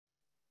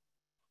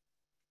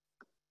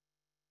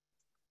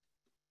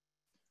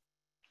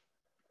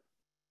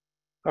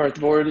All right,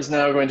 the board is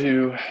now going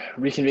to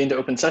reconvene to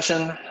open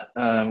session.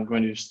 I'm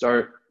going to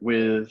start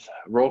with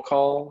roll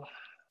call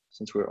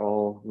since we're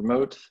all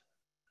remote.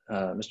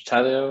 Mr.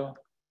 Talio.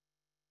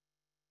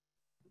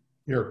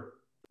 Here.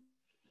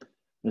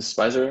 Ms.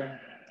 Spicer.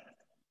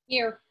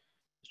 Here.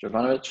 Mr.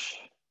 Ivanovich.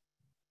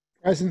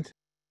 Present.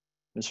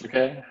 Mr.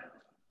 Kay.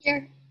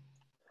 Here.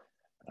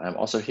 I'm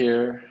also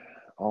here.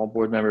 All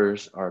board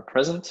members are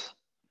present.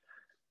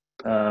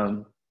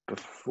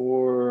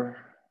 Before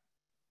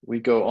we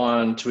go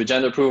on to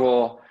agenda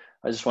approval,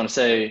 I just want to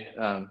say,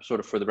 sort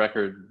of for the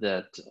record,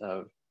 that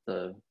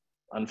the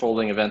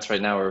unfolding events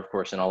right now are, of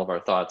course, in all of our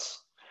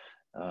thoughts,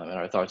 and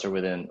our thoughts are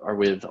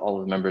with all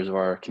of the members of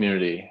our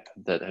community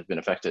that have been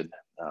affected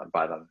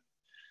by them.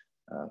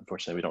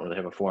 Unfortunately, we don't really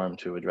have a forum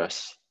to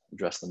address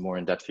them more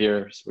in depth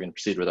here, so we're going to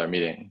proceed with our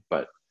meeting.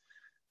 But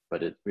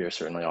we are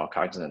certainly all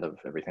cognizant of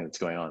everything that's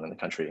going on in the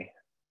country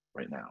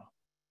right now.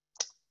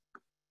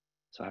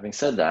 So, having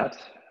said that,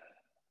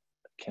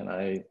 can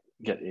I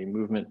get a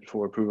movement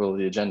for approval of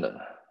the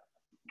agenda?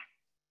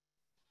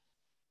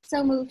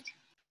 So moved.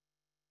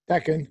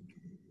 Second.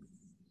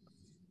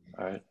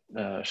 All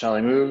right,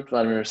 Shally moved,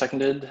 Vladimir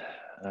seconded.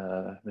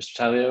 Mr.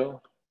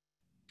 Talio?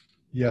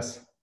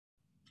 Yes.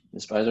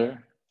 Ms.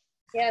 Spicer?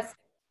 Yes.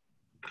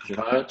 Mr.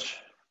 Ivanovich?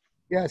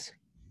 Yes.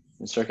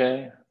 Mr.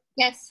 Kay?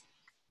 Yes.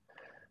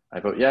 I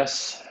vote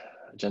yes.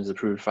 Agenda is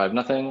approved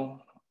 5-0.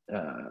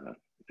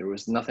 There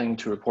was nothing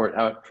to report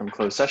out from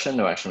closed session.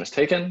 No action was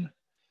taken.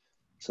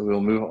 So we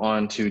will move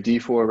on to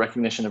D4,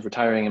 recognition of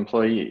retiring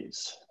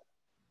employees.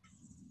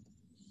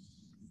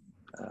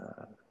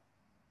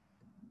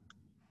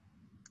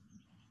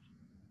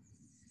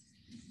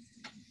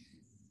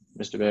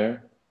 Mr.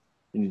 Baer,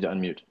 you need to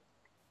unmute.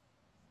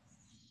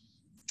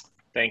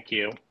 Thank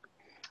you.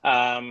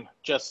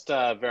 Just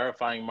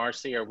verifying,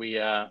 Marcy, are we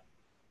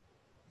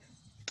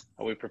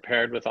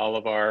prepared with all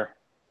of our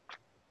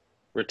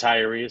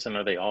retirees, and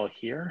are they all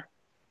here?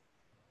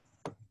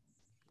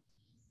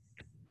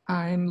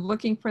 I'm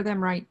looking for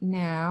them right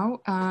now.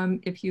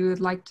 If you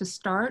would like to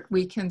start,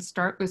 we can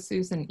start with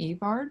Susan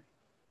Evard.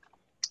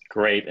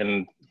 Great,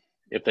 and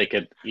if they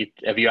could,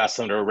 have you asked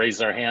them to raise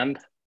their hand?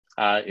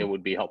 It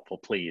would be helpful,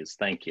 please.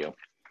 Thank you.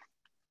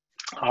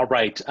 All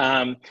right.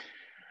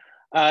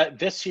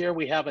 This year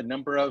we have a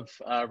number of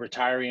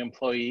retiree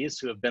employees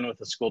who have been with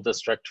the school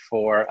district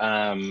for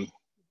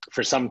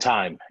some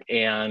time,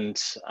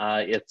 and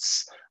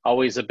it's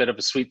always a bit of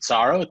a sweet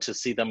sorrow to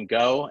see them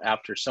go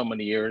after so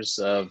many years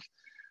of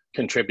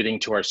contributing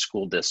to our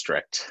school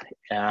district.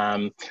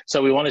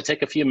 So we want to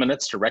take a few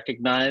minutes to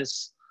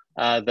recognize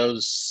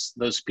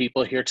those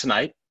people here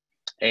tonight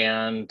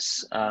and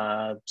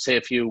say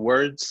a few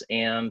words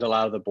and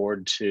allow the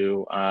board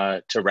to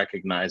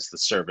recognize the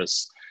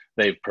service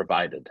they've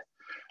provided.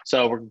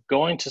 So we're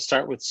going to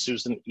start with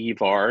Susan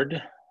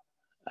Evard.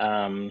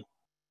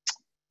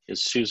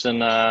 Is Susan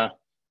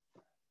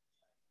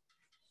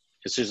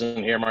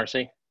here,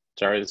 Marcy?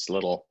 Sorry, this is a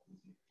little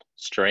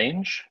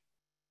strange.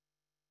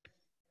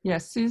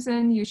 Yes,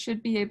 Susan, you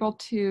should be able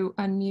to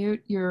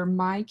unmute your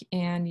mic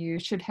and you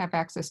should have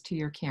access to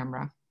your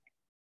camera.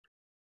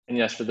 And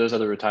yes, for those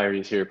other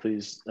retirees here,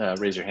 please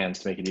raise your hands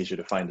to make it easier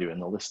to find you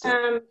in the list.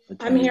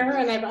 I'm here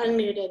and I've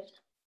unmuted.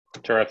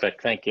 Terrific,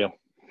 thank you.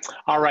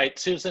 All right,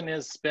 Susan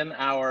has been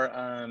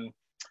our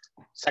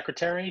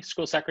secretary,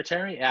 school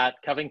secretary at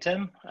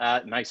Covington.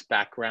 Nice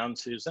background,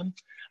 Susan.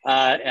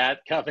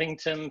 At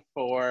Covington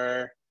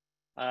for,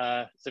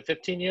 is it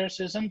 15 years,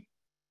 Susan?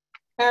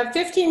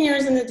 15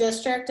 years in the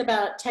district,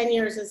 about 10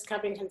 years as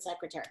Covington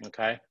secretary.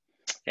 Okay,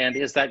 and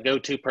is that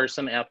go-to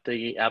person at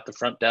the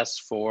front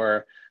desk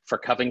for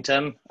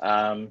Covington?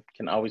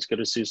 Can always go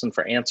to Susan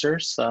for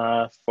answers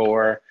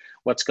for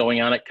what's going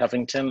on at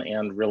Covington,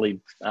 and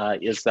really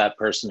is that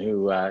person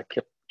who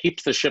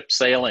keeps the ship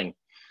sailing,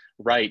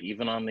 right,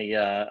 even on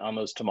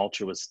those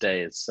tumultuous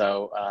days.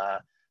 So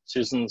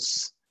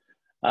Susan's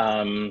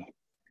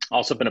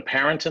also been a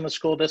parent in the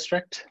school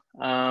district.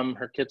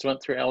 Her kids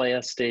went through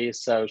LASD,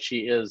 so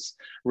she is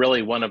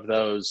really one of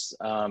those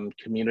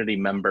community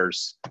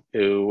members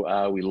who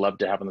we love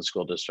to have in the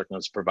school district and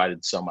has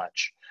provided so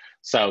much.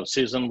 So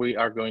Susan, we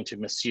are going to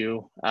miss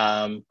you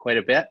quite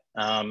a bit,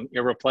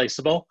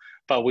 irreplaceable,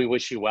 but we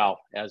wish you well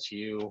as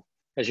you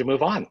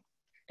move on.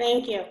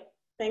 Thank you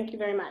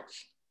very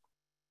much.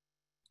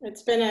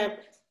 It's been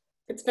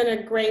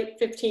a great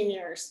 15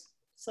 years,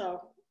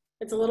 so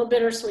it's a little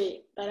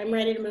bittersweet, but I'm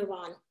ready to move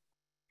on.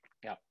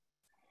 Yeah.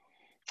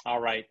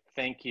 All right,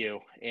 thank you.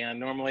 And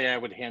normally I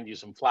would hand you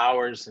some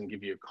flowers and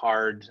give you a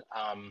card.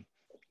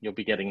 You'll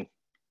be getting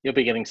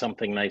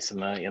something nice in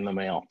the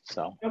mail.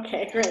 So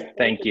okay, great.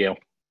 Thank you.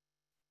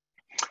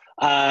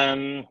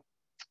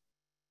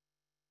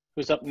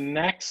 Who's up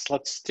next?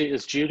 Let's do,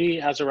 is Judy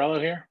Azzarello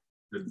here?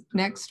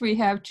 Next we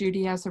have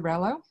Judy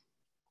Azzarello.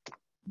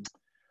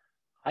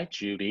 Hi,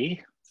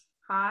 Judy.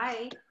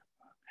 Hi.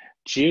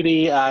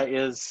 Judy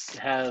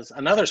has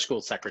another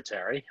school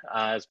secretary,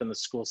 has been the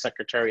school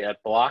secretary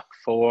at Block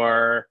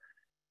for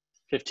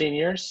 15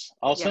 years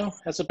also,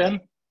 Yes. Has it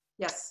been?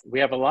 Yes. We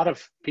have a lot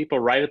of people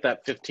right at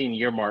that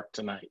 15-year mark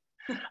tonight.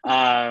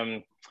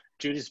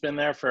 Judy's been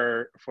there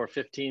for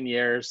 15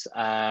 years.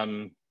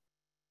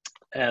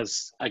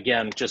 As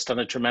again, just done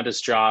a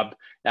tremendous job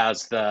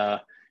as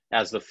the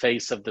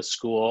face of the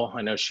school.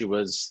 I know she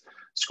was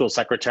school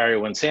secretary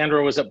when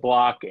Sandra was at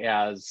Block,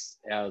 as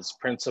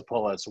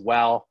principal as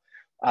well,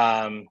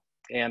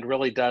 and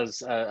really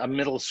does. A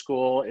middle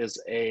school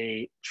is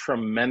a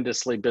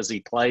tremendously busy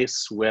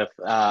place with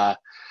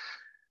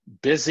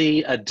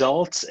busy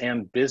adults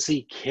and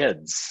busy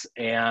kids,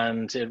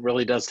 and it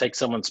really does take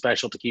someone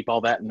special to keep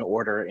all that in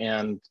order,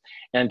 and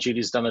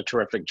Judy's done a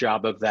terrific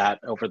job of that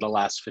over the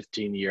last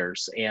 15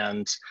 years.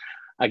 And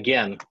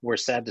again, we're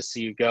sad to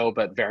see you go,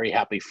 but very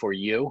happy for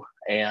you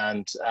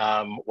and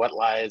what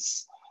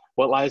lies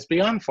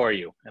beyond for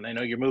you. And I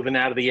know you're moving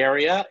out of the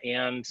area,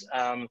 and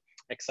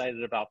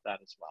excited about that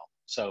as well.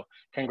 So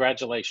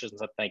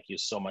congratulations, and thank you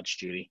so much,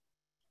 Judy.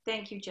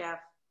 Thank you, Jeff.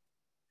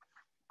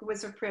 It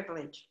was a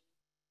privilege.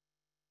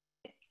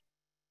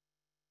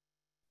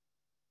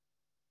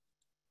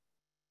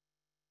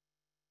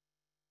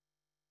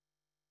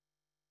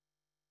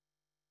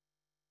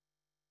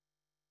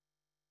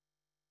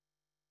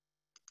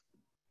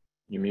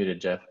 You're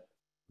muted, Jeff.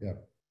 Yeah.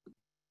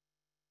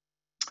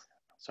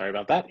 Sorry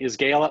about that. Is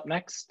Gail up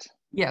next?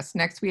 Yes,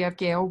 next we have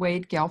Gail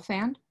Wade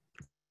Gelfand.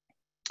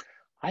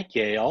 Hi,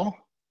 Gail.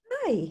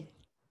 Hi.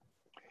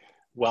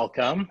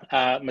 Welcome.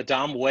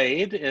 Madame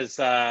Wade is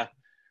a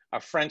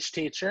French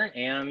teacher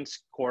and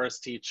chorus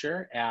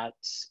teacher at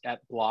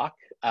Block.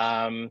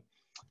 And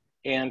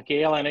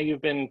Gail, I know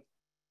you've been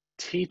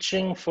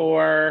teaching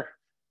for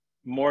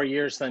more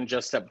years than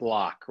just at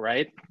Block,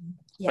 right?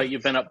 Yeah. But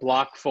you've been at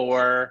Block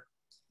for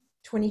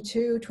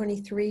 22,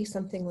 23,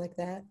 something like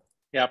that.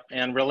 Yep,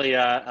 and really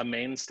a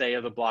mainstay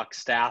of the Block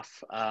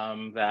staff,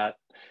 that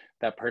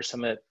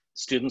person that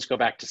students go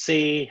back to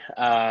see.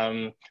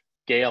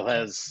 Gail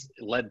has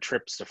led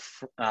trips to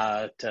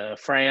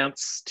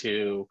France,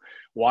 to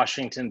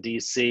Washington,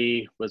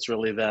 D.C., was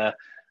really the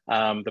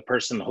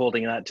person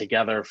holding that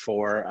together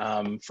for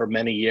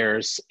many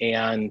years.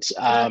 And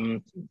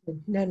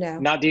No.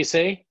 not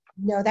D.C.?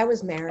 No, that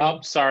was Mary.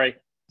 Oh, sorry,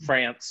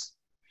 France.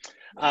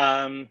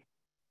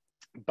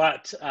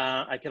 But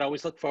I could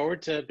always look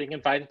forward to being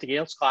invited to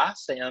Gail's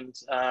class and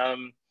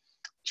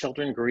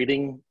children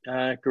greeting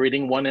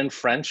one in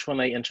French when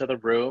they enter the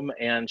room.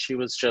 And she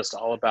was just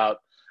all about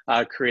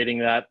creating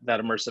that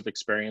immersive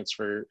experience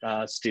for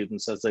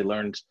students as they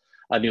learned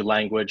a new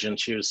language. And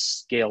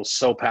Gail's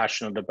so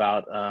passionate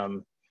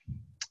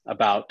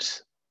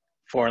about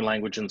foreign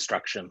language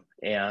instruction,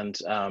 and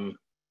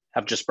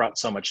have just brought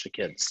so much to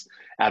kids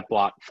at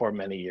Block for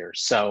many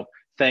years. So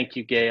thank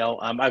you, Gail.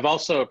 I've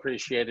also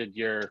appreciated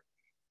your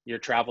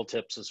travel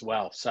tips as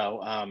well.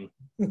 So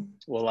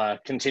we'll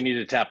continue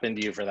to tap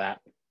into you for that.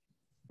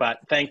 But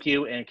thank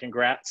you and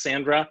congrats,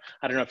 Sandra.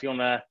 I don't know if you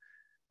want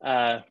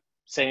to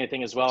say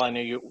anything as well. I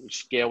know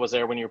Gail was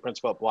there when you were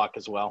principal at Block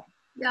as well.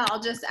 Yeah,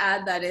 I'll just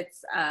add that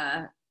it's,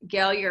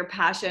 Gail, your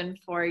passion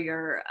for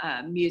your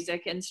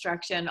music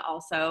instruction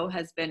also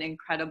has been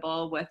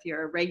incredible with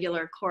your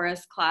regular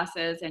chorus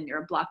classes and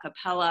your block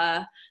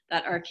capella,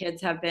 that our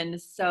kids have been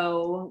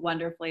so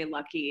wonderfully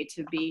lucky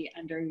to be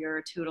under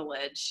your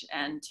tutelage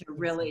and to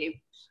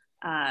really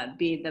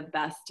be the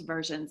best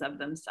versions of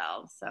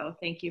themselves. So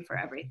thank you for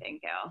everything,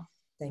 Gail.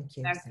 Thank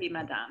you. Merci,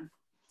 madame.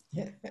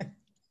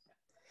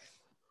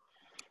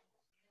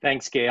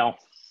 Thanks, Gail.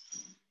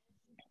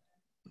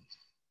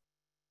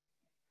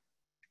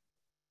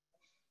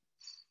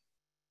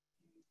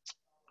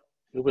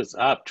 Who was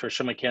up?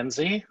 Trisha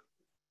McKenzie?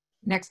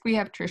 Next we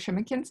have Trisha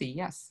McKenzie,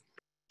 yes.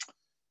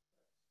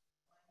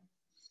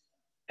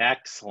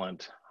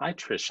 Excellent. Hi,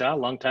 Trisha.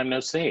 Long time no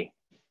see.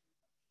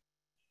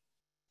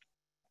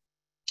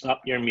 Oh,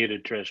 you're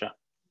muted, Trisha.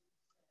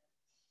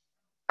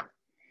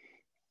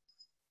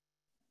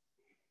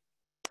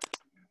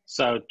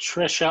 So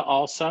Trisha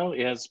also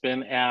has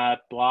been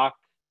at Block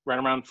right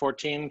around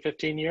 14,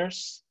 15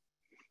 years.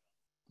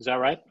 Is that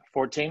right?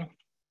 14?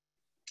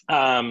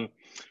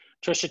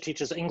 Trisha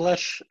teaches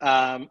English.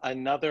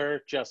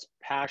 Another just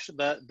passion.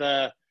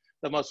 The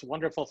most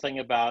wonderful thing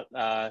about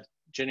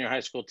junior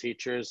high school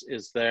teachers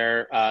is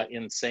their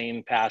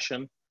insane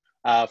passion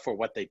for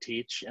what they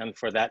teach and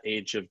for that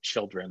age of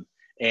children.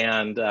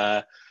 And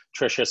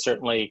Trisha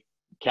certainly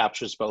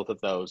captures both of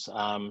those.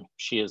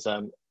 She is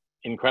an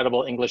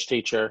incredible English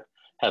teacher,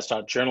 has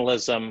taught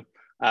journalism,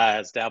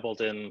 has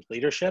dabbled in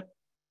leadership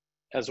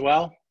as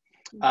well,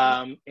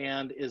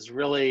 and is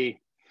really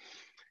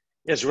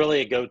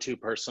a go-to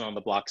person on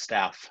the Block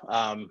staff.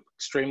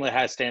 Extremely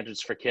high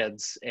standards for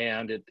kids,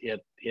 and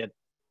it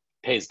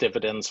pays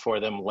dividends for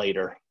them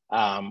later,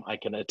 I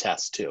can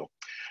attest to.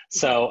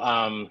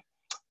 So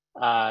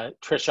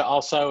Trisha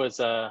also is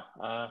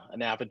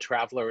an avid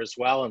traveler as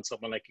well, and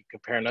someone I could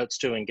compare notes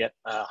to and get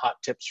hot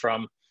tips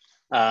from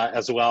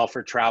as well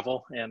for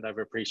travel, and I've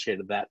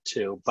appreciated that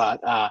too. But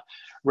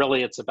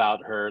really it's about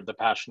the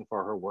passion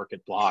for her work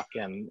at Block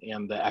and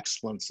the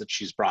excellence that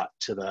she's brought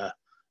to the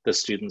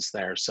students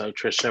there. So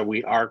Trisha,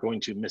 we are going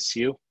to miss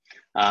you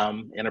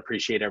and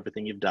appreciate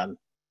everything you've done.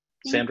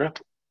 Sandra?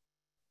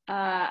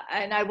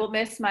 And I will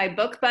miss my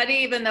book buddy,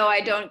 even though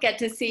I don't get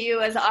to see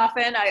you as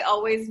often. I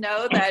always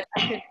know that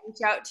I can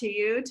reach out to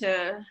you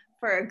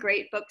for a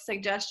great book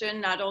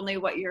suggestion, not only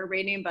what you're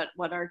reading, but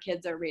what our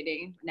kids are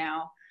reading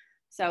now.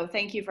 So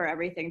thank you for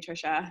everything,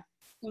 Trisha.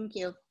 Thank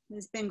you.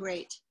 It's been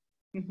great.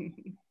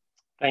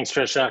 Thanks,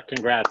 Trisha.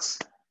 Congrats.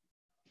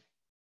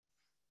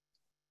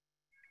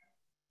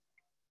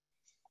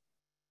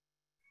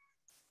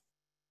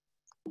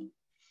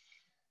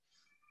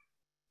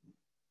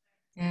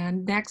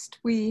 And next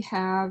we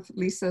have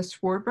Lisa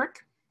Swarbrick.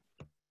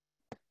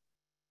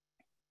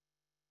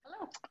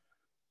 Hello.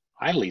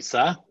 Hi,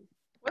 Lisa.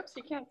 Whoops,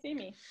 you can't see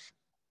me.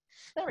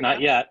 There we Not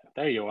go. yet.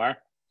 There you are.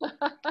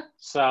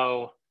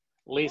 So,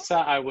 Lisa,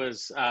 I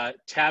was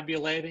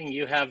tabulating.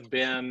 You have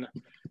been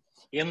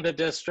in the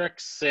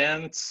district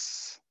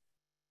since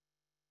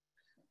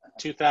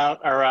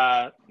 2000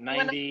 or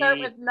 90. I'm gonna start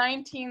with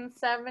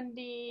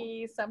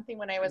 1970 something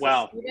when I was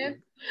a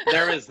student.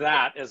 There is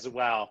that as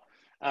well.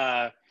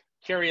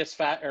 Curious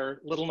fact or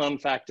little known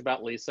fact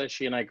about Lisa: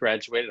 she and I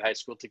graduated high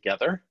school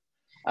together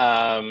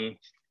in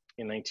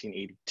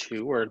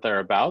 1982 or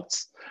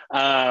thereabouts.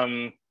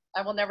 I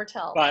will never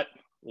tell. But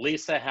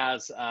Lisa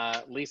has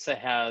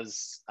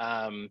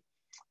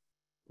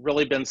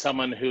really been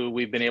someone who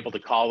we've been able to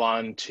call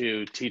on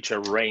to teach a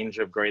range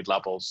of grade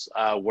levels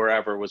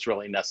wherever was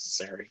really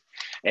necessary,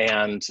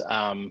 and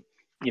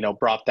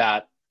brought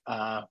that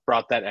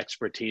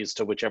expertise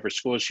to whichever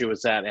school she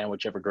was at and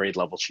whichever grade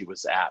level she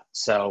was at.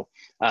 So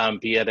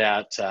be it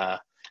at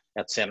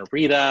Santa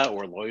Rita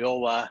or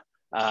Loyola,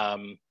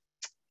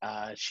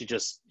 she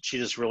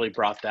just really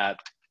brought that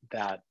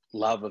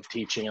love of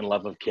teaching and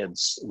love of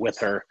kids with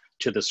her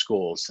to the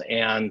schools.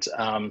 And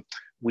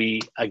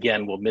we,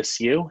 again, will miss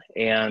you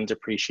and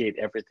appreciate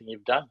everything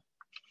you've done.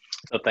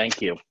 So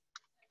thank you.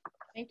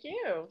 Thank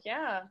you.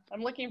 Yeah,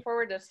 I'm looking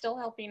forward to still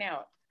helping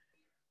out.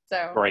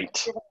 So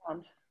great.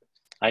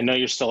 I know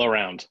you're still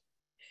around.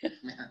 All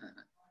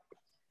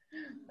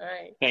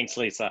right. Thanks,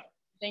 Lisa.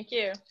 Thank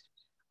you.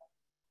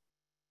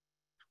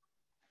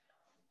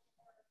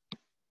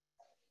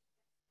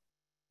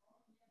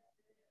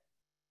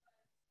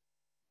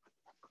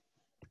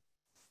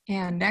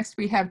 And next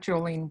we have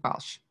Jolene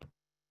Welsh.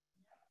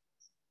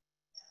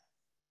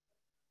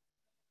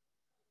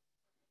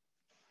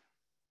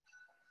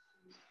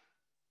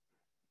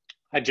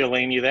 Hi,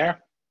 Jolene, you there?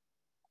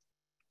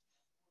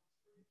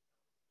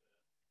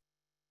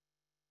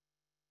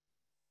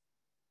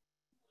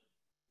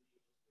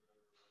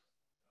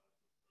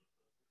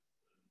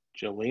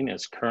 Jolene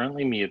is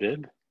currently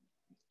muted.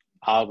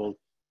 I will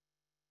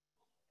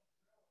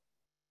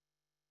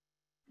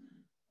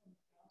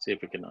see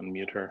if we can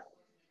unmute her.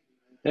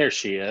 There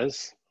she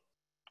is.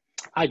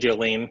 Hi,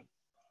 Jolene.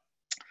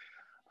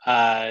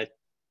 Jolene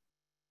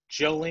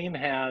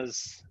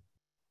has,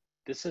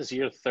 this is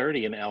year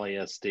 30 in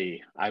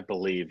LASD, I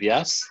believe,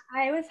 yes?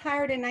 I was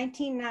hired in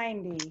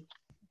 1990.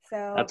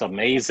 So that's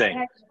amazing.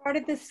 When I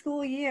started this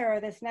school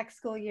year, this next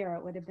school year,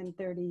 it would have been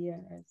 30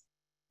 years.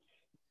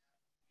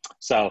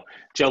 So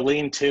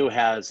Jolene too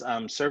has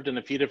served in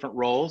a few different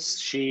roles.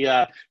 She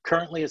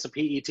currently is a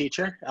PE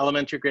teacher,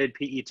 elementary grade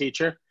PE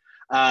teacher,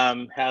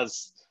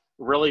 has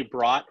really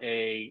brought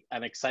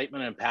an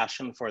excitement and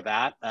passion for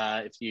that.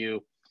 If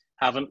you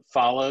haven't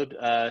followed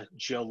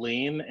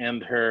Jolene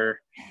and her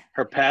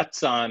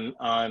pets on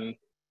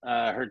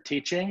her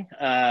teaching,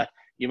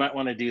 you might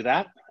want to do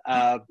that.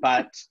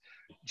 But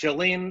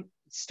Jolene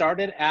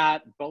started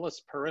at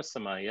Bullus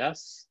Purissima,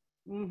 yes?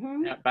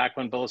 Mm-hmm. Yeah, back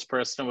when Bullus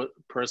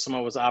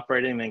Purissima was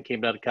operating, then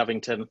came down to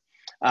Covington.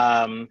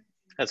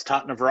 Has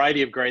taught in a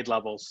variety of grade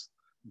levels,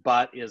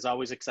 but is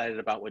always excited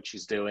about what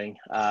she's doing.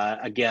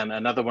 Again,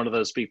 another one of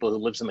those people who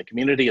lives in the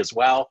community as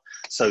well.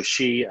 So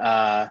she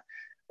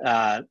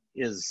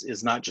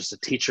is not just a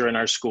teacher in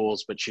our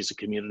schools, but she's a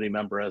community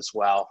member as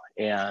well,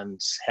 and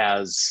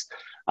has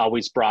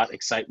always brought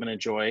excitement and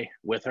joy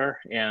with her,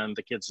 and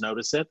the kids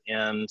notice it,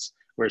 and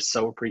we're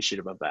so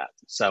appreciative of that.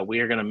 So we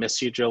are going to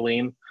miss you,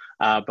 Jolene,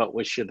 but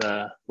wish you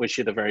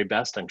the very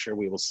best. I'm sure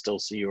we will still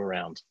see you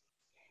around.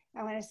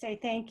 I want to say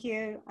thank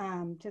you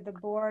to the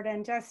board,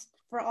 and just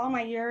for all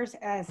my years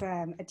as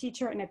a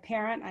teacher and a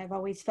parent, I've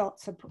always felt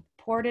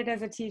supported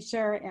as a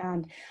teacher,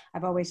 and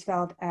I've always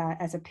felt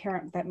as a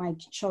parent that my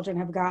children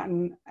have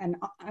gotten an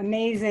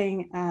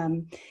amazing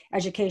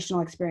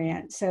educational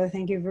experience. So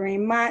thank you very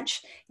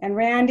much. And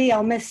Randy,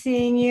 I'll miss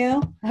seeing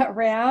you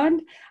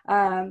around,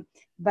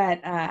 but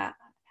I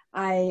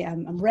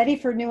am ready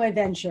for new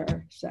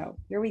adventure. So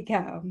here we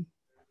go.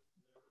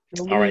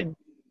 All right.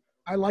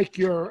 I like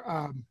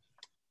your,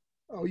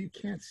 oh, you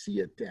can't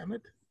see it, damn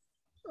it.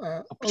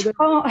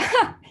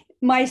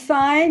 My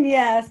sign,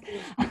 yes.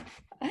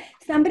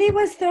 Somebody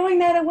was throwing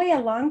that away a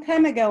long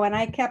time ago and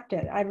I kept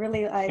it. I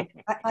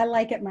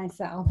like it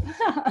myself.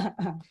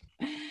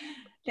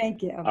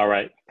 Thank you. All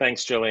right.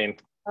 Thanks, Jolene.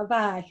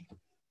 Bye-bye.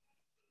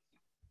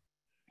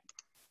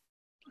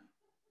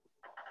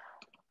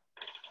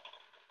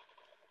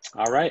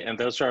 All right. And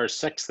those are our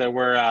 6. There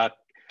were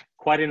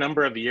quite a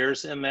number of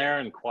years in there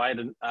and quite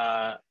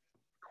a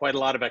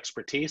lot of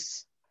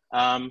expertise.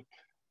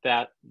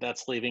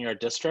 that's leaving our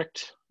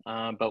district,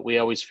 but we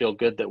always feel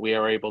good that we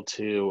are able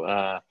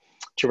to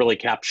really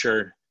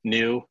capture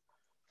new,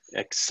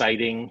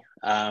 exciting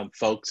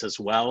folks as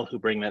well, who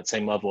bring that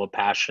same level of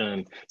passion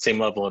and same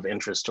level of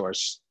interest to our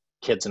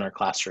kids in our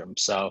classroom.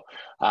 So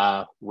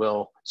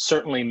we'll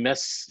certainly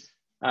miss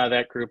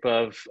that group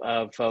of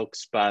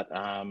folks, but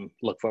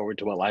look forward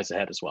to what lies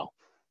ahead as well.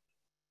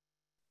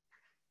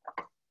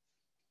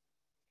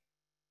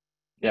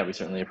 Yeah, we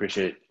certainly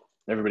appreciate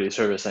everybody's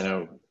service. I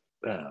know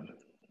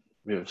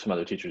we have some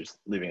other teachers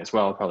leaving as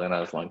well, probably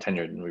not as long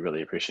tenured, and we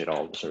really appreciate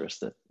all of the service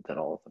that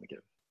all of them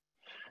give,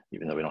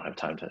 even though we don't have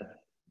time to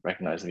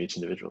recognize them each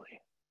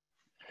individually.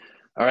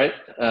 All right,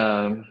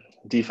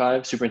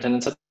 D5,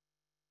 superintendent's update.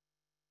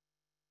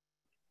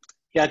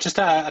 Yeah, just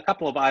a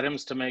couple of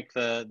items to make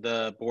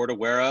the board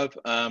aware of.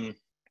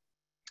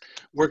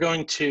 We're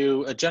going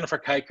to, Jennifer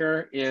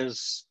Kiker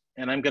is,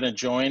 and I'm going to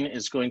join,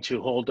 is going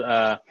to hold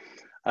a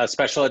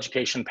special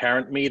education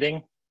parent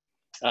meeting.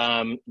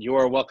 You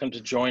are welcome to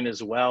join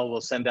as well.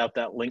 We'll send out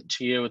that link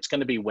to you. It's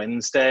going to be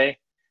Wednesday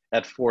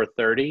at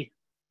 4:30,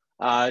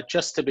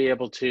 just to be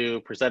able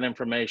to present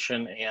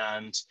information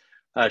and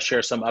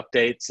share some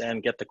updates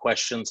and get the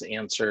questions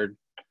answered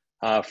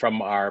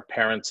from our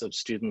parents of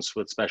students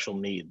with special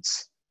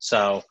needs.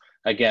 So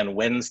again,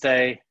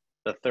 Wednesday,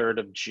 the 3rd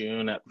of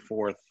June at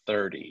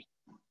 4:30.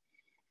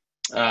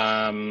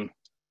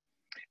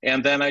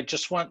 And then I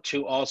just want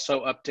to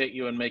also update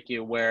you and make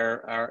you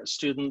aware, our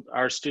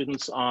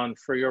students on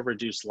free or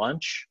reduced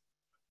lunch,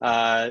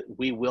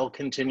 we will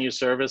continue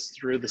service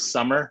through the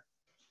summer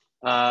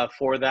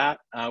for that.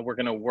 We're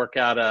gonna work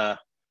out a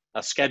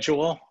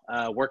schedule,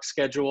 work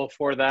schedule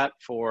for that,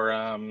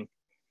 for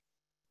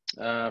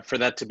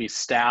that to be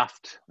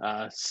staffed.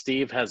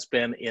 Steve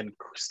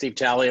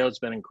Talio has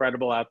been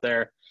incredible out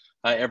there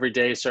every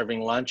day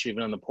serving lunch,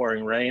 even in the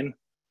pouring rain.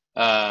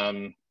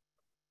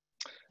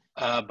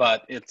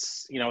 But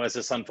it's, you know, as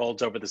this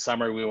unfolds over the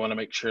summer, we want to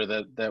make sure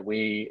that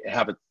we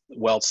have it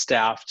well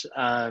staffed.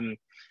 And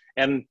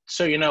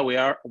so, you know, we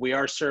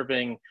are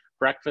serving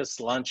breakfast,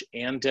 lunch,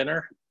 and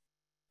dinner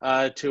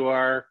to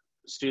our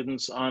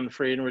students on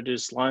free and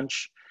reduced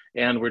lunch.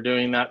 And we're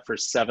doing that for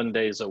 7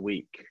 days a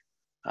week.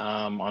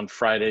 On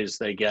Fridays,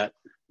 they get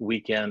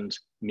weekend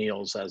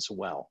meals as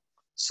well.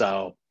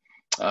 So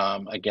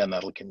again,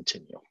 that'll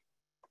continue.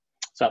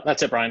 So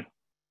that's it, Brian.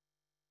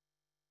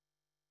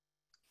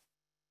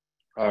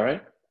 All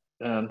right,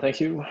 thank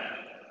you.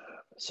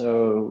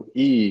 So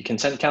E,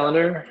 consent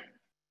calendar.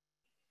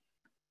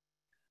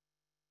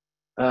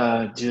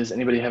 Does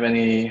anybody have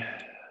any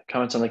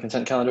comments on the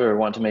consent calendar or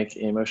want to make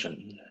a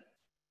motion?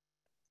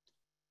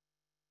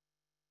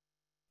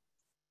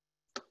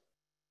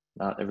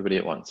 Not everybody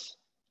at once.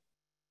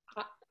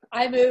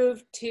 I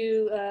move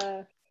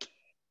that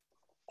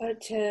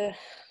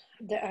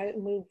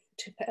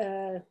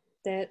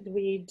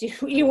we do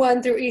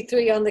E1 through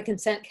E3 on the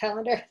consent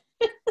calendar.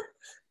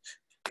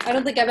 I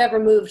don't think I've ever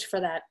moved for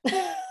that.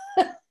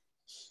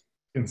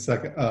 In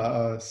second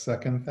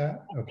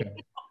that. Okay.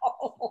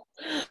 All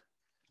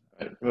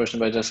right, motion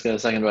by Jessica,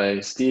 second by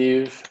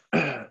Steve.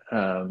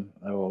 I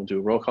will do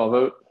a roll call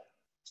vote.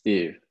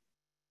 Steve.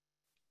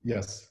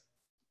 Yes.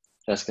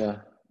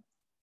 Jessica.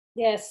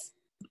 Yes.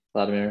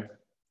 Vladimir.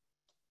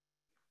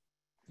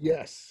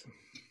 Yes.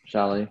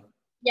 Shali.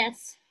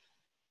 Yes.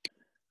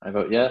 I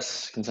vote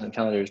yes. Consent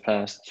calendar is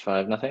passed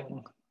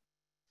 5-0.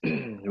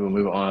 We will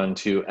move on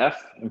to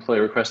F,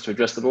 employee request to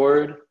address the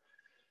board.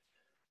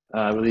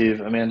 I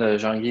believe Amanda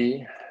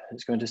Jean-Guy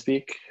is going to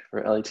speak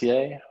for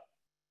LATA.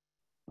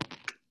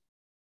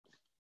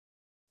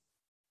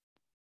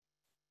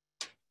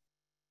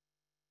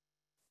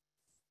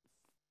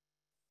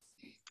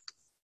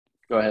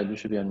 Go ahead, you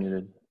should be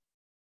unmuted.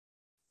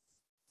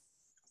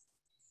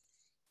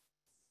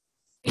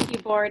 Thank you,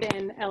 board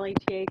and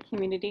LATA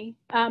community.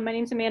 My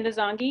name is Amanda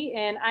Zongi,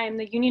 and I am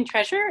the union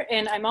treasurer,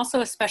 and I'm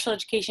also a special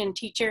education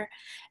teacher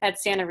at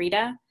Santa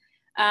Rita.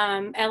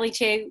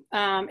 LATA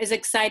is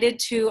excited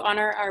to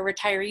honor our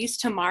retirees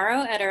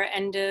tomorrow at our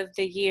end of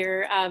the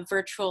year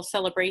virtual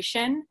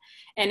celebration.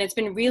 And it's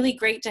been really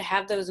great to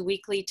have those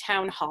weekly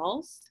town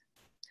halls.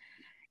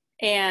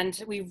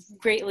 And we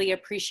greatly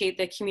appreciate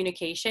the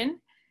communication.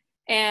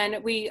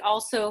 And we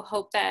also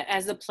hope that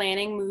as the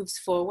planning moves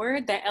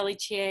forward, that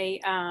LHA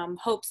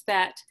hopes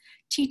that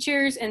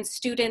teachers and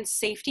students'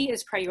 safety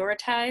is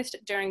prioritized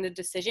during the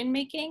decision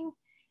making.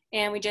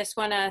 And we just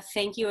want to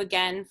thank you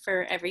again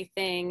for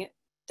everything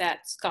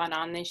that's gone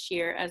on this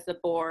year as the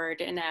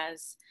board and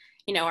as,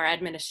 you know, our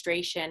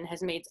administration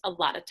has made a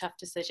lot of tough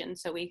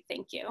decisions. So we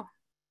thank you.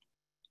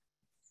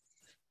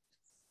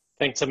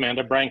 Thanks,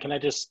 Amanda. Brian, can I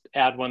just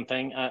add one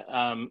thing?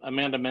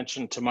 Amanda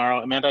mentioned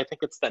tomorrow. Amanda, I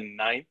think it's the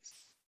 9th.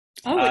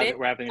 That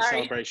we're having a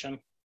celebration.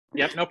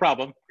 Yep, no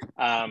problem.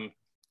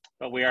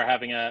 But we are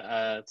having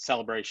a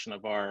celebration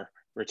of our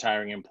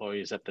retiring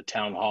employees at the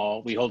town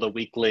hall. We hold a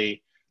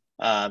weekly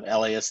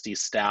LASD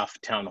staff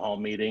town hall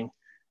meeting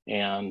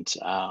and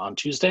on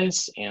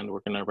Tuesdays, and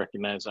we're going to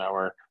recognize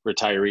our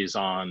retirees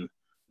on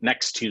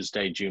next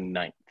Tuesday, June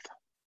 9th.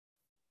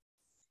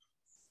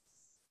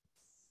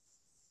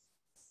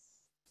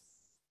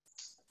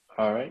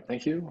 All right,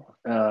 thank you.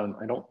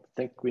 I don't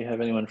think we have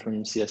anyone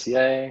from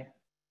CSEA.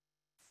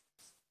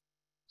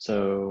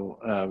 So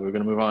we're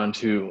going to move on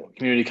to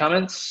community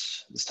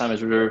comments. This time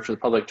is reserved for the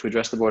public to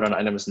address the board on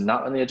items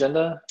not on the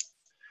agenda.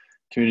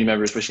 Community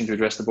members wishing to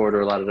address the board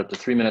are allotted up to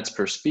 3 minutes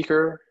per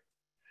speaker.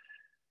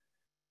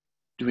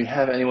 Do we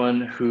have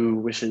anyone who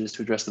wishes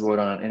to address the board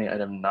on any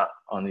item not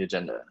on the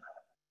agenda?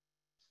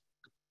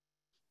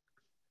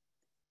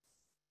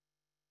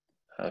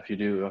 If you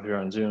do, if you're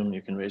on Zoom,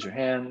 you can raise your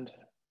hand.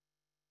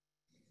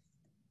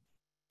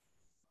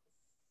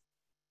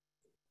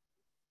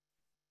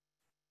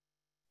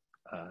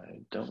 I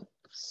don't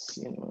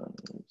see anyone.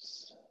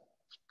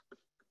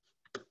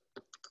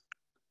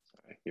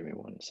 Sorry, give me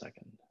 1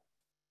 second.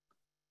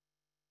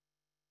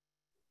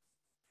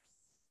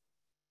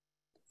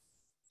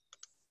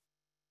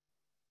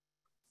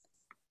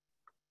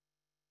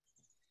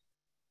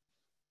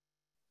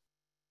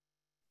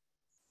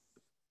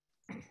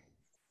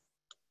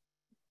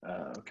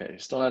 Okay,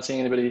 still not seeing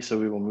anybody, so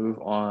we will move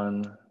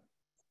on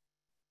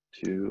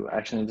to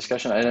action and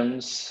discussion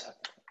items.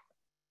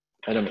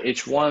 Item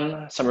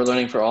H1, summer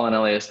learning for all in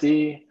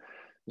LASD.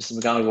 Mrs.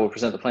 McGonigal will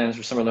present the plans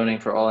for summer learning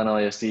for all in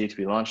LASD to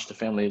be launched to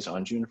families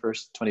on June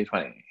 1st,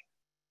 2020.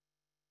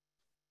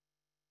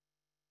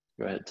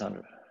 Go ahead,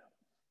 Sandra.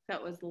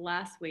 That was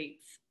last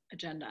week's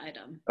agenda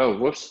item. Oh,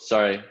 whoops,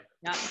 sorry.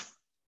 Yep.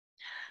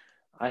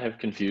 I have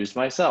confused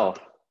myself.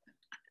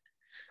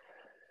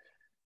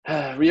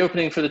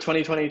 Reopening for the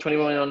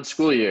 2020-21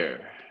 school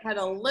year. Had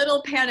a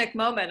little panic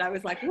moment. I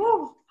was like,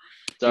 whoa.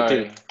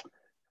 Sorry.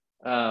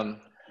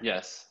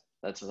 Yes,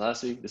 that's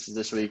last week. This is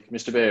this week.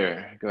 Mr.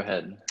 Bear, go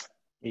ahead.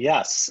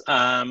 Yes.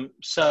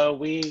 So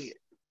we,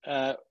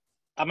 I'm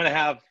going to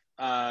have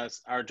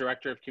our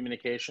Director of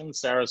Communications,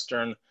 Sarah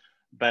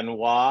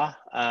Stern-Benoit,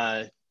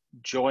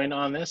 join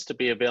on this to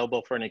be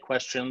available for any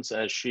questions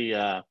as she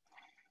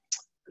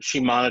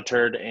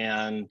monitored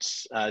and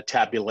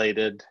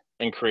tabulated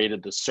and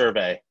created the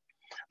survey.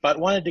 But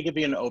wanted to give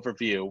you an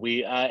overview.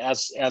 We,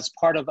 as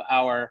part of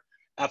our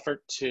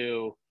effort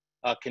to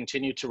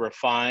continue to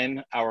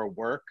refine our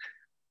work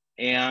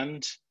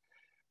and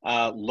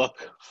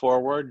look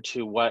forward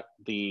to what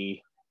the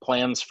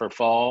plans for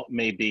fall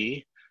may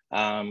be,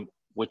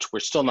 which we're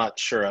still not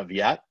sure of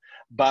yet,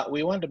 but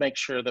we wanted to make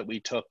sure that we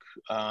took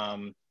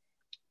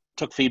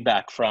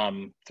feedback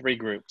from 3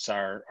 groups,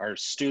 our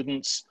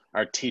students,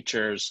 our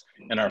teachers,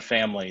 and our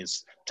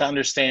families, to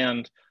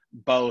understand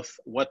both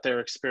what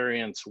their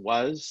experience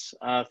was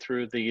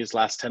through these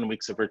last 10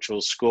 weeks of virtual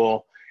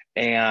school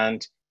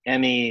and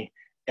any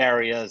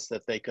areas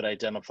that they could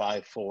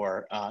identify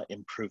for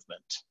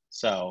improvement.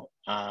 So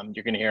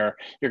you're going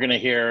to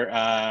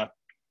hear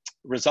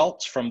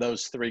results from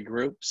those 3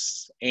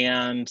 groups,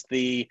 and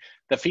the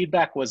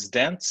feedback was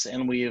dense,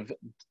 and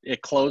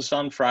it closed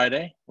on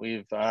Friday.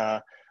 We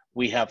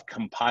have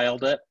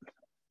compiled it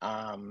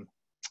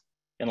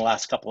in the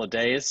last couple of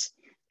days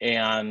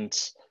and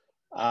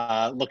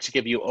look to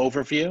give you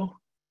overview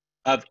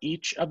of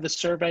each of the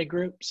survey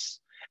groups,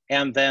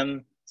 and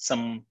then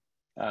some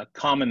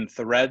common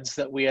threads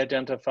that we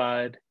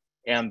identified,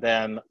 and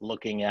then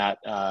looking at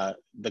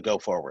the go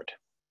forward.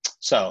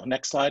 So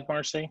next slide,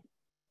 Marcy.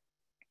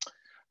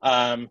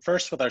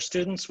 First, with our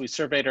students, we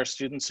surveyed our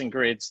students in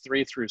grades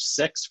 3 through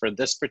 6 for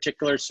this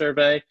particular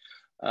survey.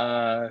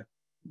 Bob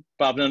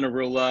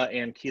Nunarula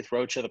and Keith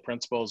Rocha, the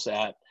principals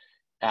at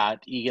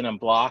Egan and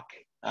Block,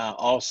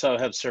 also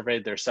have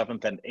surveyed their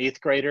 7th and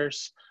 8th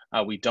graders.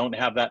 We don't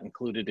have that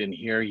included in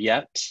here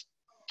yet,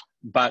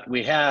 but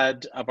we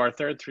had, of our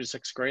 3rd through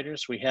 6th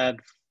graders, we had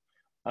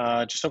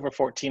just over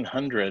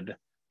 1,400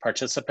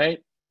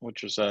 participate,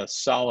 which was a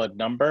solid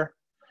number.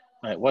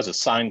 It was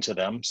assigned to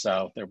them,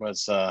 so there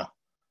was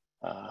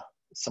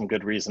some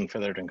good reason for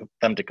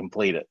them to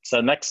complete it. So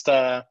next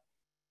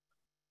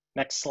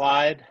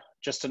slide,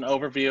 just an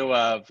overview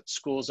of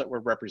schools that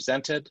were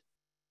represented.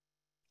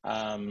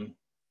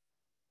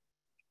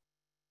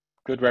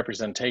 Good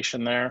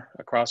representation there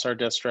across our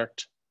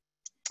district.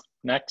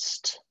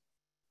 Next,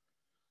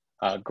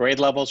 grade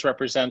levels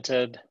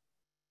represented.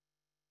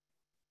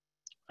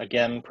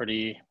 Again,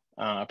 pretty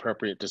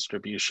appropriate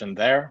distribution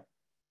there.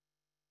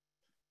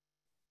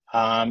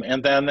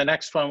 And then the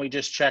next one, we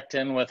just checked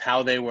in with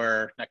how they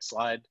were, next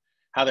slide,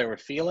 how they were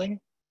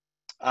feeling.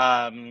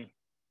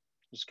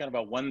 Just kind of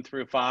a 1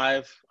 through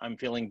 5. I'm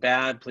feeling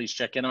bad, please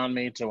check in on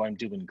me, so I'm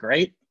doing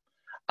great.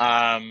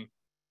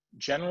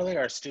 Generally,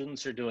 our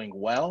students are doing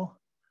well.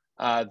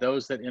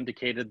 Those that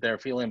indicated they're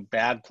feeling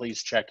bad,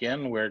 please check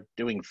in. We're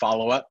doing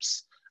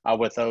follow-ups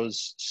with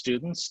those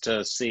students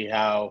to see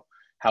how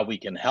we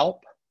can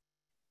help.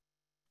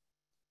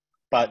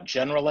 But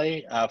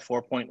generally,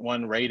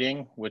 4.1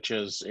 rating, which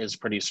is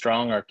pretty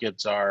strong. Our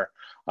kids are,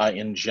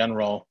 in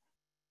general,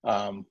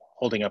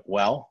 holding up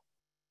well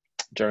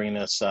during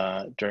this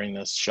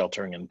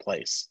sheltering in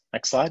place.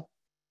 Next slide.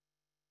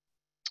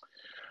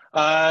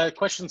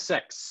 Question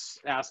 6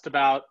 asked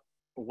about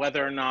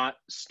whether or not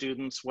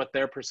students, what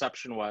their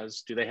perception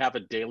was. Do they have a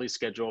daily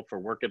schedule for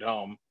work at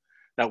home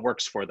that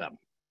works for them?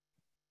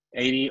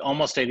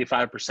 almost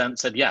 85%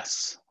 said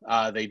yes,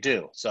 they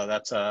do. So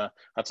that's a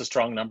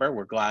strong number.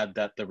 We're glad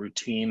that the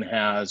routine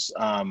has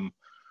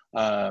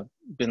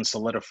been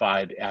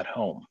solidified at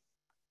home.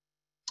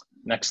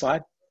 Next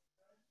slide.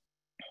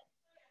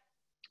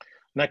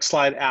 Next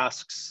slide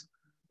asks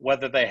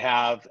whether they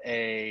have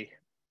a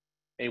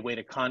way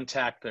to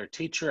contact their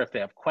teacher if they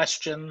have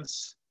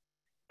questions.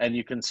 And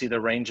you can see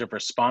the range of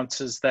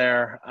responses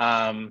there.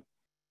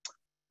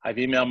 I've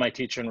emailed my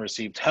teacher and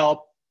received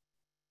help.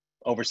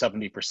 Over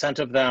 70%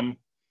 of them.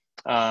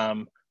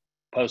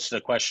 Posted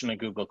a question in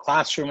Google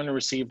Classroom and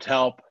received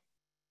help.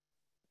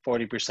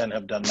 40%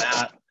 have done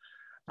that.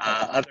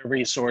 Other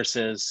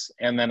resources,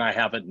 and then I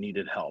haven't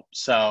needed help.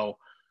 So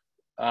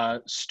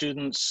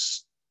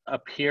students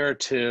appear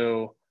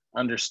to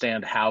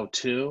understand how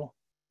to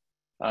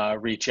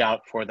reach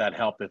out for that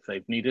help if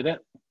they've needed it.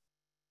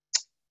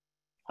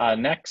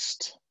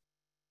 Next.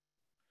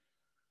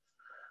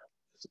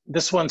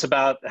 This one's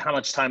about how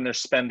much time they're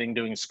spending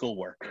doing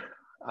schoolwork.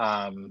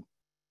 And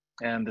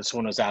this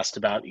one was asked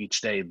about each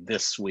day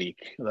this week,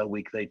 the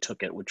week they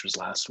took it, which was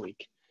last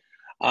week.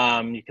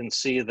 You can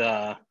see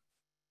the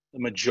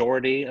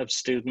majority of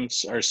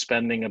students are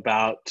spending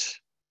about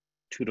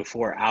 2 to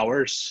 4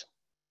 hours.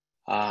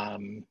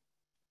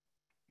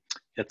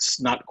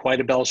 It's not quite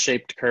a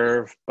bell-shaped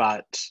curve,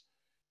 but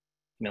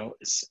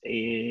it's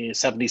a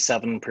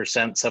 77%,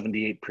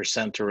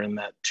 78% are in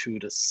that 2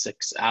 to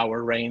 6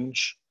 hour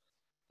range.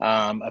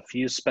 A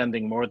few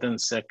spending more than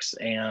 6,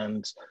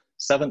 and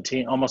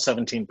almost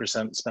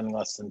 17% spending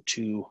less than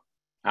 2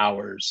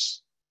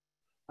 hours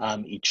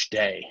each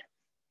day.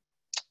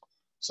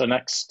 So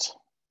next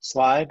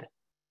slide.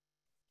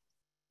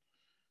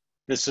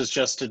 This is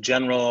just a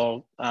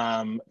general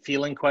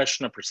feeling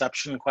question, a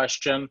perception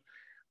question.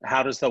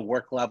 How does the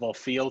work level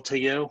feel to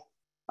you?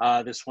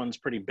 This one's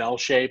pretty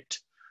bell-shaped.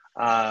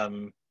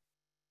 73%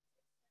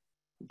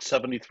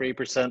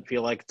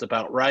 feel like it's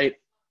about right.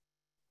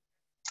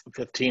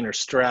 15 are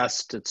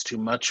stressed, it's too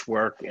much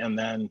work, and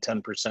then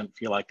 10%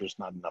 feel like there's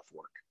not enough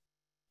work.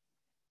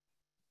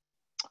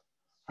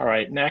 All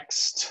right,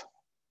 next.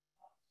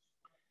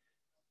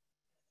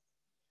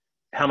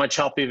 How much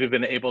help have you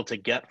been able to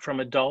get from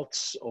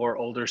adults or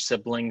older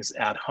siblings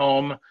at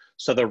home?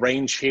 So the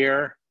range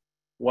here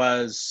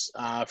was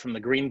from the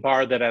green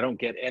bar that I don't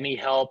get any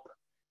help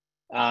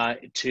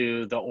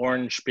to the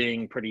orange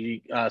being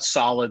pretty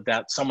solid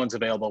that someone's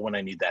available when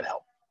I need that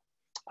help.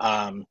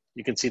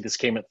 You can see this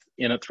came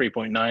in at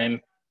 3.9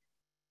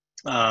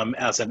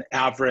 as an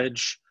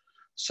average.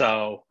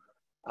 So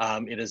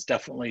it is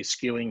definitely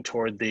skewing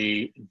toward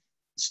the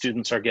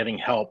students are getting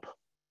help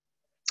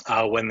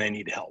when they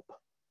need help.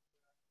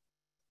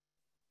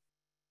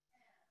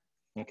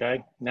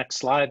 Okay, next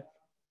slide.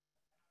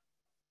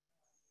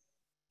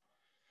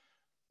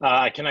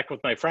 I connect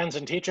with my friends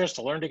and teachers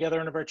to learn together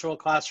in a virtual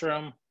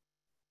classroom.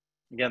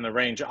 Again, the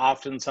range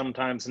often,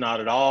 sometimes not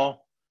at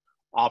all.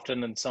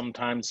 Often and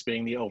sometimes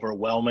being the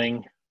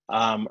overwhelming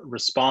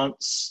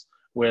response,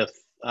 with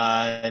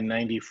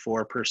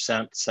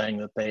 94% saying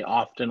that they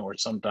often or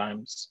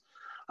sometimes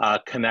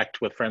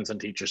connect with friends and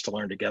teachers to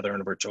learn together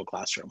in a virtual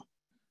classroom.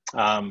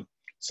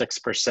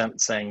 6%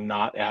 saying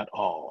not at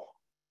all.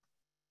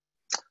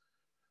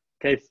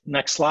 Okay,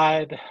 next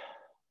slide.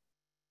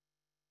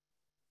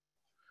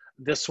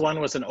 This one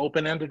was an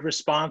open-ended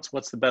response.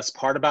 What's the best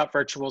part about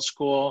virtual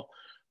school?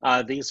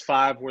 These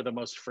 5 were the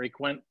most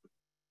frequent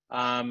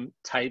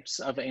types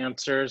of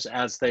answers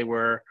as they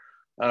were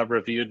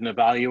reviewed and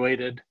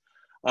evaluated.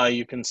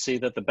 You can see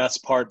that the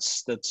best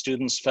parts that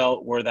students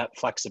felt were that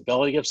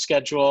flexibility of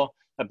schedule,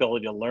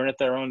 ability to learn at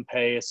their own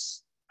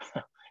pace,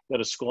 go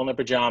to school in their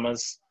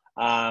pajamas,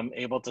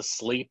 able to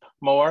sleep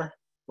more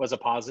was a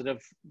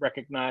positive,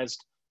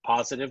 recognized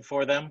positive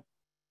for them.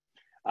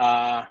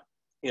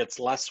 It's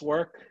less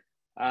work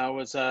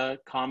was a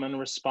common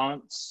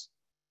response.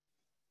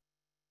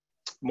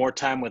 More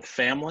time with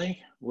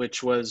family,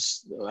 which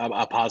was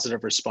a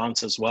positive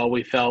response as well,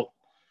 we felt.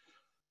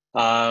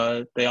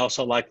 They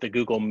also like the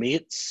Google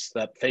Meets,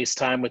 that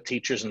FaceTime with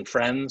teachers and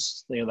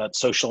friends, that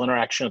social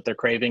interaction that they're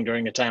craving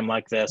during a time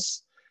like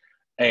this.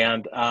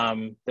 And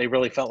they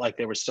really felt like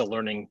they were still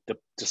learning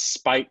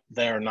despite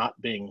there not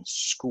being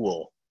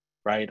school,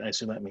 right? I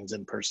assume that means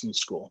in-person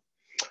school.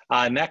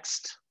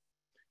 Next,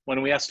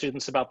 when we ask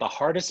students about the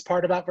hardest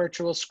part about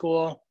virtual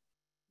school,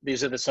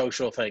 these are the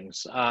social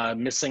things.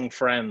 Missing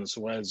friends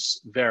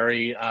was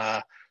very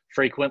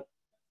frequent.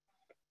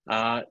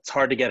 It's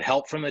hard to get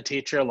help from the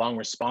teacher, long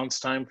response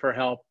time for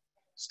help,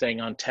 staying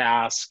on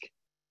task,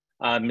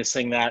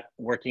 missing that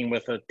working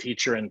with a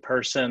teacher in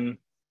person.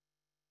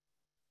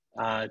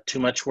 Too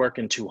much work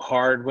and too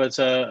hard was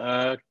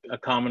a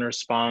common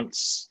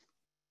response.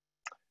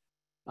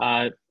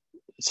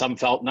 Some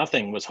felt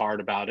nothing was hard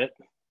about it.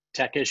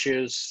 Tech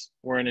issues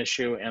were an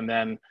issue, and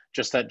then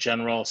just that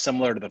general,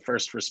 similar to the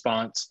first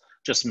response,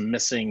 just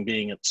missing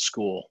being at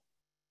school.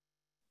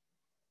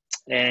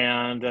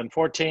 And then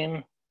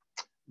 14,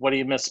 what do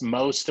you miss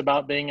most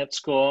about being at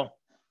school?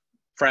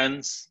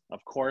 Friends,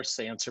 of course,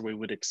 the answer we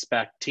would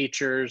expect.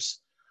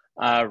 Teachers,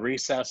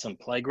 recess and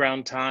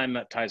playground time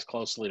that ties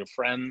closely to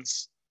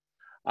friends,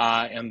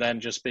 and then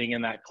just being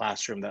in that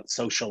classroom, that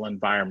social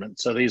environment.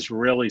 So these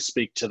really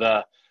speak to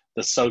the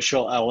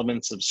social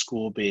elements of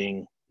school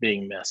being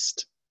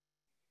missed.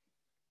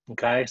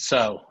 Okay,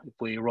 so if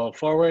we roll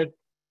forward,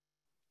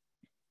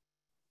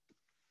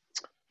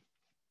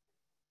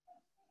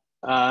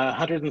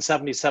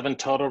 177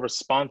 total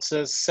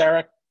responses.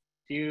 Sarah,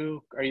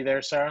 are you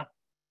there, Sarah?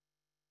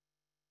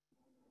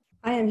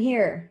 I am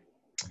here.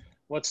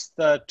 What's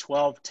the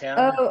 1210?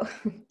 Oh,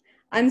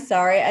 I'm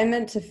sorry. I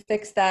meant to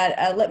fix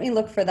that. Let me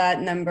look for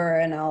that number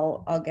and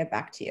I'll get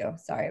back to you.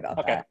 Sorry about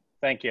that. Okay,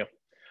 thank you.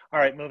 All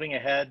right, moving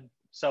ahead.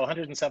 So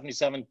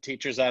 177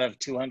 teachers out of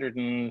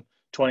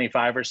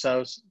 225 or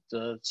so,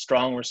 the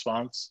strong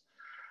response.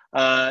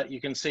 You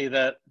can see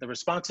that the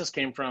responses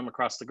came from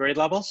across the grade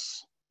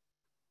levels.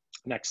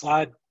 Next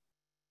slide.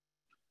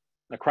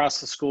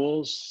 Across the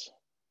schools.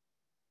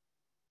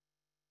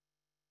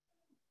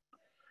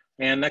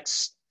 And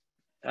next,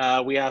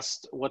 we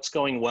asked what's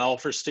going well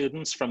for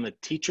students from the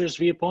teacher's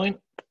viewpoint.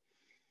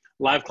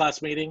 Live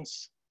class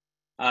meetings,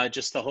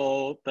 just the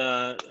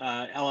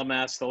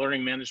LMS, the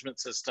learning management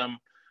system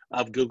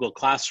of Google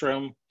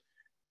Classroom,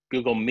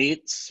 Google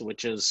Meets,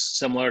 which is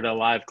similar to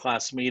live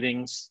class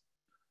meetings,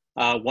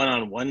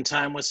 one-on-one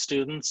time with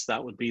students,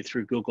 that would be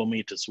through Google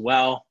Meet as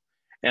well.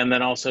 And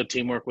then also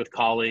teamwork with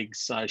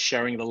colleagues,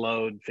 sharing the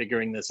load,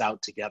 figuring this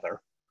out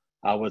together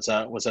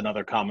was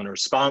another common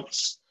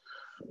response.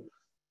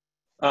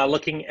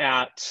 Looking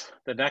at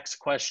the next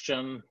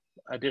question,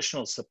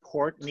 additional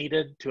support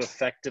needed to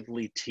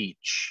effectively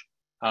teach.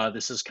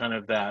 This is kind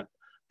of that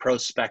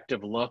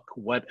prospective look.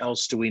 What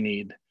else do we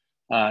need?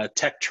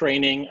 Tech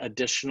training,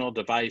 additional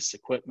device,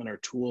 equipment, or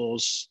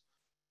tools,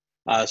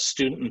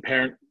 student and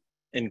parent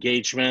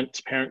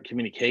engagement, parent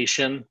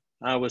communication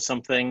was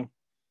something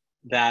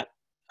that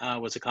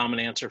was a common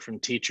answer from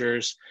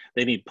teachers.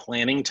 They need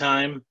planning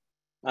time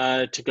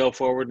to go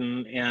forward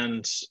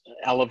and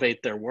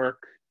elevate their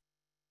work.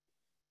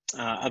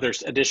 Other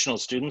additional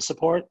student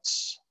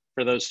supports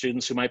for those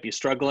students who might be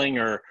struggling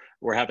or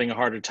were having a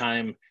harder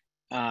time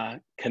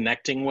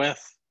connecting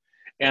with,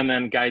 and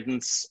then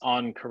guidance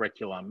on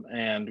curriculum.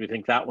 And we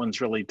think that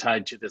one's really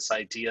tied to this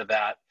idea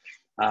that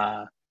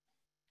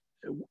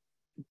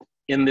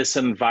in this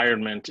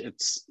environment,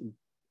 it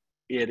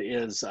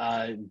is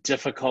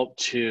difficult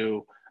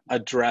to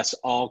address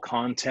all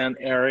content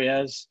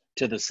areas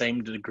to the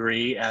same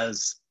degree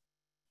as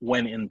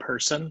when in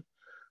person.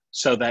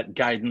 So that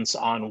guidance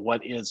on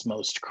what is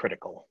most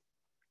critical.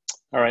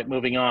 All right,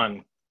 moving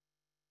on.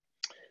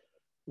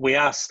 We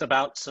asked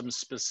about some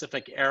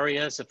specific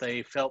areas if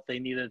they felt they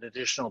needed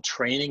additional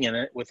training in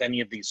it with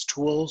any of these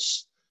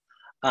tools.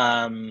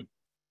 The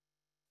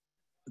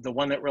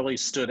one that really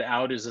stood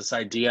out is this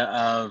idea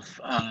of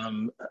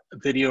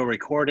video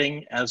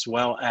recording, as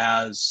well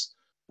as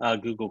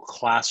Google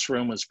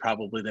Classroom was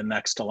probably the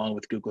next, along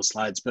with Google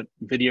Slides, but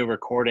video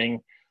recording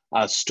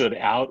stood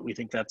out. We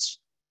think that's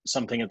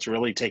something that's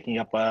really taking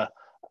up a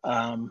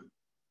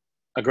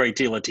great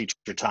deal of teacher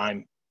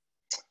time.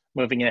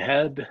 Moving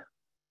ahead,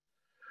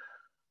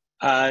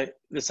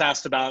 this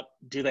asked about,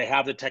 do they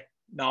have the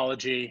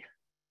technology,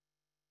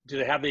 do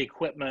they have the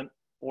equipment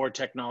or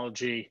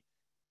technology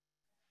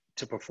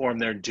to perform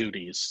their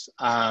duties?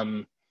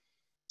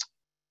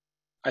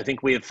 I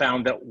think we have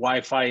found that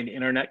Wi-Fi and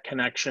internet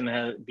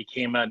connection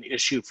became an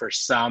issue for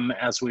some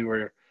as we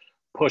were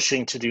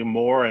pushing to do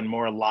more and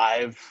more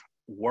live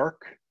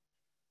work.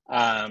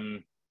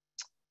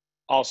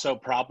 Also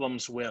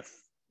problems with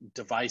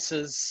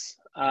devices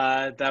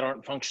that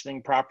aren't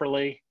functioning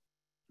properly.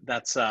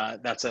 That's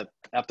at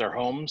their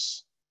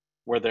homes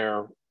where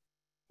they're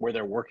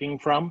working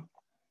from.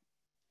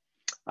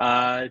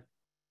 And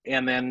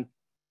then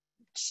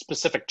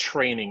specific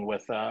training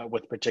with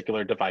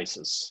particular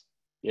devices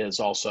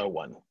is also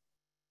one.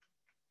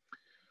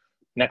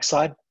 Next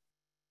slide.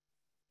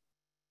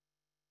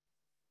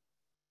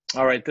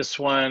 All right, this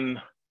one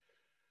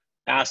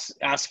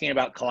asking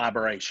about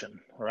collaboration,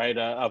 right?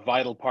 A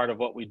vital part of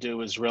what we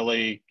do is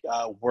really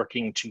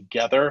working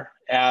together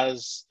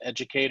as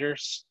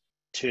educators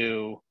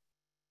to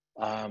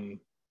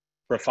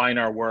refine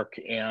our work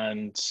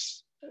and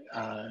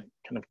kind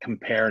of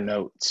compare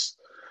notes.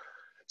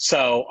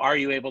 So are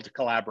you able to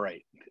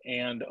collaborate?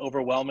 And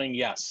overwhelming,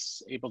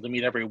 yes. Able to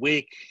meet every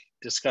week,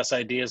 discuss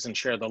ideas and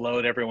share the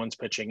load. Everyone's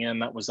pitching in.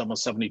 That was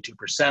almost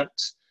 72%.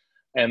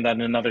 And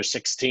then another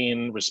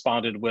 16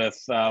 responded with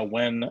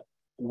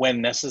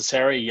when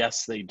necessary,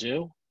 yes, they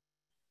do.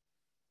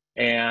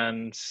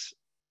 And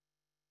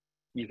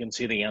you can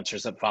see the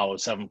answers that follow.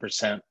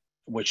 7%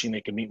 wishing they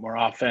could meet more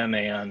often,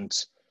 and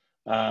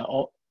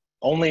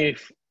only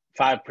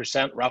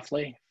 5%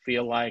 roughly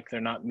feel like they're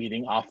not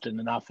meeting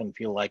often enough and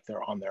feel like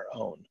they're on their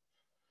own.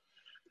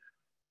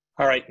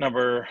 All right,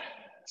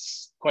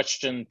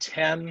 question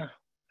 10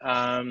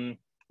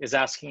 is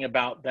asking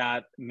about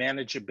that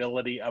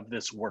manageability of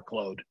this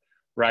workload,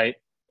 right?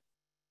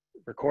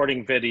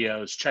 Recording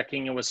videos,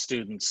 checking in with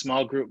students,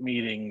 small group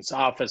meetings,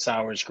 office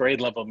hours,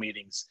 grade level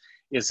meetings.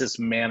 Is this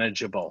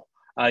manageable?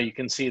 You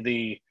can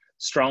see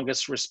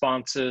strongest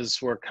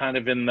responses were kind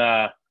of in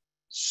the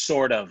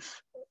sort of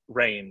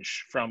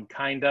range, from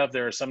kind of.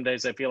 There are some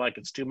days I feel like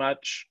it's too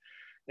much.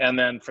 And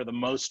then for the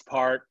most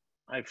part,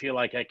 I feel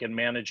like I can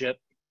manage it.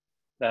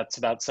 That's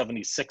about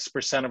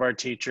 76% of our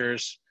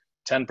teachers,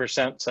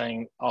 10%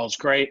 saying all's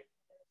great,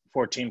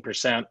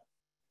 14%,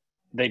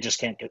 they just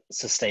can't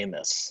sustain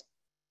this.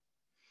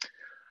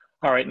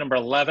 All right, number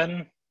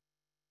 11.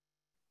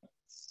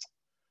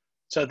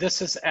 So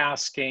this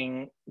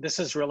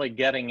is really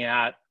getting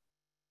at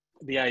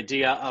the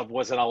idea of,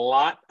 was it a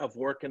lot of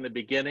work in the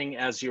beginning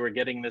as you were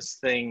getting this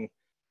thing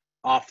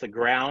off the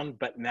ground,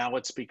 but now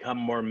it's become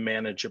more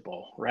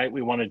manageable, right?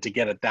 We wanted to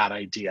get at that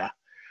idea.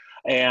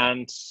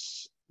 And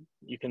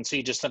you can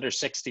see just under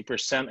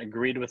 60%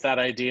 agreed with that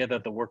idea,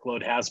 that the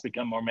workload has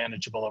become more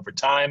manageable over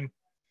time.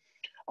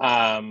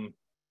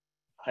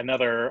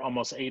 Another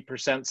almost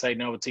 8% say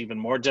no, it's even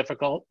more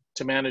difficult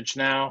to manage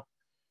now.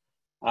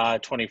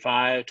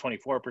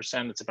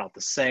 24%, it's about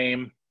the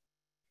same.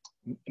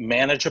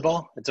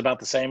 Manageable, it's about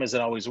the same as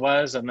it always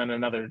was. And then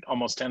another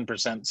almost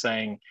 10%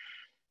 saying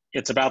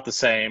it's about the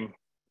same,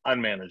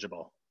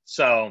 unmanageable.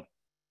 So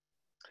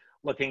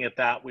looking at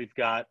that, we've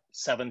got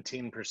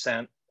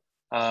 17%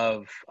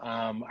 of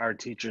our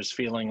teachers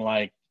feeling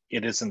like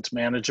it isn't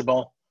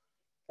manageable,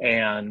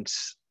 and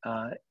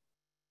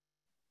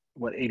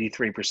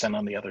 83%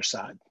 on the other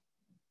side.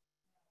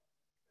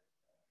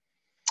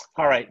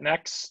 All right,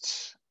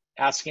 next,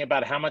 asking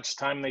about how much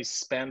time they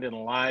spend in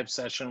live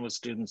session with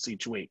students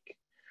each week.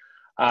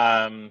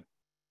 You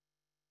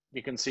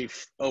can see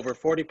over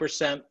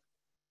 40%,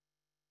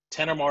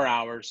 10 or more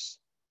hours.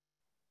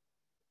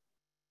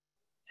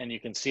 And you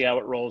can see how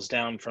it rolls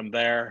down from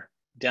there,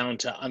 down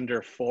to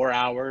under 4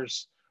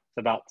 hours,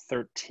 about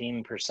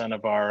 13%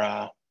 of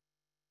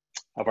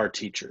our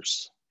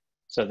teachers.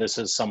 So this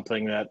is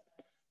something that,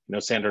 you know,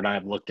 Sandra and I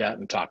have looked at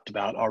and talked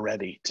about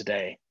already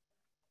today.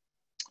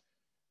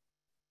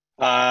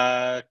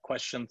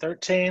 Question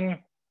 13.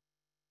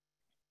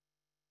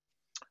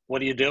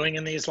 What are you doing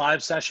in these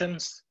live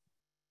sessions?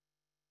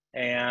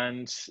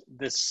 And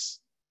this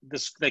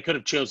they could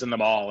have chosen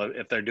them all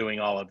if they're doing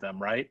all of them,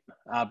 right?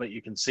 But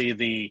you can see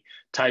the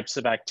types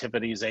of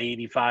activities.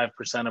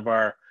 85% of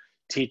our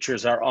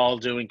teachers are all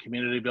doing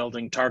community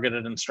building,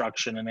 targeted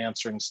instruction, and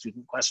answering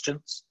student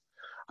questions.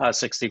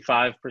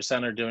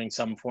 65% are doing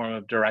some form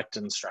of direct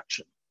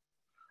instruction.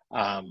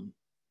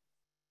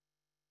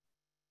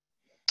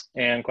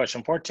 And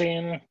question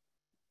 14,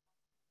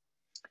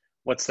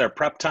 what's their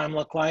prep time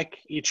look like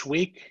each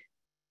week?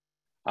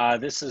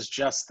 This is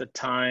just the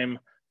time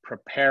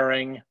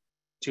preparing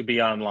to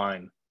be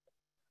online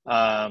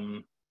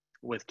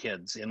with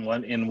kids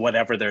in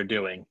whatever they're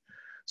doing.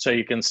 So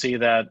you can see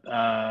that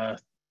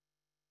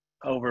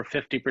over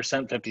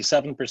 50%,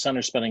 57%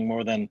 are spending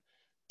more than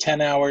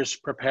 10 hours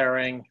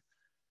preparing,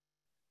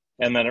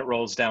 and then it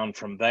rolls down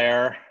from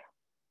there.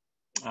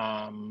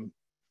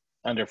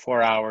 Under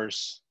 4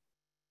 hours,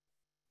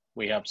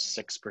 we have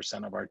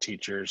 6% of our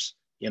teachers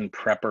in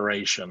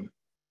preparation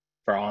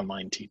for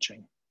online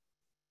teaching.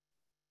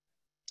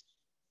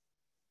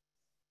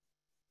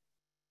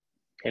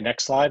 Okay,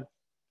 next slide.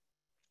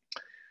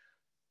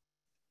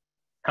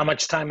 How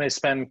much time they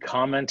spend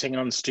commenting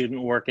on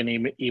student work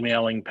and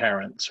emailing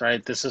parents,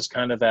 right? This is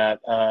kind of that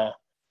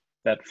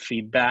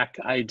feedback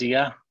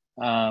idea.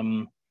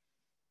 And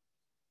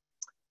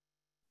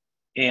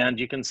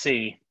you can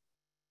see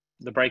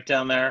the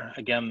breakdown there.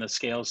 Again, the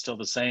scale is still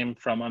the same,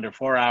 from under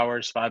 4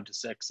 hours, 5 to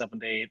 6, 7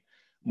 to 8,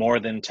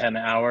 more than 10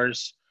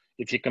 hours.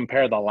 If you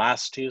compare the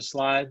last two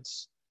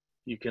slides,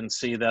 you can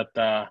see that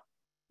the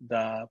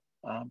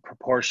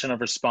proportion of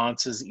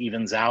responses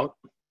evens out.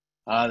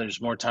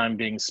 There's more time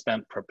being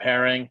spent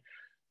preparing.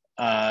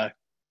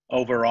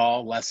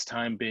 Overall, less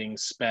time being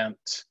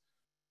spent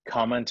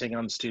commenting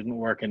on student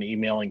work and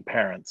emailing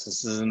parents.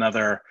 This is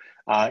another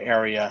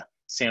area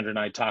Sandra and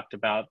I talked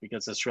about,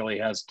 because this really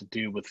has to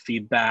do with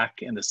feedback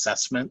and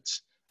assessment,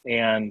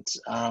 and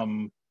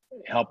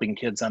helping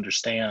kids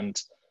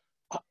understand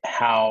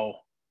how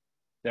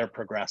they're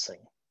progressing.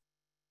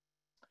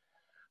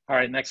 All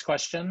right, next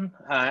question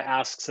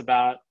asks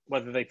about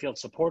whether they feel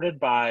supported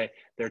by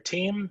their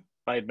team,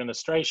 by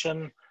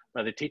administration,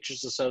 by the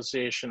Teachers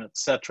Association, et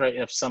cetera,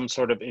 if some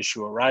sort of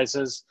issue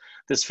arises.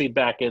 This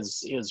feedback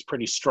is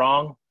pretty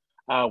strong,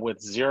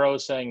 with 0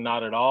 saying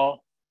not at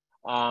all,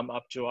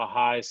 up to a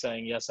high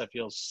saying, yes, I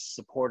feel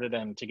supported,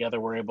 and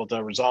together we're able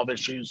to resolve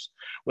issues,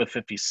 with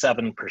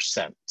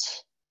 57%.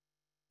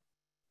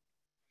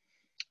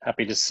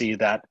 Happy to see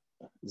that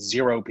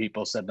 0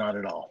 people said not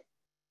at all.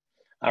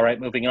 All right,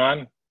 moving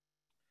on.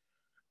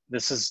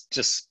 This is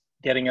just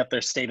getting at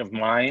their state of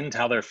mind,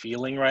 how they're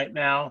feeling right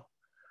now.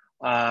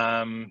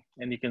 And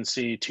you can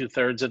see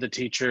 2/3 of the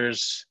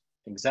teachers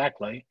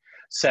exactly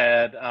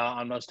said,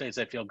 on most days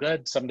I feel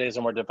good, some days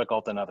are more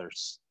difficult than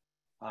others.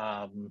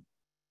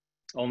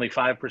 Only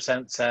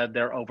 5% said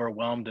they're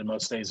overwhelmed and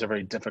most days are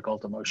very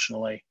difficult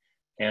emotionally,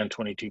 and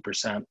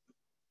 22%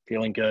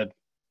 feeling good,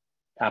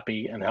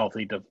 happy, and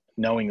healthy,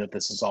 knowing that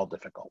this is all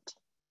difficult.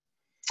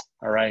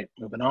 All right,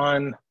 moving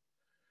on.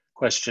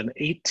 Question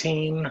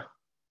 18.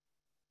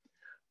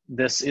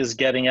 This is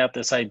getting at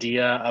this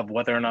idea of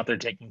whether or not they're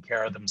taking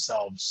care of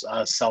themselves,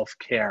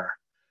 self-care.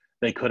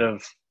 They could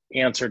have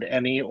answered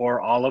any or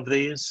all of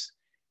these.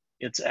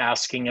 It's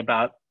asking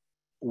about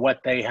what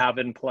they have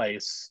in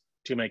place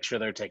to make sure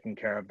they're taking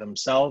care of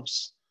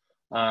themselves.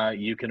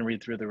 You can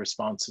read through the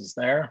responses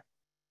there.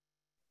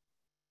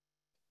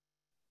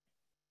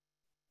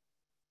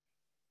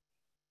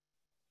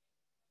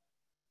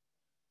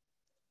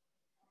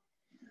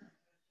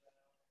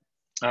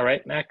 All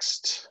right,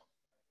 next.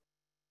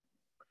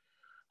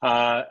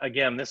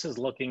 Again, this is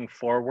looking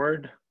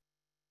forward,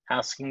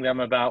 asking them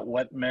about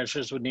what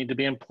measures would need to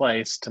be in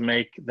place to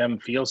make them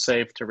feel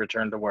safe to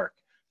return to work.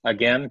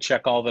 Again,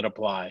 check all that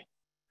apply.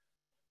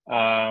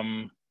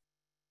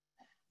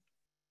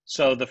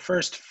 So the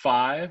first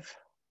 5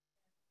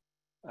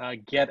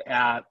 get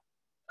at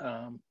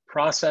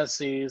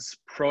processes,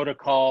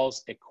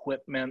 protocols,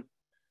 equipment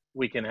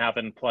we can have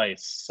in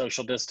place.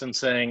 Social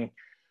distancing,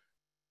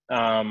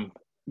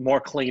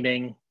 more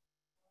cleaning,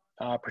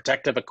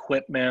 protective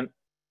equipment,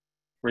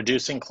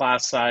 reducing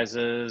class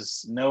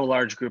sizes, no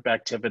large group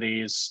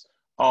activities,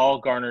 all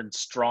garnered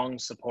strong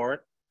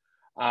support.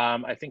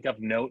 I think of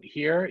note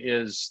here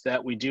is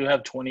that we do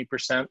have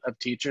 20% of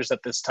teachers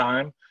at this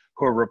time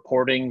who are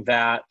reporting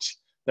that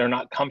they're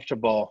not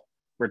comfortable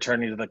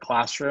returning to the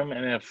classroom,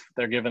 and if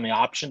they're given the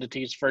option to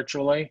teach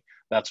virtually,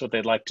 that's what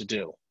they'd like to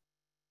do.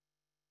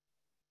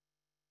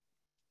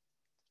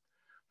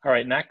 All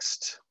right,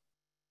 next.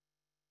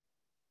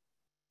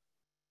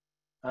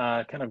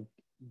 Kind of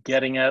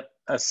getting at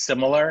a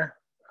similar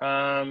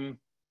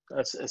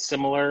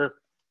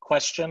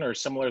question or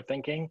similar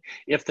thinking.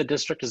 If the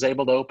district is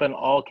able to open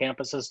all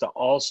campuses to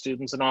all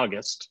students in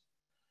August,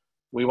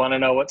 we want to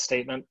know what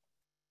statement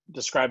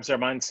describes their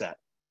mindset.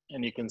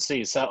 And you can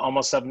see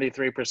almost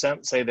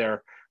 73% say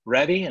they're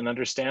ready and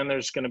understand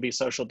there's going to be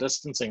social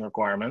distancing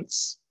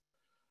requirements.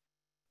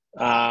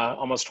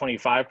 Almost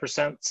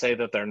 25% say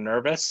that they're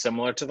nervous,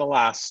 similar to the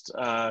last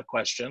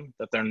question,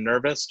 that they're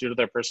nervous due to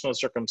their personal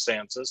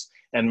circumstances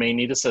and may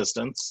need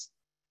assistance.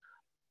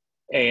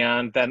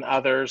 And then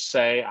others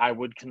say, I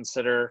would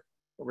consider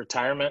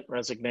retirement,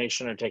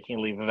 resignation, or taking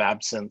a leave of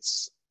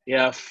absence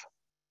if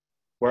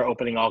we're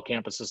opening all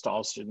campuses to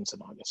all students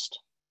in August.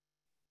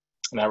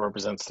 And that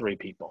represents 3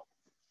 people.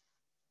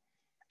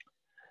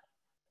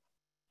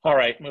 All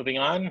right, moving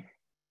on.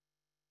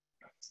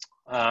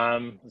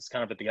 It's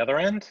kind of at the other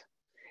end.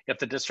 If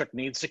the district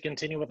needs to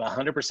continue with a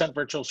 100%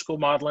 virtual school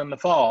model in the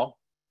fall,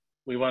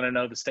 we want to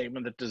know the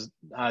statement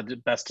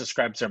that best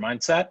describes their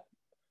mindset.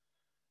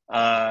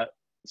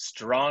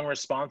 Strong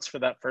response for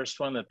that first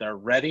one, that they're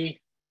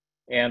ready,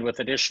 and with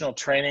additional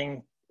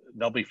training,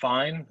 they'll be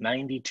fine,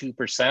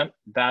 92%.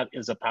 That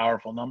is a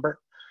powerful number.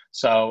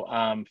 So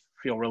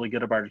feel really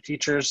good about our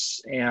teachers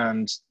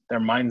and their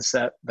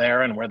mindset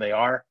there and where they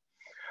are.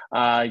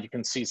 You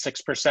can see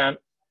 6%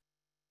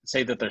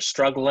 say that they're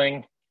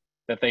struggling,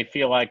 that they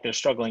feel like they're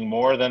struggling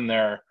more than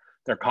their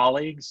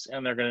colleagues,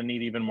 and they're going to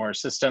need even more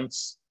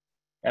assistance.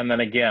 And then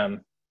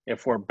again,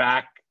 if we're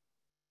back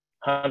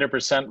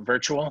 100%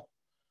 virtual,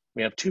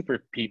 we have two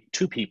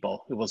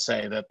people who will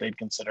say that they'd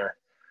consider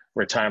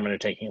retirement or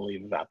taking a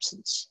leave of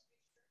absence.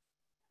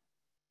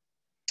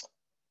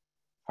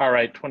 All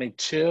right,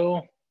 22.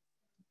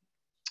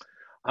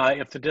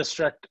 If the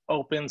district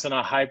opens in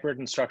a hybrid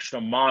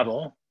instructional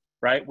model,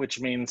 right, which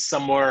means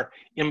somewhere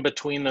in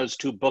between those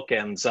 2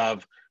 bookends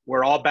of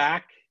we're all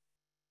back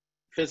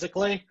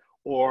physically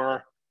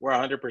or we're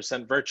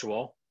 100%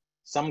 virtual,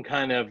 some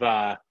kind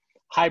of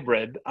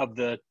hybrid of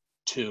the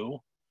 2.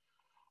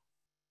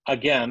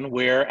 Again,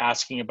 we're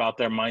asking about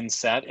their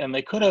mindset, and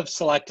they could have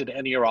selected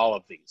any or all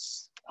of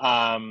these.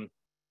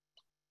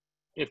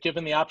 If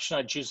given the option,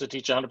 I'd choose to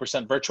teach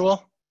 100%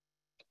 virtual.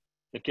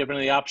 If given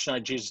the option,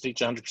 I'd choose to teach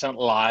 100%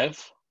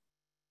 live.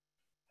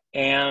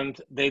 And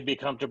they'd be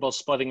comfortable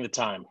splitting the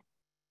time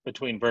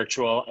between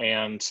virtual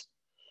and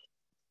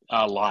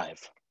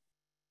live.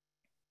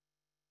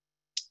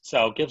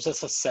 So it gives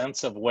us a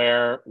sense of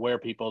where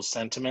people's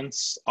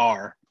sentiments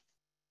are.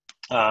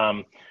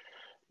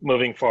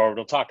 Moving forward,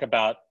 we'll talk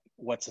about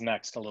what's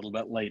next a little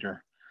bit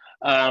later.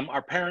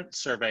 Our parent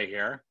survey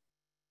here.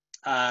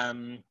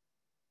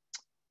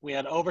 We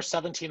had over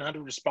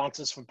 1,700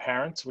 responses from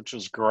parents, which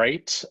was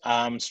great,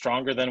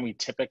 stronger than we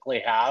typically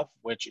have,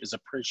 which is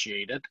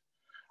appreciated.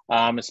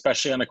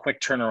 Especially on a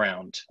quick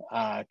turnaround,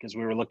 because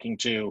we were looking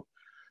to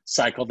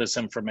cycle this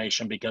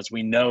information because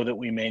we know that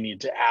we may need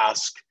to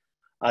ask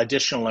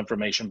additional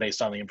information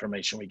based on the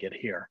information we get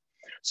here.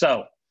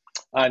 So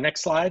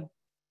next slide.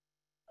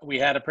 We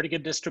had a pretty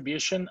good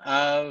distribution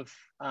of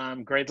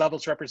grade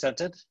levels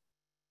represented,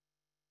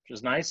 which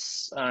is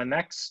nice.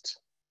 Next,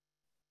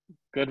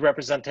 good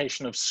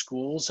representation of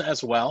schools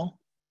as well.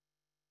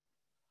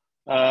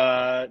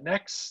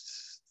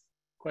 Next,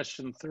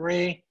 question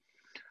 3.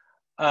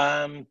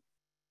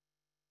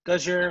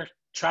 Does your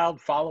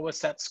child follow a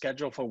set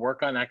schedule for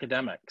work on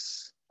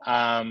academics?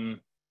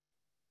 And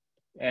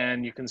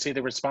you can see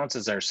the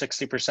responses there,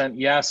 60%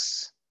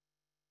 yes,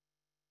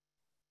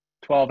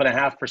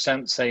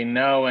 12.5% say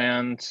no,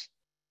 and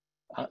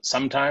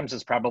sometimes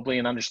is probably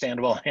an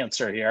understandable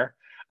answer here.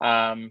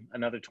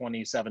 Another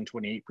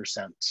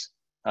 28%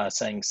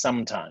 saying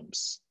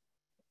sometimes.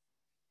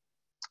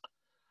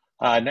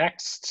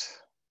 Next,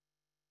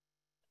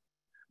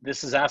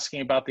 this is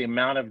asking about the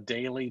amount of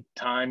daily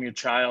time your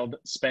child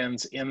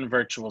spends in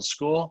virtual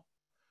school.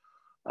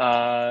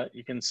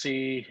 You can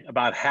see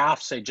about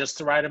half say just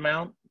the right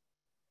amount,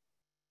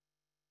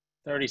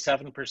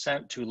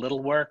 37% too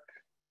little work,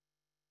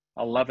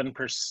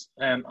 11%,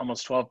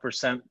 almost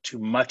 12% too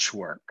much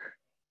work.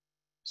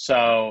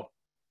 So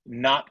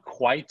not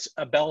quite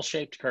a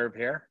bell-shaped curve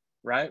here,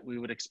 right? We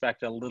would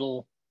expect a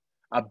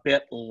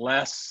bit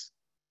less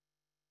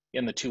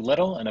in the too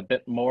little and a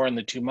bit more in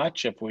the too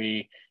much if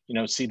we,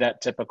 see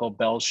that typical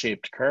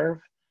bell-shaped curve.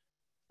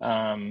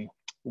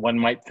 One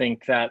might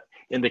think that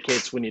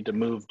indicates we need to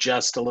move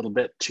just a little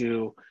bit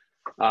to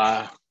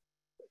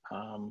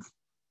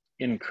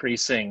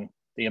increasing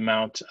the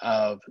amount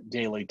of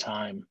daily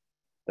time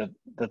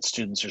that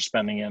students are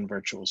spending in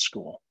virtual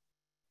school.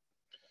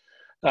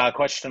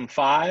 Question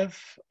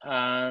 5,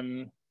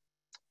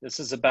 this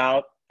is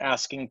about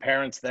asking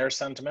parents their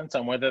sentiments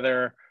on whether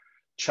their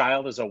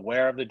child is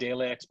aware of the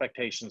daily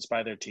expectations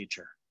by their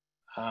teacher,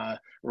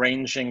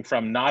 ranging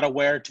from not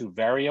aware to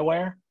very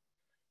aware.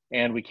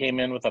 And we came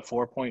in with a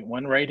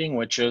 4.1 rating,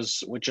 which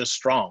is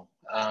strong.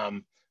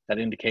 That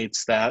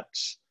indicates that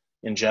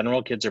in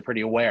general, kids are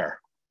pretty aware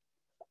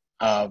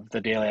of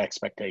the daily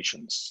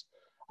expectations.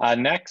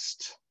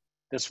 Next,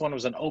 this one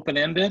was an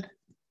open-ended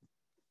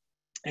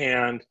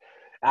and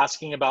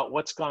asking about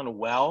what's gone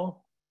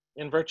well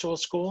in virtual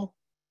school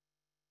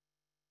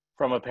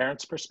from a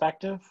parent's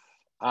perspective.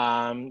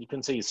 You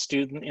can see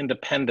student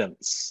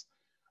independence.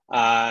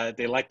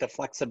 They like the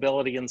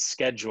flexibility in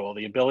schedule,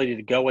 the ability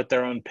to go at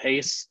their own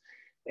pace,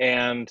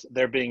 and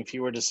there being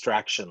fewer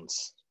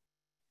distractions.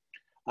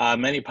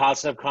 Many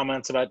positive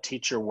comments about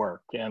teacher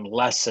work and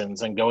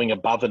lessons and going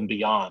above and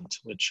beyond,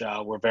 which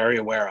we're very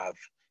aware of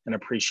and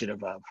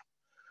appreciative of.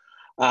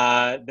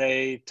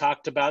 They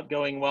talked about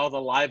going well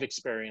the live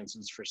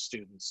experiences for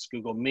students,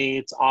 Google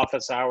Meets,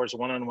 office hours,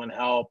 one-on-one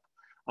help,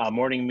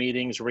 morning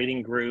meetings,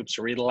 reading groups,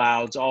 read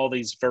alouds, all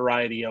these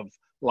variety of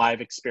live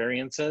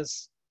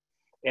experiences.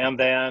 And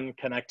then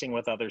connecting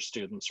with other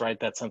students, right?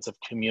 That sense of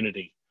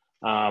community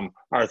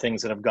are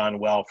things that have gone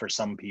well for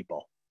some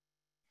people.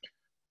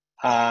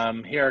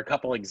 Here are a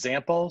couple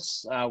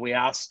examples. We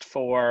asked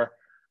for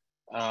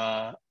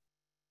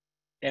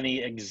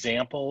any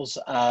examples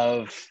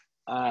of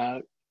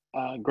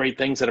great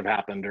things that have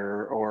happened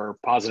or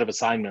positive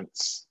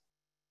assignments.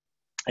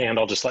 And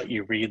I'll just let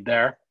you read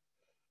there.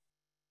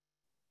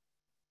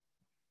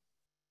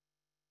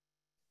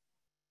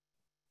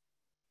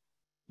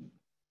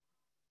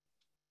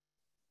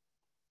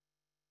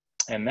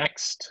 And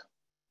next,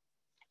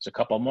 there's a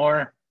couple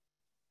more.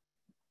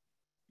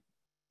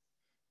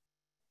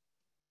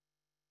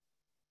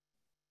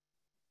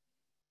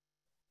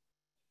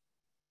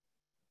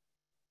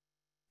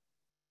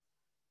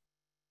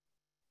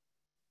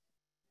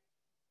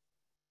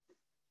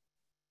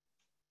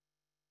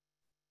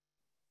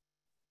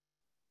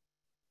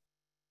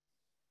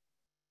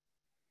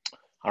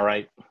 All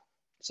right,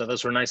 so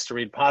those were nice to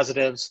read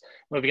positives.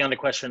 Moving on to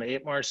question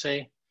 8,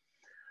 Marcy.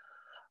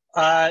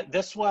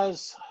 This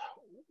was,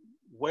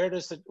 where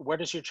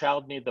does your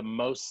child need the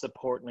most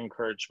support and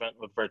encouragement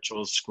with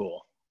virtual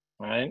school,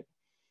 right?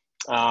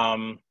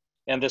 And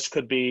this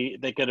could be,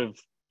 they could have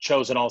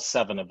chosen all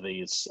 7 of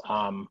these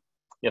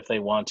if they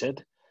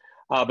wanted,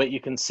 but you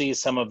can see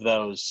some of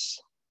those: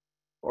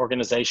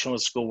 organization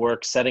with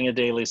schoolwork, setting a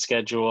daily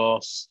schedule,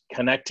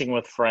 connecting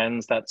with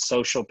friends. That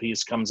social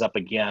piece comes up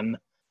again.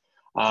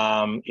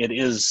 It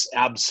is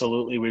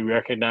absolutely, we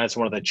recognize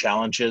one of the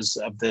challenges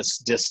of this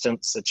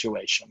distance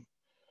situation.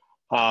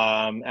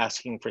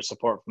 Asking for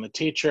support from the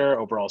teacher,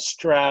 overall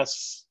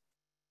stress,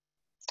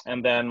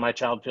 and then my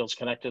child feels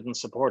connected and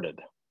supported.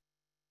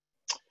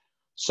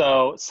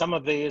 So some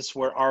of these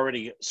were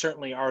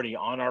certainly already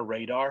on our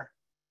radar.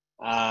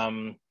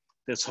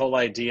 This whole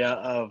idea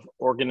of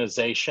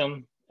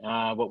organization,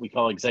 what we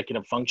call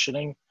executive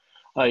functioning,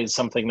 is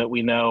something that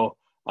we know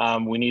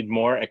we need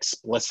more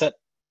explicit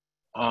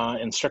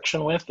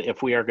instruction with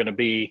if we are going to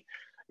be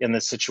in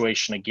this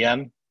situation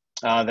again.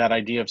 That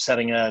idea of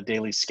setting a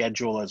daily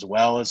schedule as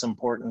well is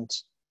important.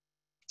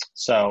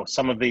 So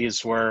some of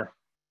these were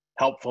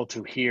helpful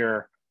to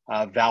hear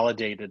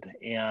validated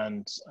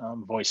and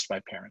voiced by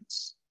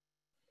parents.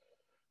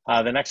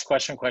 The next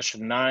question,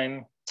 question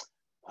 9.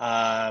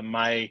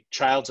 My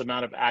child's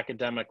amount of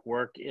academic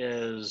work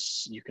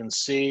is, you can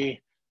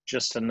see,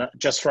 just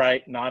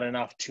right, not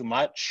enough, too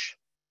much.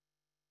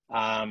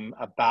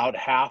 About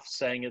half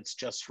saying it's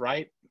just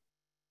right.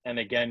 And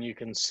again, you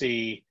can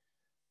see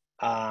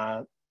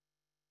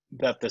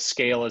that the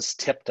scale is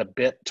tipped a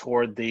bit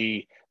toward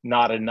the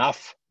not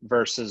enough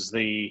versus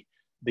the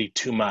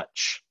too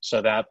much.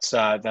 So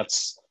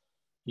that's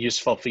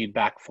useful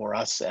feedback for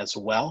us as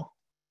well.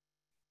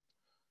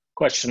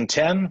 Question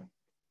 10.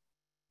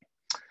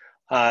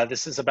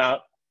 This is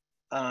about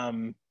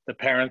the the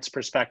parent's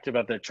perspective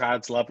of their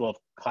child's level of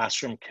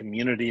classroom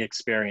community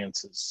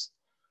experiences.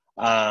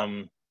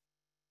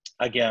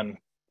 Again,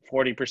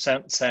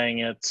 40% saying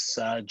it's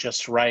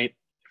just right,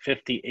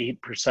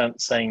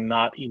 58% saying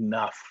not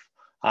enough.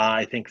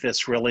 I think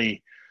this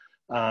really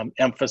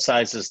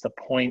emphasizes the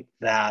point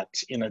that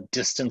in a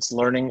distance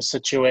learning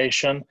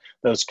situation,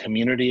 those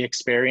community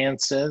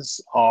experiences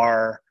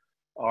are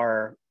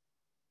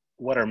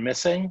what are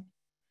missing,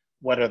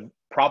 what are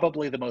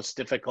probably the most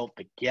difficult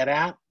to get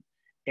at,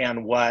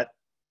 and what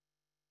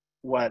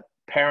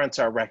parents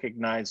are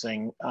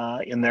recognizing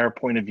in their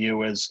point of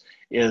view is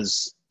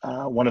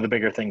one of the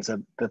bigger things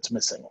that's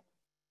missing.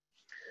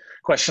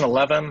 Question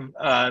 11,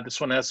 this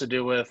one has to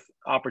do with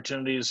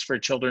opportunities for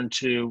children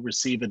to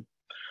receive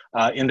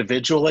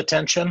individual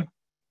attention.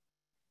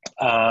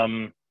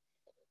 So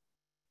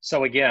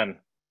again,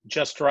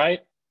 just right,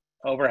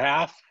 over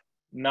half,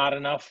 not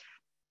enough,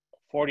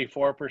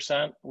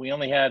 44%. We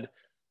only had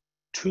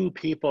 2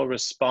 people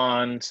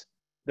respond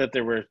that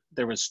there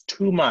was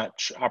too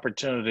much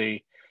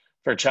opportunity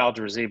for a child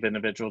to receive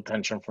individual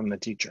attention from the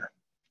teacher.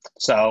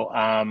 So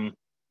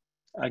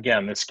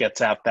again, this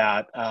gets at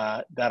that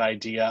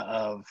idea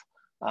of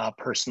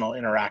personal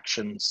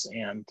interactions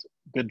and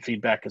good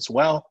feedback as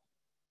well.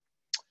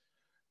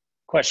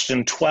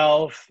 Question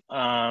 12,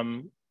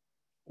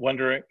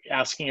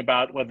 asking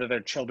about whether their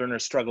children are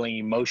struggling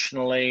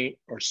emotionally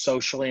or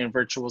socially in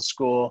virtual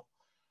school.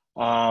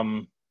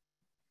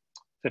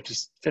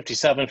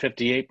 57,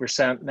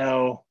 58%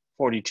 no,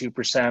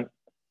 42%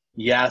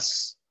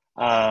 yes.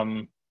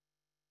 About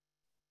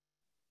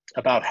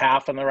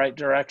half in the right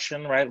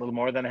direction, right? A little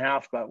more than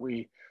half, but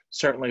we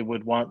certainly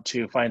would want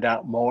to find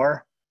out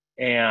more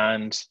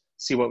and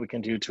see what we can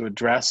do to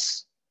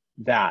address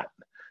that.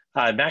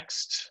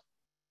 Next,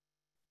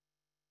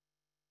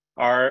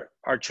 are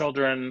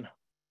children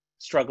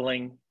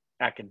struggling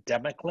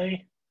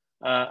academically?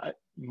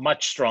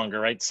 Much stronger,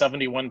 right?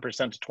 71%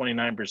 to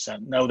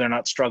 29%. No, they're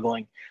not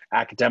struggling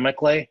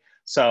academically.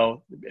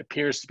 So it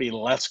appears to be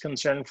less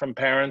concern from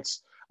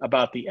parents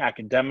about the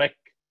academic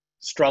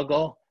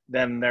struggle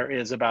than there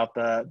is about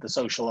the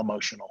social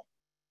emotional,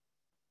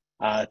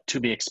 to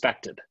be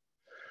expected.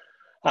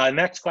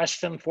 Next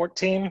question,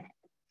 14.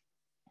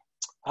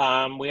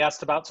 We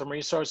asked about some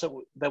resources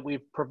that we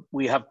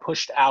have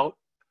pushed out.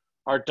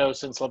 Art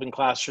docents, living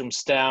classroom,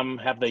 STEM,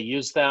 have they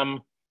used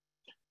them?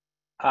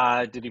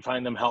 Did you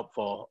find them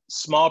helpful?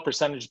 Small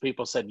percentage of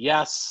people said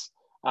yes,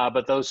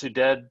 but those who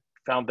did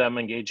found them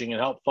engaging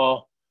and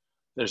helpful.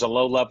 There's a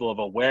low level of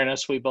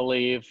awareness, we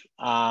believe.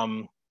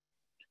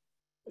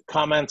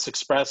 Comments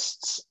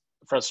expressed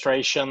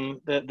frustration.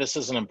 This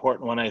is an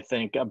important one, I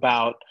think,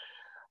 about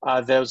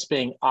those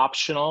being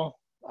optional.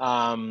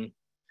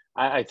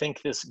 I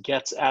think this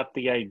gets at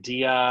the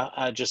idea,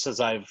 just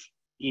as I've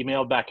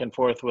emailed back and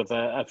forth with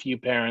a few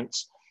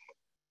parents,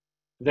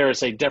 there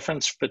is a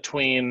difference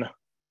between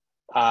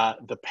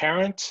the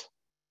parent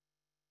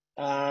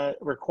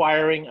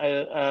requiring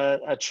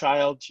a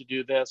child to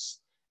do this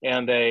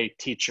and a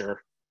teacher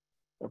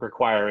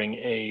requiring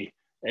a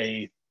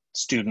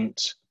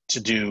student to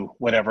do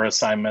whatever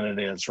assignment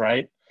it is,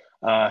 right?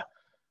 I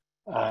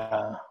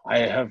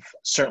have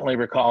certainly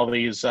recalled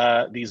these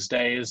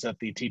days that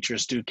the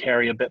teachers do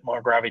carry a bit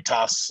more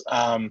gravitas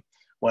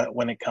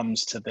when it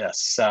comes to this.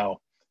 So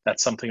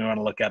that's something we want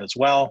to look at as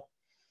well.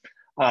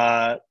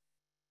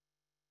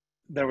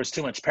 There was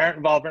too much parent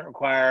involvement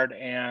required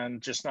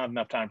and just not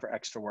enough time for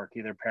extra work.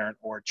 Either parent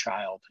or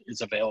child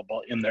is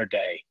available in their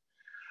day.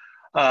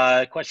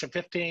 Question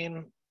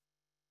 15,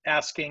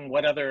 asking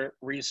what other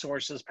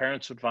resources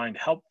parents would find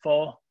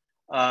helpful.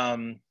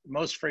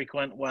 Most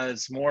frequent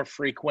was more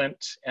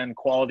frequent and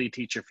quality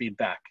teacher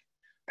feedback.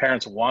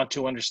 Parents want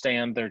to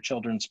understand their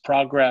children's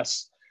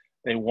progress.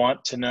 They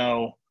want to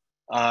know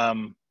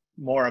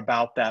more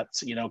about that,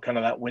 you know, kind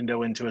of that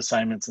window into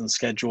assignments and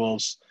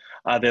schedules.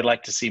 They'd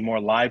like to see more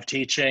live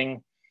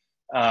teaching,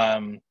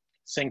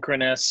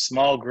 synchronous,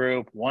 small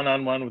group,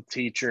 one-on-one with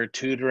teacher,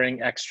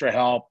 tutoring, extra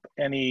help,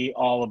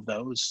 all of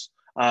those.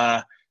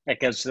 It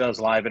gets to those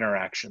live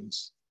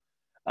interactions.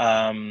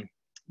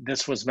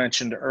 This was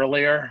mentioned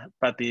earlier,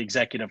 but the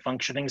executive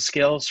functioning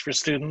skills for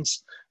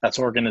students, that's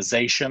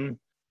organization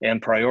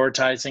and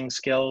prioritizing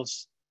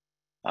skills,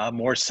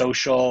 more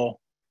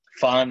social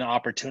fun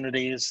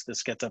opportunities.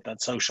 This gets at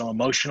that social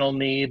emotional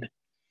need.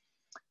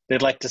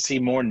 They'd like to see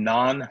more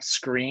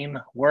non-screen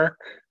work.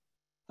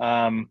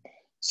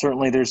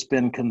 Certainly there's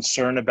been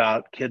concern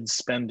about kids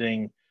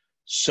spending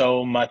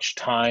so much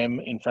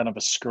time in front of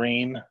a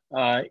screen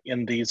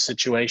in these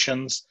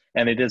situations,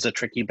 and it is a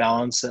tricky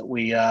balance that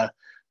we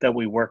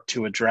work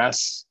to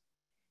address.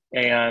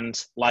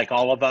 And like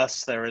all of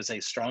us, there is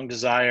a strong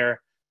desire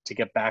to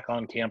get back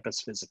on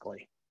campus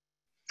physically.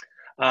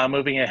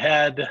 Moving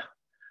ahead,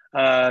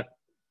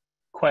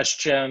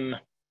 question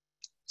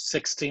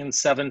 16,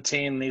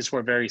 17, these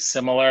were very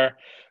similar.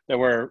 There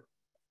were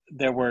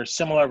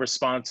similar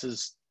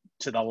responses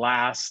to the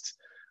last,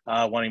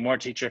 wanting more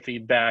teacher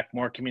feedback,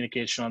 more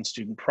communication on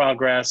student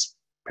progress.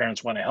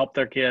 Parents want to help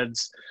their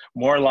kids,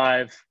 more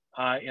live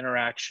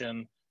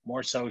interaction,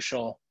 more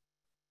social,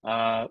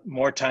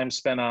 more time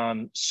spent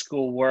on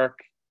schoolwork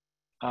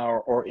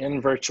or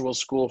in virtual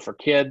school for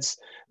kids.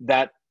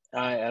 That,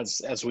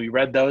 as we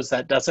read those,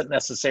 that doesn't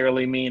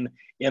necessarily mean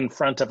in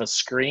front of a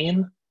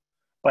screen,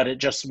 but it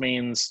just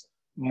means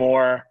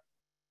more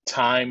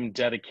time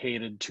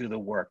dedicated to the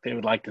work. They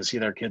would like to see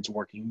their kids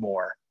working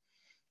more.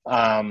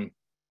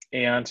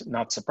 And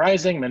not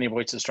surprising, many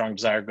voice a strong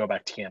desire to go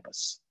back to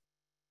campus.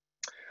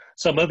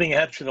 So moving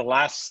ahead to the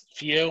last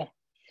few,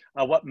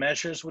 what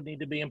measures would need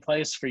to be in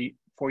place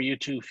for you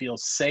to feel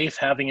safe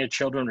having your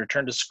children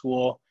return to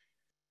school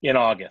in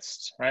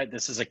August, right?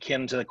 This is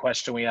akin to the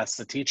question we asked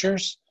the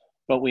teachers,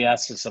 but we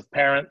asked this of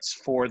parents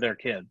for their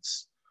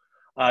kids.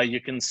 You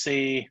can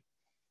see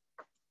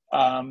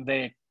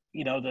that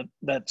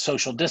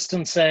social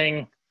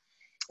distancing,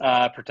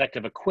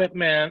 protective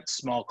equipment,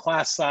 small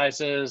class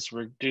sizes,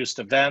 reduced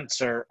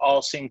events are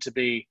all seem to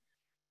be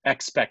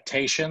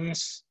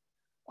expectations.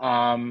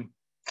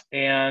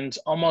 And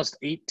almost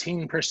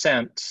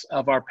 18%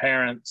 of our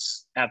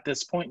parents at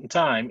this point in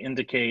time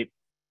indicate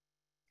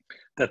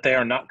that they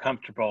are not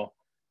comfortable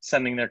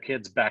sending their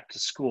kids back to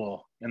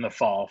school in the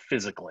fall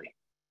physically.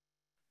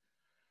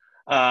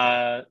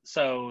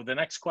 So the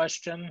next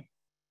question,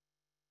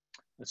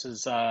 this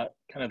is kind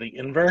of the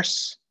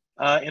inverse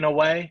in a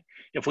way.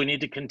 If we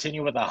need to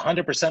continue with a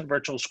 100%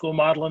 virtual school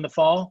model in the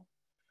fall,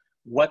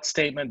 what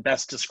statement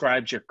best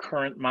describes your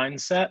current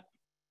mindset?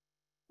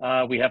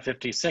 We have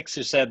 56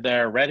 who said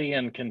they're ready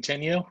and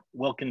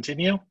will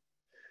continue.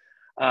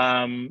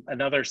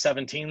 Another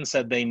 17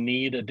 said they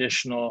need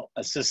additional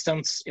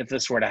assistance if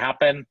this were to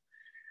happen.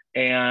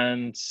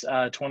 And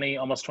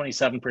almost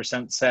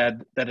 27%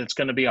 said that it's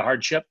going to be a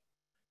hardship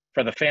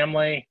for the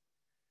family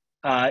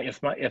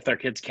if their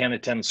kids can't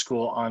attend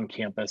school on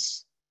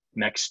campus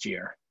next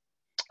year.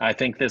 I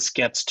think this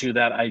gets to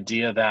that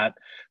idea that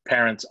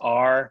parents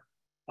are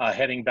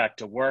heading back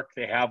to work.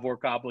 They have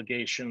work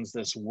obligations.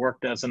 This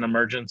worked as an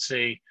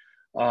emergency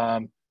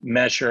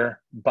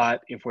measure,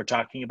 but if we're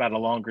talking about a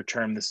longer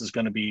term, this is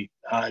going to be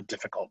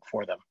difficult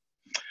for them.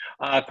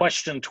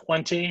 Question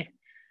 20,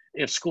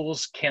 if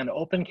schools can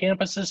open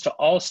campuses to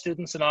all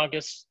students in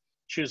August,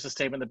 choose the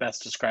statement that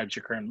best describes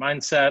your current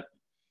mindset.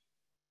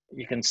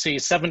 You can see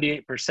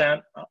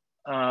 78%,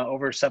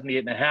 over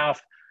 78.5%,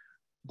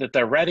 that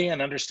they're ready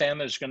and understand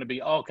there's going to be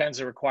all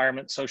kinds of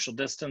requirements, social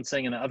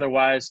distancing and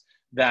otherwise,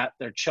 that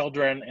their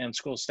children and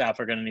school staff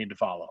are going to need to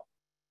follow.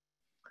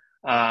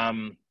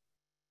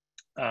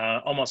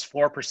 Almost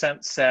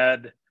 4%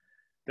 said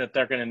that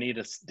they're going to need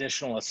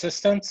additional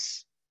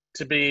assistance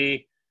to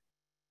be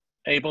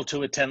able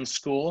to attend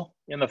school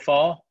in the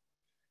fall.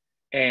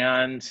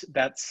 And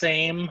that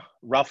same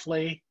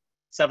roughly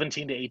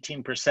 17 to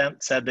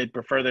 18% said they'd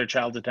prefer their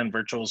child attend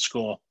virtual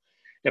school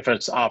if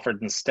it's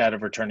offered instead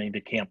of returning to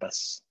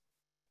campus.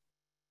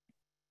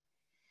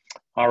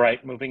 All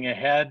right, moving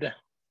ahead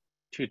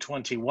to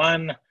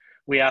 21,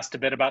 we asked a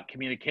bit about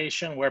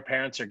communication, where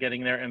parents are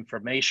getting their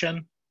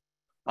information.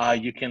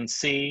 You can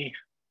see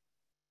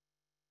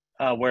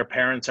where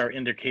parents are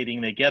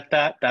indicating they get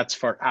that. That's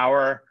for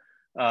our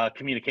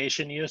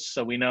communication use,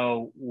 so we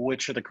know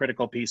which are the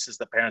critical pieces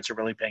that parents are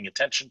really paying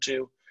attention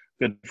to.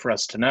 Good for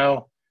us to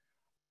know.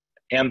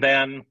 And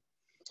then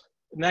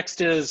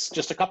next is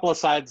just a couple of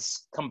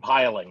slides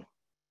compiling.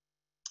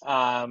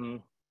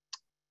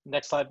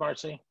 Next slide,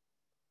 Marcy.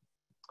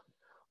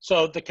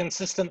 So the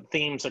consistent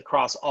themes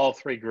across all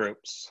three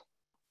groups.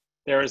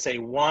 There is a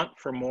want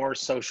for more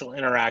social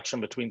interaction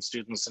between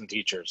students and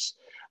teachers,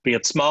 be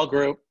it small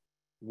group,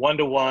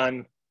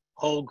 one-to-one,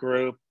 whole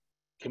group,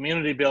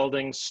 community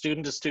building,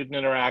 student-to-student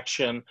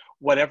interaction,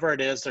 whatever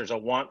it is, there's a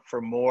want for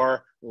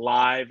more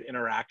live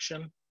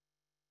interaction.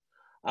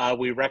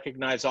 We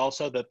recognize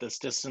also that this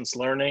distance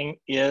learning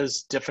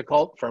is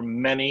difficult for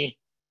many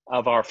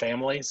of our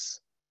families.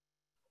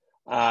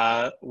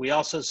 We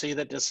also see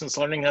that distance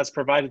learning has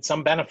provided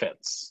some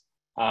benefits.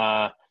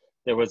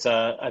 There was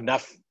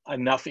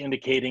enough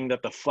indicating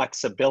that the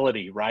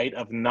flexibility, right,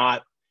 of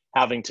not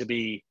having to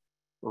be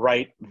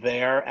right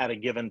there at a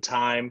given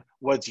time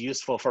was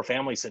useful for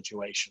family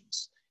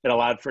situations. It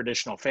allowed for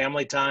additional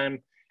family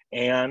time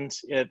and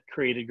it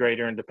created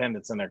greater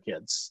independence in their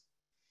kids.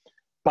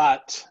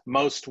 But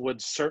most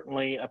would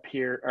certainly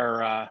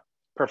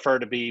prefer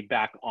to be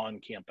back on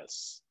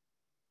campus.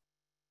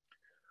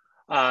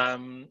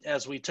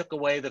 As we took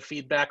away the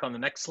feedback on the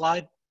next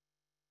slide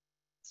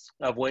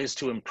of ways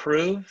to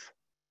improve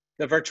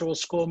the virtual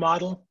school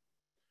model,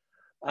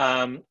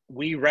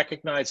 we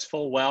recognize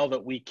full well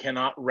that we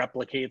cannot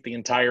replicate the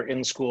entire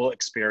in-school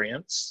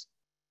experience.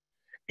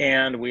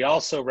 And we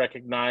also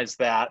recognize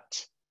that,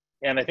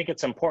 and I think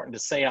it's important to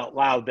say out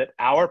loud, that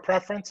our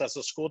preference as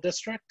a school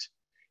district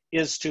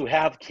is to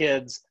have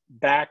kids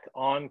back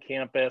on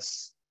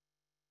campus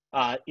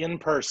in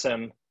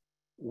person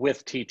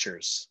with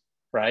teachers,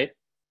 right?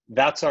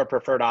 That's our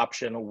preferred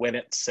option when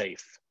it's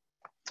safe.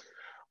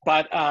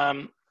 But,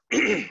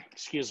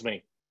 excuse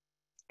me,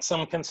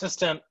 some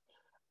consistent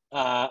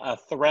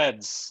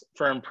threads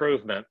for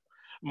improvement,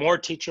 more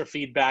teacher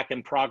feedback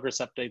and progress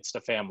updates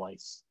to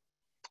families.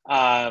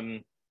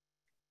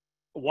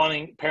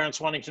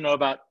 parents wanting to know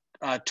about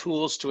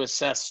tools to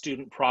assess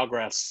student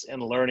progress in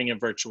learning in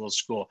virtual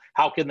school.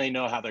 How can they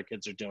know how their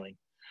kids are doing?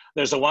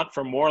 There's a want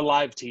for more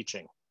live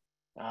teaching,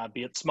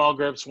 be it small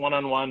groups,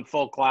 one-on-one,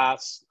 full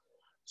class,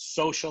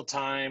 social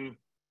time,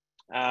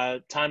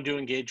 time to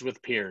engage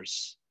with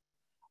peers.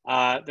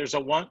 There's a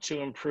want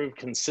to improve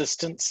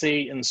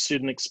consistency in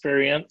student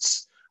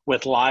experience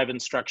with live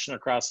instruction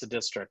across the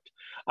district.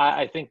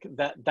 I think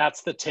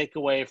that's the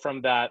takeaway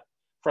from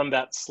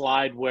that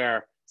slide,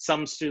 where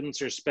some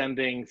students are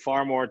spending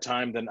far more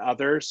time than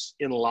others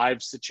in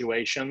live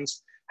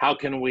situations. How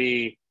can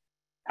we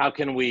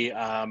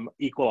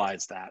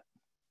equalize that?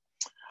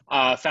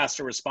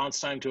 Faster response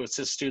time to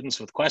assist students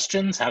with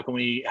questions. How can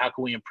we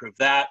improve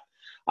that?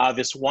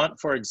 This want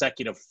for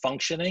executive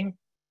functioning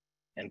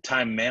and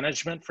time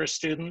management for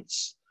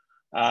students.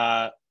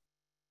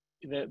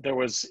 There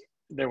was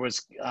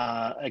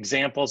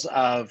examples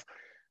of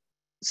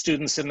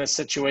students in this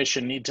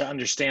situation need to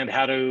understand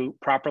how to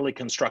properly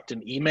construct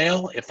an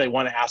email if they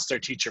want to ask their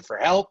teacher for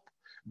help,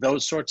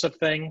 those sorts of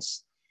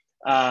things.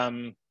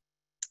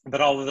 But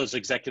all of those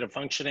executive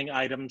functioning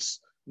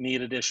items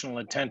need additional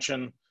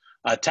attention.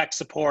 Tech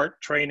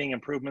support, training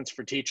improvements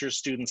for teachers,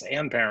 students,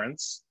 and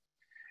parents.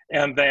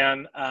 And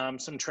then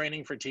some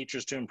training for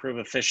teachers to improve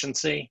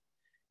efficiency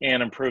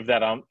and improve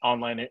that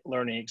online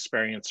learning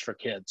experience for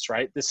kids,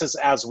 right? This is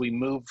as we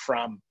move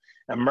from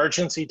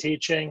emergency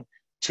teaching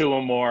to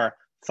a more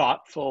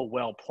thoughtful,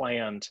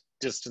 well-planned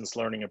distance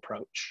learning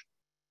approach.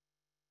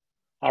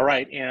 All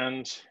right,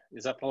 and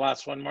is that the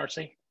last one,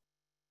 Marcy?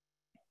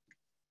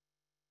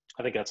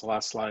 I think that's the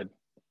last slide.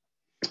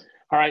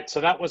 All right,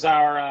 so that was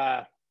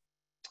our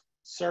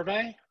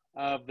survey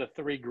of the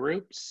 3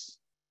 groups.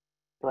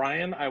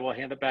 Brian, I will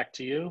hand it back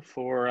to you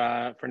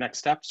for next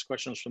steps,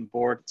 questions from the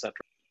board, etc.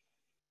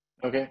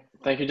 Okay,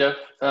 thank you, Jeff.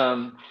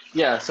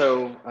 Yeah,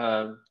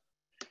 so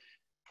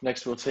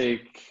next we'll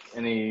take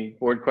any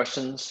board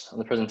questions on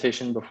the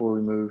presentation before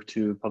we move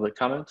to public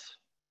comment.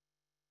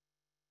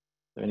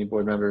 Are there any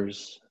board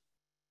members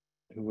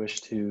who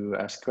wish to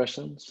ask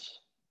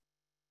questions?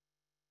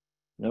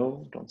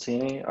 No, don't see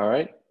any. All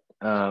right.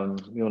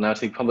 We will now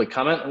take public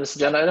comment on this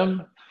agenda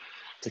item.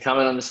 To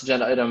comment on this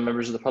agenda item,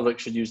 members of the public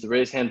should use the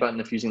raise hand button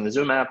if using the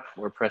Zoom app,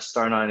 or press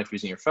 *9 if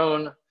using your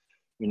phone.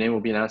 Your name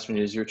will be announced when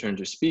it is your turn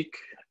to speak.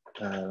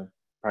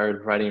 Prior to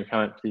providing your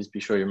comment, please be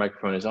sure your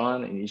microphone is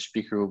on, and each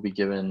speaker will be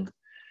given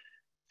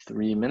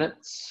 3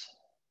 minutes.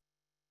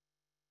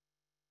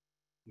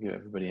 Give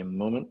everybody a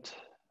moment.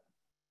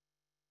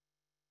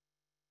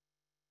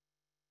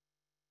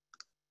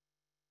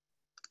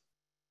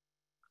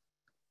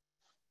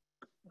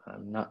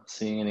 I'm not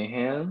seeing any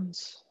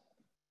hands.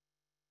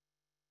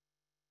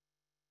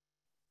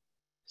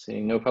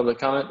 Seeing no public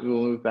comment, we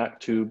will move back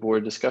to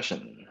board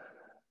discussion.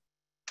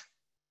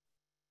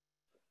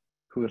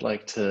 Who would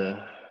like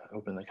to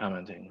open the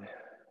commenting?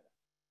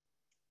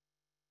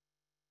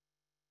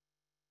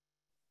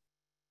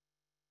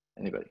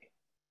 Anybody?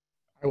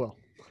 I will.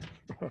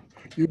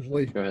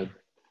 Usually. Go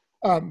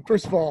ahead.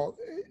 First of all,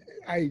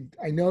 I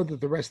know that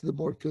the rest of the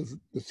board feels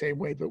the same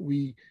way, but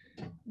we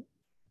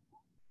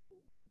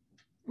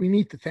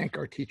need to thank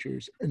our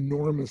teachers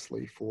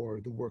enormously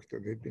for the work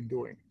that they've been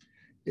doing.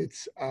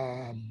 It's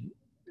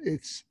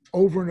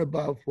over and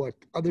above what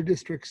other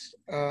districts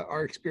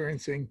are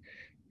experiencing,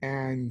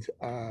 and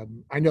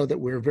I know that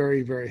we're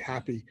very, very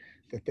happy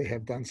that they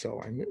have done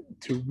so. And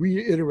to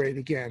reiterate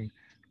again,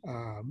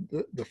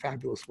 the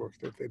fabulous work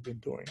that they've been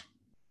doing.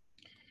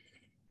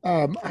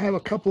 I have a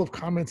couple of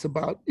comments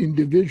about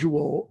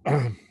individual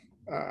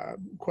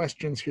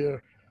questions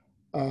here,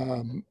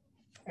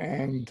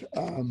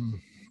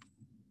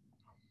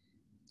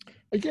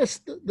 I guess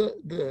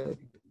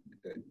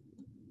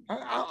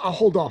I'll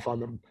hold off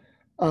on them.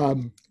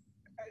 The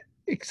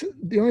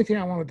only thing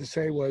I wanted to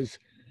say was,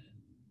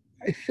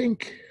 I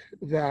think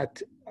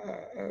that,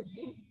 at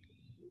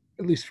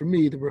least for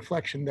me, the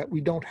reflection that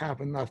we don't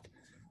have enough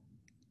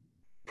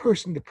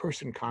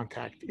person-to-person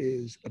contact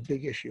is a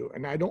big issue.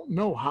 And I don't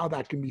know how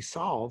that can be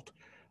solved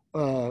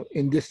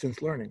in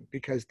distance learning,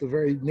 because the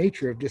very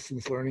nature of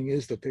distance learning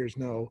is that there's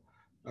no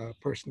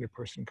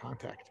person-to-person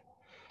contact.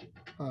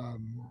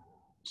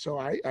 So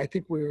I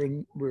think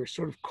we're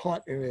sort of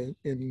caught in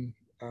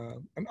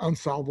an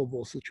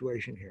unsolvable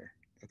situation here.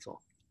 That's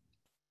all.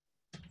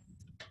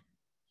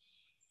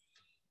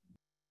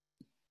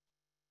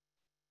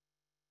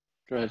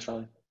 Go ahead,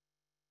 Charlie.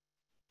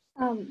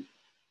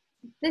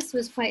 This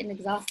was quite an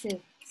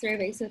exhaustive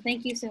survey, so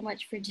thank you so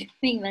much for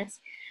doing this.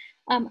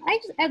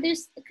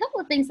 There's a couple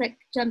of things that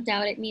jumped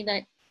out at me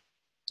that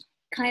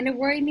kind of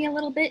worried me a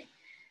little bit.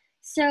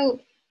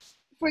 So,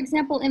 for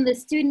example, in the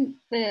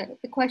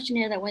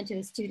questionnaire that went to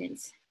the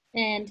students,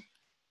 and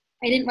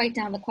I didn't write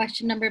down the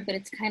question number, but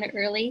it's kind of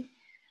early,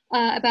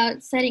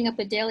 about setting up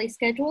a daily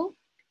schedule.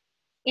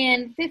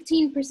 And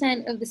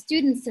 15% of the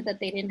students said that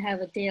they didn't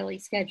have a daily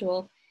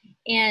schedule.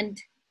 And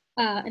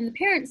in the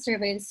parent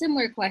survey, a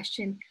similar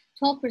question,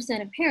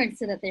 12% of parents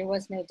said that there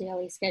was no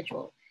daily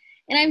schedule.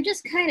 And I'm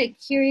just kind of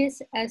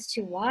curious as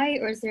to why,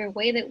 or is there a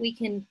way that we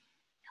can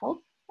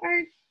help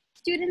our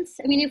students?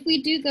 I mean, if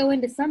we do go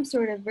into some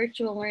sort of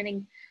virtual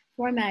learning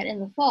format in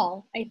the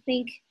fall, I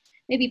think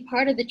maybe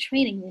part of the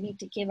training we need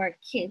to give our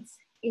kids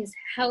is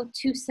how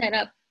to set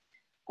up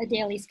a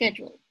daily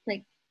schedule.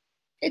 Like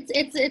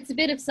it's a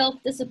bit of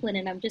self-discipline,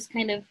 and I'm just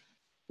kind of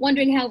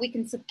wondering how we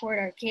can support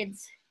our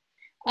kids.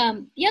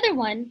 The other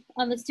one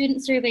on the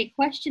student survey,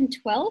 question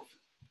 12,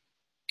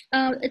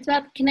 it's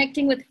about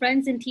connecting with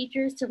friends and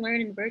teachers to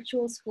learn in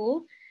virtual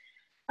school.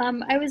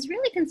 I was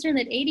really concerned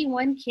that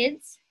 81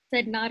 kids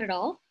said not at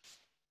all.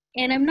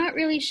 And I'm not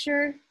really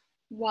sure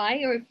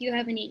why, or if you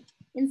have any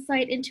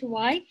insight into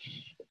why.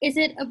 Is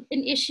it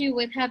an issue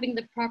with having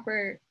the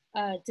proper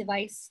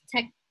device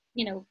tech,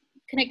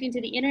 connecting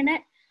to the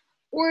internet?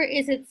 Or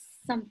is it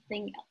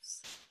something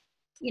else,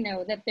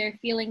 that they're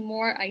feeling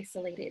more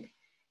isolated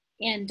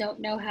and don't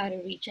know how to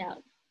reach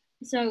out?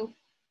 So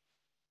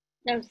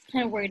I was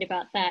kind of worried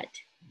about that.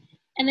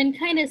 And then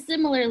kind of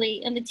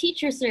similarly in the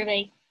teacher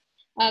survey,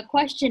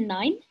 question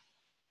 9,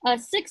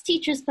 6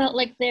 teachers felt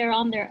like they're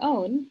on their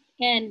own,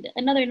 and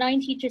another 9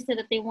 teachers said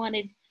that they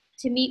wanted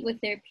to meet with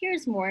their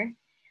peers more.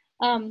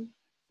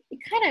 It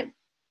kind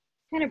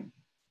of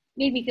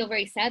made me feel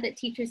very sad that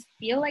teachers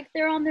feel like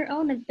they're on their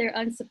own and they're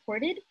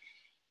unsupported.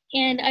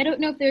 And I don't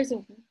know if there's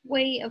a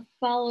way of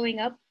following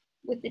up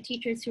with the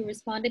teachers who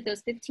responded,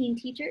 those 15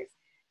 teachers,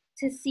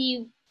 to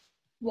see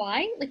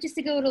why, like just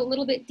to go a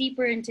little bit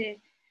deeper into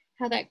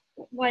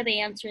why they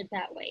answered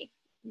that way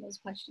in those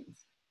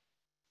questions.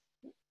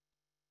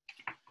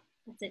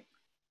 That's it.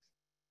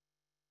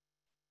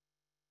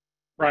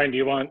 Brian, do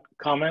you want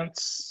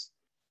comments?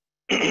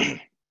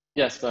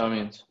 Yes, by all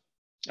means.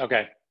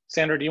 Okay.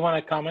 Sandra, do you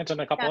want to comment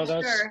on a couple of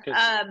those? Sure.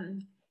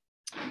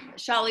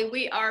 Shali,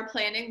 we are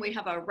planning, we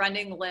have a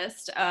running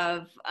list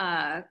of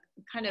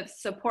kind of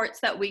supports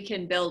that we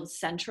can build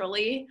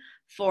centrally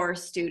for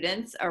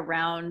students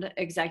around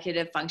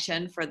executive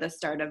function for the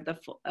start of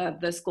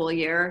the school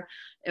year.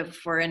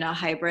 If we're in a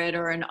hybrid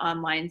or an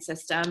online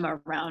system,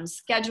 around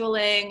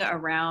scheduling,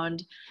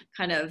 around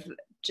kind of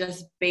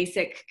just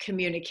basic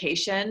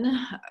communication.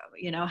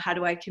 How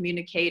do I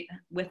communicate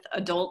with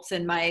adults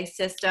in my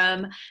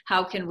system?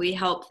 How can we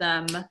help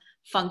them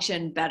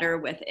function better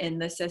within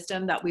the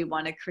system that we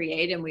want to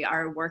create? And we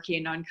are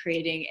working on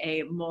creating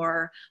a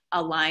more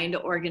aligned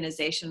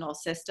organizational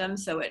system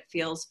so it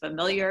feels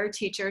familiar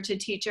teacher to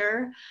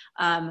teacher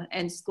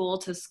and school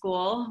to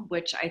school,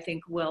 which I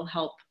think will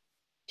help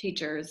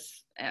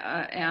teachers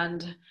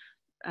and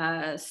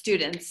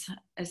students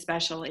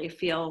especially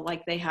feel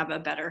like they have a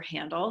better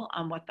handle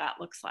on what that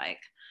looks like.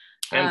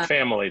 And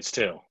families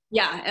too.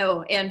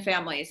 Yeah, and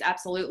families,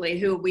 absolutely,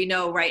 who we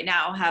know right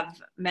now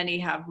many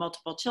have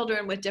multiple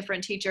children with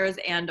different teachers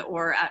and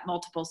or at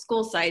multiple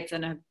school sites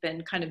and have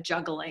been kind of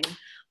juggling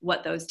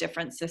what those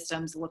different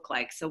systems look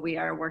like. So we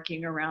are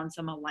working around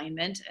some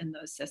alignment in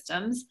those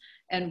systems,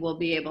 and we'll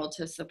be able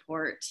to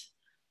support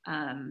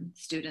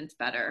students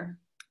better.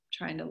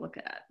 Trying to look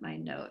at my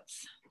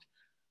notes.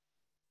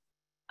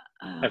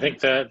 I think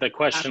the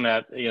question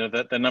that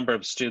the number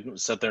of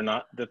students that they're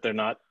not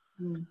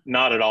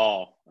at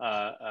all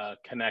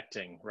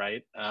connecting,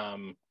 right?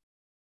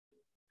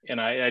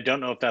 And I don't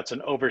know if that's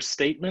an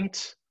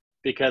overstatement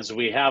because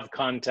we have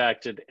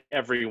contacted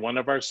every one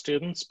of our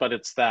students, but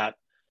it's that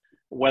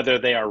whether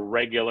they are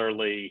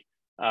regularly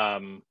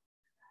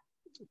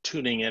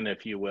tuning in,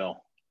 if you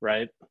will,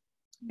 right?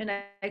 And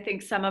I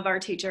think some of our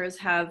teachers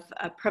have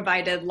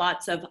provided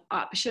lots of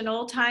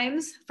optional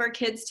times for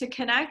kids to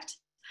connect.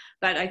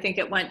 But I think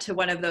it went to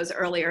one of those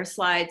earlier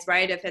slides,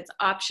 right? If it's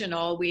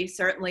optional, we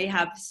certainly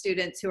have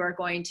students who are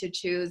going to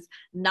choose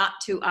not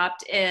to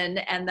opt in,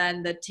 and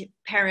then the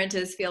parent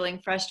is feeling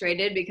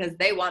frustrated because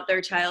they want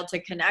their child to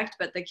connect,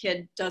 but the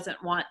kid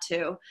doesn't want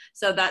to.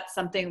 So that's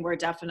something we're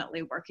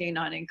definitely working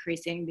on,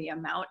 increasing the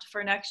amount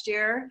for next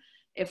year,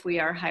 if we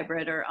are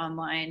hybrid or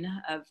online,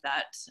 of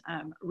that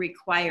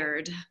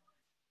required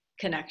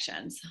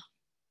connections.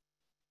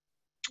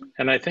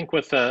 And I think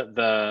with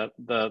the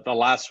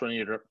last one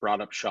you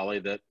brought up,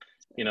 Shali, that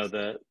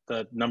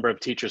the number of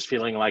teachers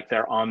feeling like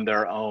they're on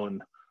their own,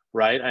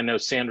 right? I know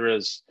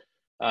Sandra's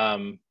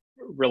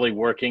really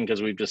working,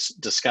 because we've just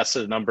discussed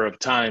it a number of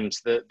times,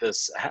 that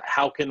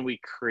how can we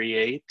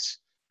create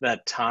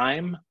that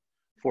time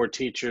for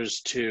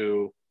teachers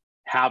to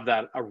have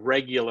a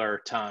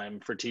regular time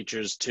for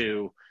teachers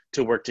to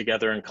work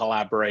together and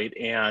collaborate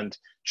and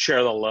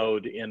share the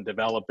load in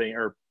developing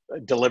or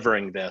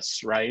delivering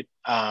this, right?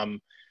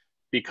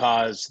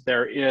 Because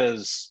there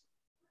is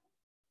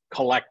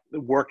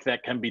work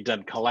that can be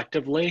done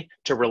collectively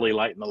to really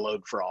lighten the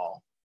load for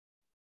all.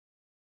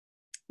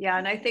 Yeah,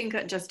 and I think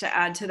just to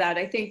add to that,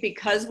 I think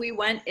because we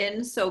went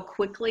in so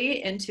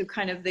quickly into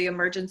kind of the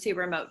emergency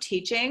remote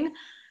teaching,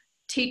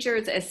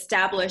 teachers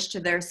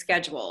established their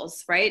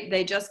schedules, right?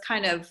 They just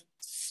kind of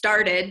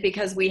started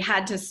because we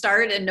had to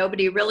start and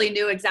nobody really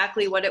knew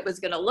exactly what it was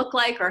going to look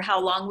like or how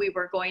long we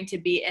were going to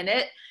be in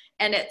it.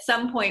 And at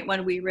some point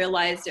when we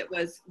realized it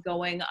was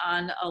going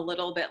on a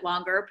little bit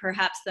longer,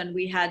 perhaps than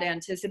we had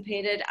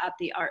anticipated at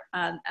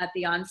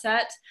the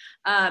onset,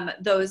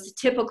 those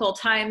typical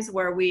times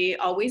where we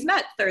always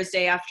met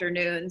Thursday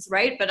afternoons,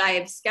 right? But I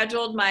have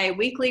scheduled my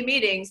weekly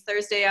meetings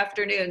Thursday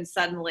afternoons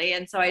suddenly,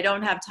 and so I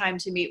don't have time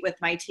to meet with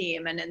my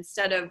team. And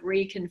instead of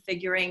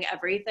reconfiguring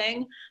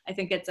everything, I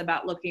think it's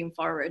about looking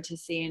forward to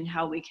seeing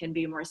how we can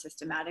be more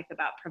systematic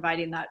about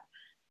providing that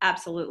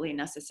absolutely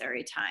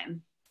necessary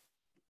time.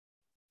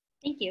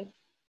 Thank you.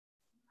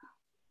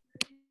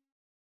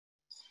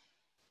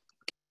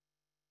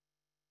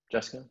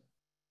 Jessica?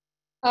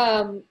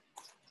 I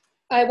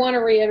want to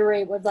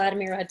reiterate what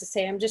Vladimir had to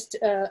say. I'm just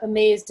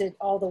amazed at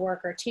all the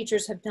work our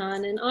teachers have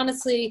done, and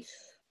honestly,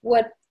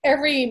 what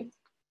every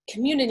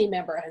community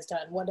member has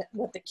done,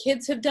 what the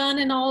kids have done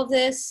in all of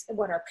this,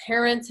 what our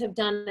parents have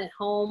done at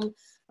home.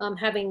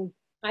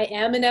 I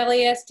am an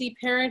LASD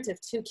parent of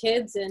 2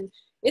 kids, and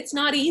it's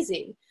not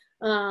easy.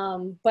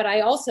 But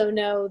I also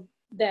know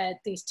that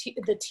the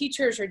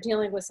teachers are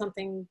dealing with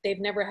something they've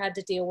never had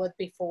to deal with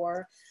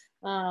before.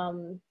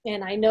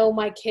 And I know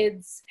my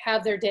kids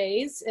have their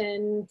days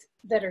and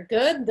that are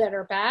good, that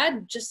are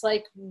bad, just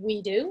like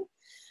we do.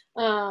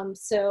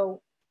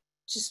 So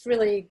just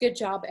really good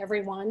job,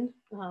 everyone.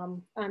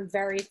 I'm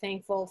very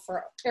thankful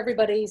for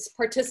everybody's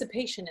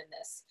participation in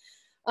this.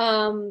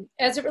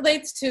 As it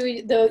relates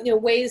to the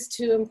ways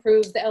to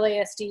improve the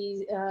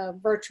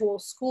LASD virtual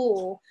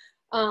school,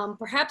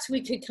 perhaps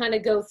we could kind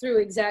of go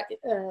through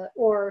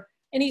or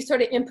any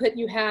sort of input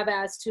you have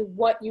as to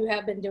what you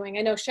have been doing.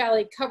 I know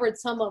Shally covered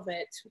some of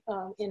it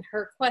in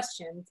her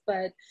questions,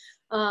 but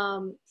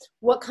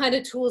what kind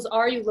of tools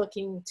are you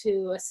looking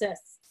to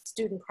assess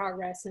student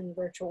progress in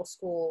virtual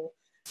school?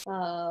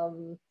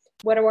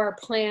 What are our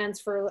plans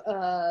for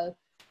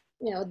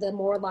the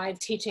more live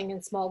teaching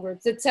in small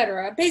groups, et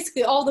cetera?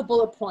 Basically all the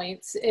bullet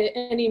points.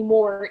 Any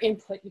more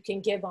input you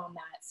can give on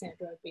that,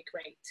 Sandra, would be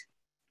great.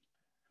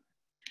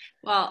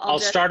 Well, I'll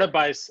start it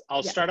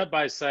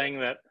by saying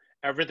that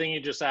everything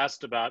you just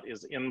asked about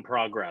is in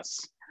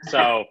progress.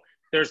 So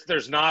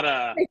there's not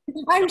a.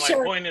 I'm my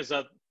sure. point is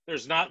that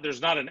there's not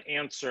an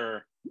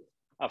answer,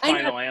 a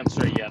final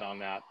answer yet on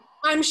that.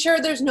 I'm sure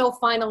there's no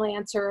final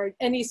answer or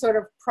any sort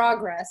of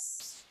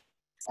progress.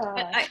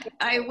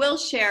 I will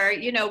share,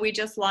 we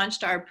just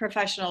launched our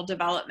professional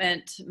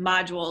development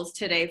modules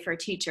today for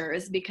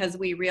teachers because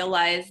we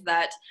realize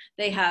that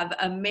they have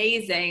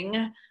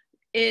amazing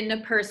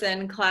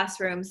in-person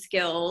classroom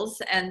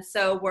skills. And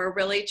so we're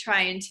really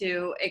trying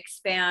to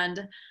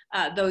expand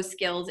those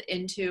skills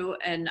into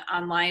an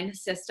online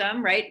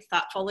system, right,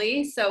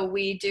 thoughtfully. So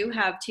we do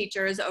have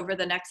teachers over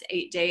the next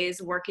 8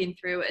 days working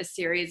through a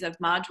series of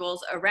modules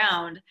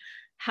around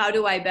how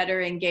do I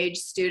better engage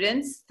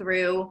students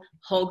through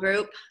whole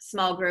group,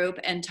 small group,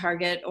 and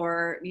target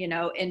or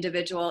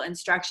individual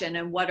instruction,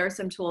 and what are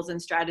some tools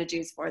and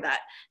strategies for that?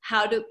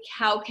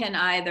 How can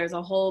I, there's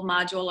a whole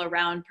module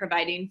around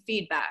providing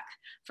feedback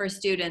for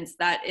students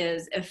that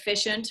is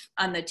efficient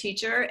on the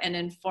teacher and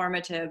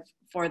informative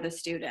for the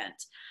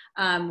student.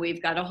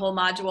 We've got a whole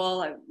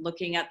module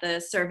looking at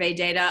the survey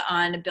data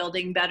on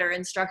building better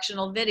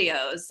instructional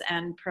videos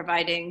and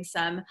providing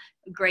some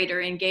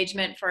greater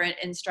engagement for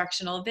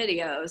instructional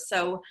videos.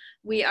 So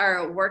we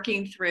are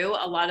working through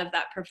a lot of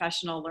that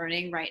professional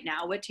learning right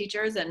now with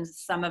teachers, and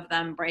some of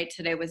them, right,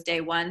 today was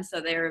day 1,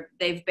 so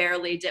they've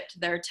barely dipped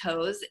their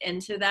toes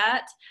into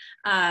that.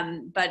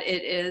 But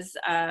it is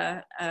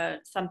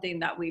something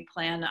that we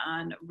plan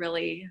on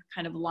really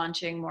kind of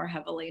launching more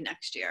heavily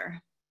next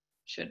year,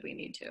 should we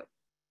need to.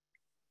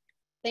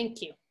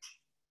 Thank you.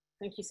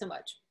 Thank you so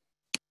much.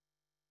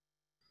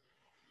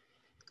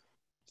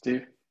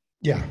 Steve?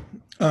 Yeah.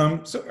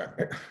 So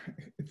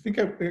I think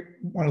I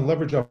want to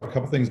leverage up a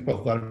couple things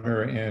both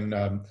Vladimir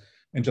and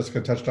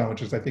Jessica touched on,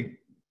 which is I think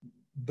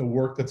the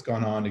work that's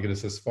gone on to get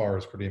us this far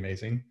is pretty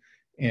amazing,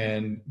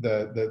 and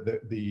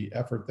the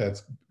effort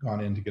that's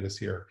gone in to get us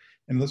here.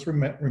 And let's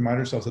remind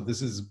ourselves that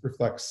this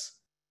reflects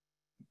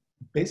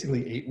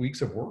basically 8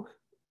 weeks of work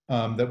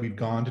that we've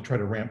gone to try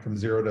to ramp from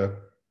 0 to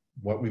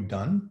what we've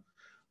done.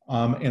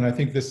 And I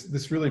think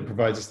this really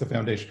provides us the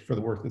foundation for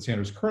the work that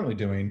Sandra's currently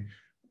doing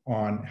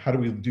on how do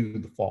we do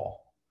the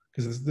fall,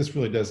 because this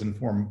really does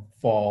inform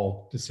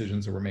fall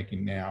decisions that we're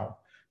making now.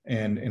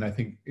 And I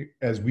think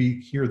as we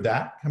hear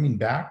that coming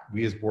back,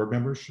 we as board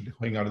members should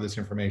hang on to this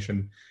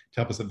information to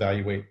help us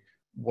evaluate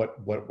what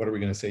are we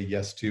going to say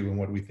yes to, and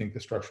what do we think the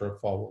structure of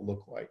fall will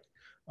look like.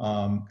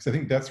 Because I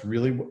think that's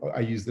really what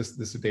I use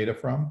this data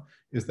from,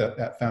 is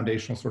that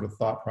foundational sort of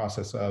thought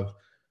process of,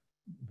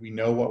 we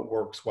know what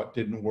works, what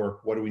didn't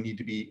work, what do we need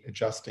to be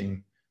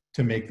adjusting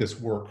to make this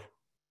work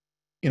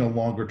in a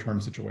longer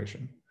term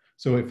situation.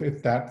 So if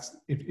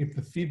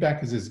the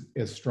feedback is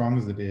as strong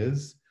as it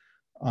is,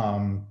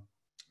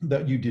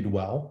 that you did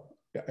well,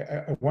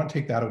 I want to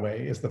take that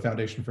away as the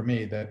foundation for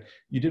me, that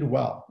you did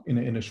well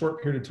in a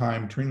short period of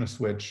time, turning a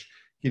switch,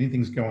 getting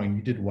things going,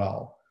 you did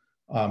well.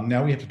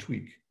 Now we have to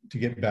tweak to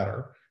get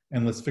better,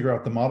 and let's figure out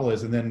what the model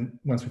is, and then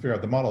once we figure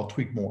out the model,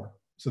 tweak more.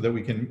 so that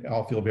we can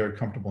all feel very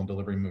comfortable in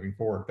delivering moving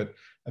forward. But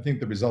I think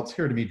the results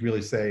here to me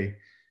really say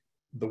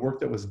the work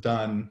that was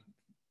done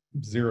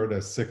 0 to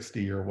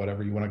 60 or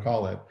whatever you want to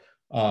call it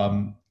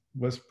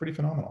was pretty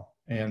phenomenal.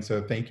 And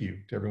so thank you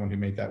to everyone who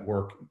made that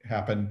work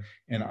happen.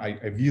 And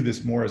I view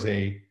this more as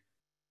an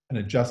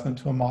adjustment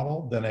to a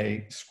model than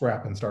a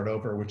scrap and start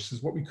over, which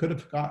is what we could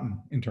have gotten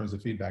in terms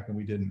of feedback, and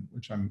we didn't,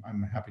 which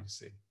I'm happy to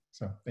see.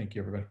 So thank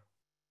you, everybody.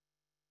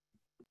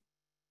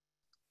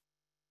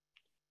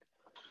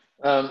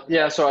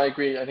 Yeah, so I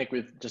agree. I think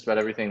with just about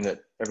everything that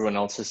everyone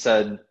else has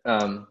said.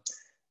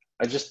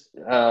 I just,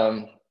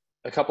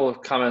 a couple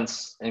of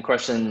comments and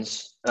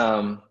questions.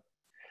 I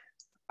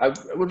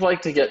would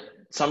like to get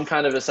some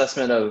kind of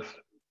assessment of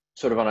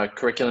sort of on a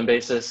curriculum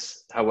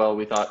basis, how well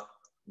we thought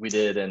we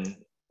did and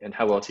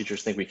how well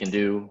teachers think we can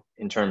do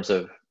in terms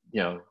of,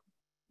 you know,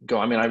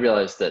 I mean, I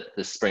realized that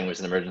this spring was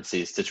an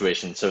emergency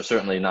situation, so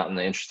certainly not in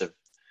the interest of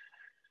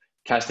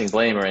casting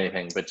blame or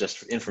anything, but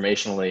just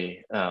informationally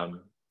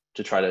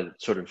to try to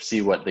sort of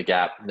see what the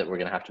gap that we're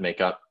going to have to make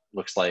up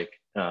looks like.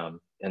 And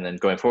then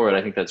going forward,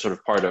 I think that's sort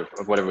of part of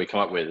whatever we come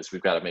up with is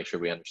we've got to make sure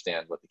we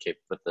understand what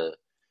the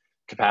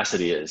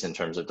capacity is in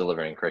terms of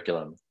delivering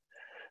curriculum.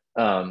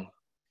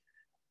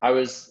 I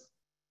was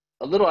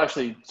a little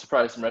actually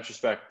surprised in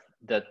retrospect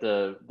that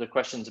the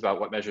questions about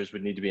what measures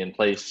would need to be in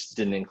place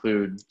didn't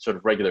include sort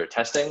of regular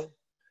testing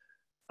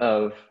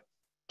of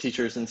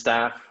teachers and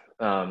staff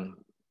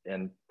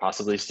and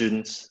possibly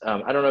students.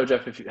 I don't know,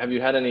 Jeff, have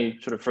you had any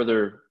sort of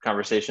further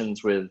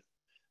conversations with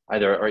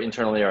either or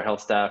internally our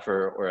health staff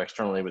or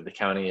externally with the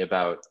county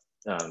about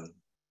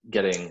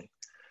getting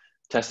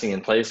testing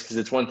in place? Because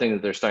it's one thing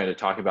that they're starting to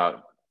talk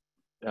about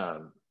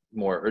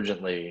more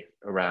urgently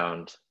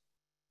around,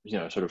 you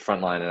know, sort of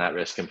frontline and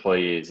at-risk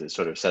employees is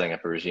sort of setting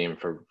up a regime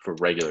for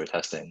regular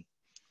testing.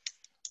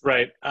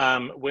 Right.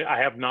 I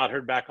have not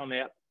heard back on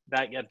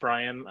that yet,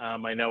 Brian.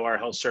 I know our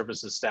health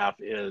services staff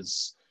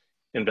is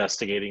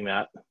investigating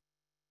that.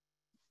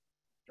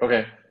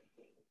 Okay.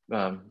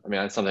 I mean,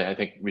 that's something I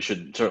think we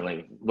should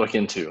certainly look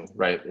into,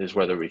 right, is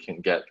whether we can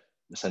get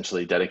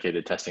essentially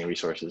dedicated testing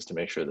resources to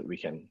make sure that we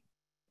can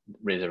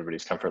raise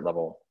everybody's comfort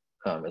level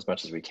as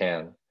much as we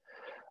can.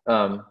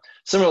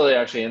 Similarly,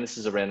 actually, and this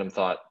is a random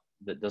thought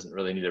that doesn't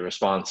really need a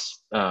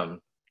response, but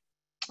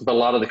a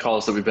lot of the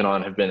calls that we've been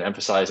on have been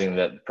emphasizing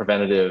that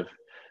preventative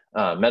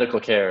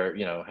medical care,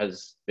 you know,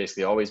 has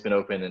basically always been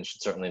open and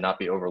should certainly not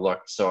be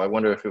overlooked. So I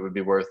wonder if it would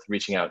be worth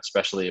reaching out,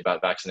 especially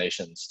about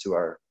vaccinations, to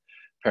our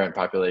parent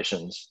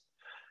populations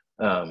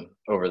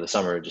over the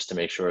summer, just to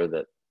make sure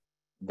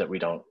that we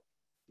don't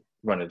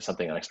run into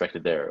something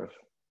unexpected there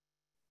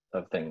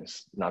of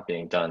things not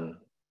being done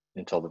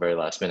until the very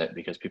last minute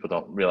because people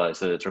don't realize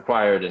that it's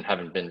required and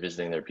haven't been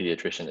visiting their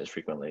pediatrician as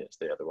frequently as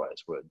they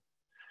otherwise would.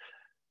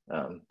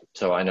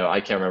 So I know, I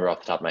can't remember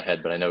off the top of my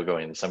head, but I know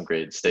going into some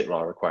grades, state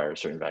law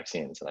requires certain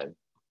vaccines, and I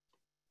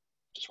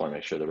just want to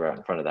make sure that we're out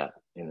in front of that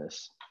in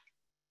this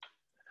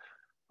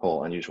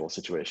whole unusual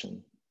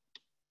situation.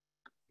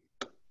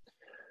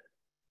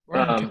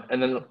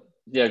 And then,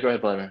 yeah, go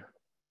ahead, Vladimir.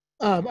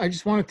 I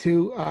just wanted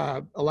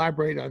to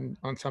elaborate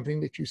on something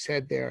that you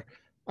said there.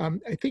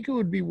 I think it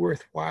would be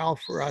worthwhile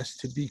for us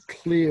to be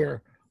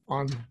clear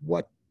on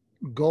what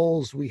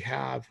goals we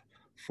have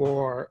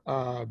for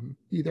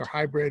either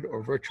hybrid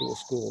or virtual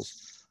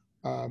schools,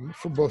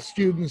 for both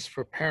students,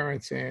 for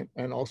parents,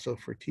 and also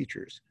for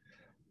teachers.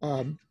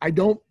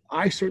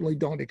 I certainly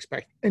don't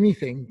expect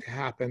anything to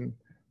happen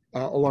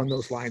along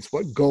those lines.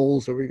 What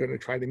goals are we going to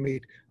try to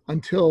meet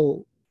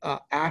until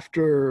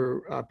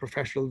after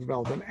professional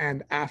development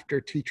and after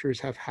teachers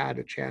have had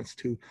a chance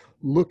to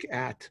look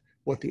at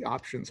what the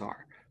options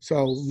are.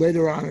 So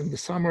later on in the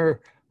summer,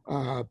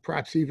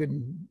 perhaps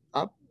even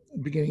up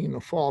beginning in the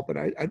fall, but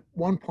at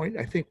one point,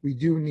 I think we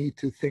do need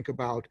to think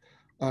about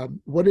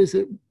what is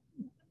it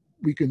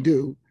we can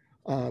do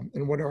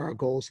and what are our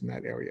goals in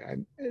that area.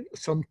 And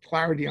some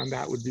clarity on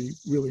that would be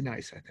really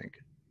nice, I think.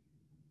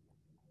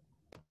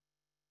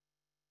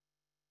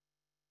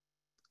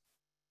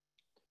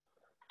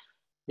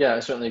 Yeah, I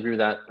certainly agree with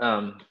that.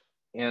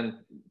 And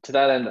to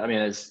that end, I mean,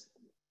 as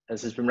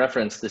has been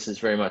referenced, this is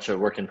very much a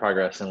work in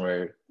progress,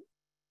 and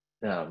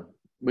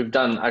we've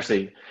done,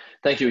 actually,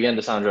 thank you again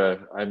to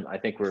Sandra. I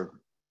think we're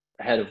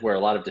ahead of where a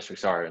lot of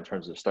districts are in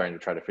terms of starting to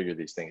try to figure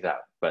these things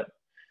out, but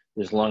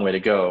there's a long way to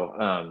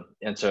go.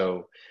 And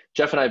so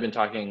Jeff and I have been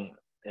talking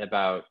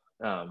about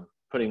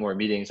putting more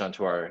meetings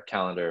onto our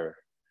calendar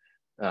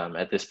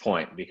at this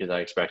point, because I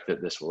expect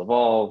that this will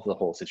evolve, the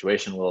whole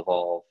situation will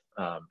evolve,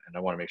 and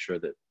I want to make sure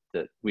that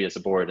we as a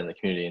board and the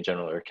community in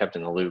general are kept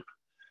in the loop.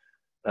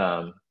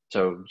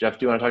 So Jeff,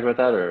 do you want to talk about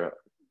that, or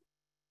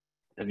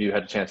have you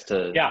had a chance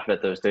to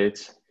vet those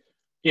dates?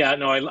 Yeah,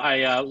 no,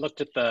 I looked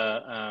at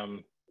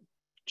the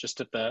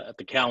just at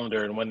the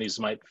calendar and when these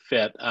might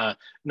fit,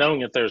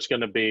 knowing that there's going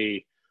to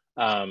be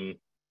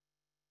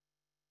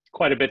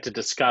quite a bit to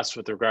discuss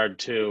with regard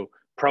to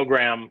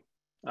program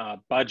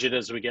budget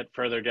as we get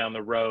further down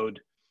the road.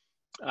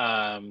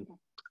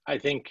 I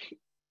think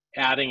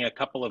adding a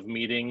couple of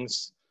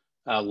meetings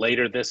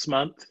later this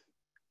month.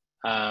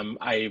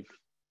 I've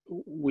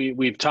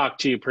we've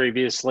talked to you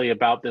previously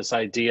about this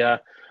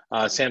idea.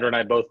 Sandra and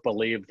I both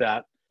believe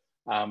that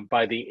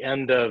by the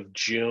end of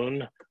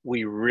June,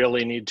 we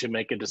really need to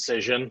make a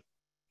decision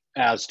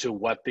as to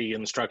what the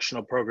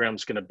instructional program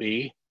is going to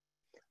be,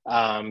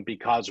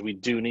 because we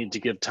do need to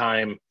give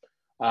time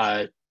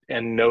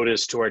and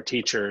notice to our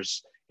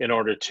teachers in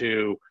order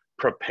to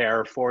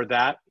prepare for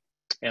that.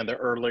 And the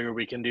earlier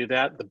we can do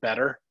that, the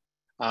better.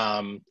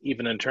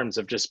 Even in terms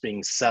of just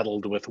being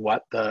settled with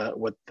what the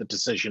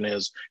decision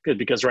is. Good,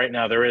 because right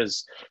now there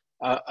is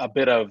a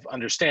bit of,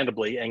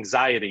 understandably,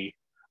 anxiety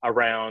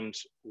around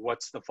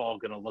what's the fall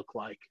going to look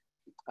like.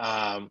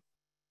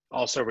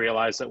 Also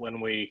realize that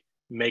when we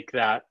make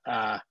that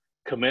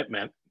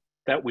commitment,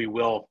 that we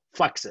will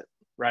flex it,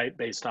 right,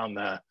 based on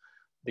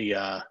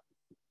the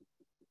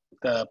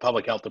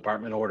public health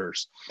department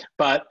orders.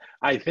 But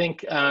I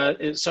think,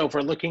 so if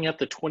we're looking at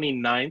the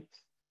 29th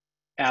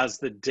as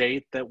the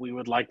date that we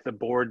would like the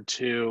board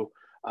to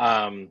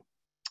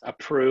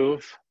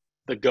approve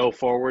the go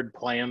forward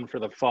plan for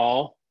the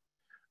fall,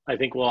 I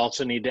think we'll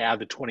also need to add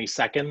the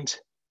 22nd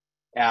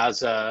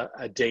as a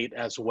date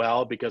as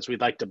well, because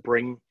we'd like to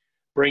bring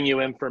you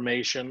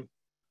information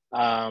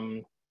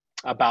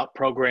about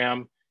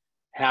program,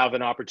 have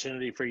an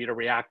opportunity for you to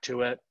react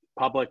to it,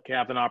 public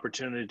have an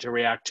opportunity to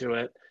react to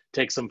it,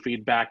 take some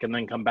feedback, and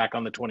then come back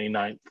on the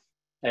 29th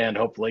and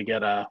hopefully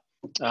get a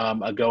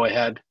go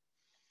ahead.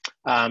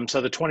 So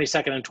the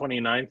 22nd and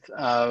 29th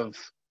of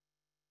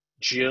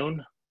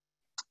June.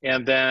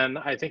 And then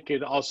I think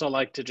you'd also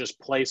like to just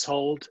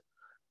placehold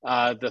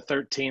the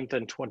 13th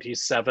and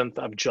 27th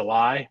of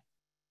July.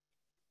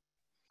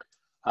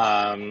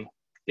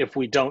 If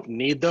we don't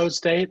need those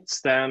dates,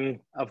 then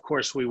of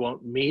course we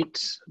won't meet,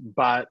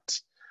 but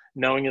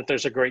knowing that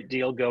there's a great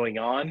deal going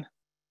on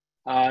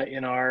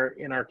in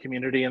our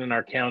community and in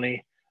our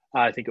county,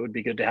 I think it would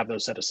be good to have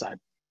those set aside.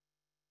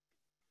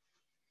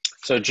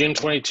 So June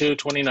 22,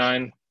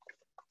 29,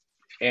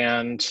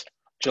 and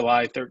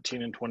July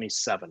 13 and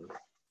 27.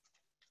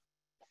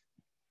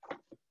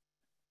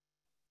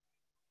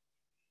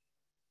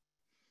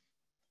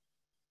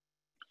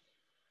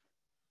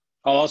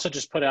 I'll also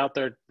just put out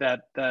there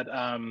that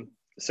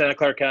Santa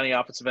Clara County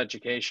Office of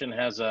Education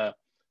has a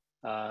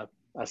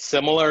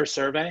similar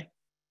survey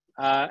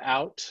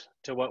out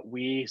to what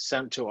we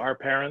sent to our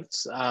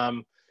parents.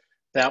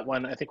 That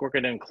one, I think we're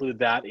going to include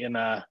that in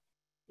a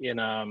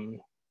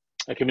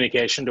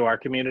communication to our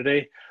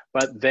community,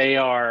 but they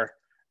are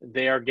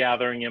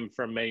gathering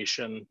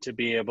information to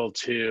be able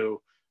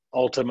to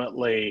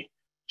ultimately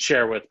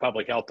share with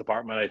public health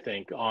department, I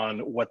think, on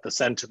what the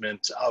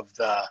sentiment of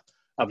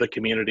the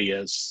community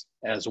is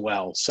as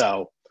well.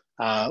 So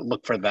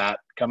look for that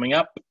coming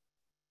up.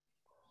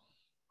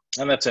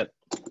 And that's it.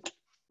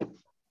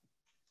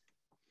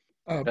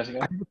 I have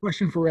a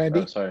question for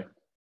Randy. Oh, sorry.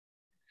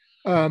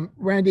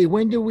 Randy,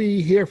 when do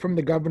we hear from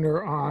the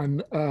governor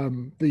on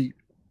the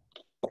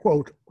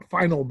quote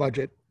final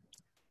budget?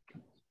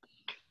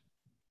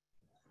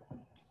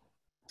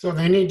 So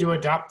they need to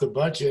adopt the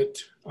budget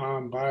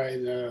by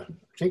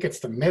I think it's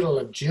the middle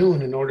of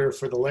June in order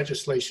for the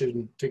legislators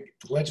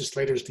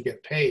to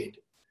get paid.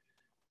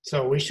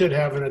 So we should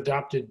have an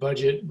adopted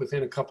budget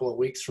within a couple of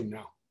weeks from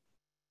now.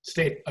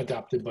 State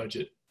adopted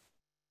budget.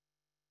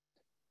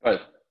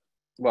 But,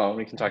 well,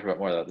 we can talk about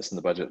more about this in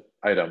the budget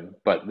item,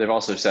 but they've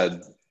also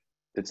said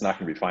it's not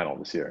going to be final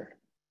this year.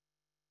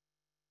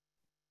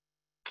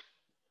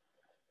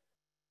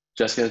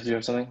 Jessica, do you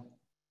have something?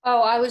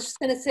 Oh, I was just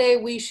going to say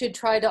we should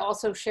try to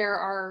also share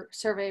our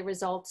survey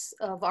results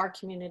of our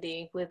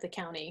community with the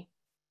county,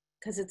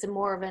 because it's a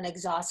more of an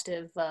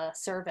exhaustive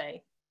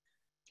survey.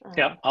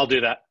 Yeah, I'll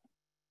do that.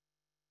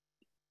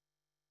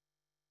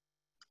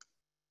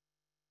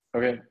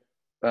 Okay.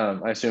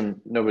 I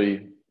assume no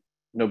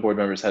board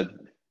members had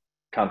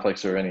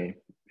conflicts or any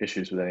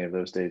issues with any of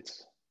those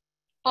dates.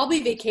 I'll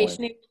be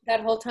vacationing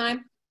that whole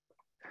time.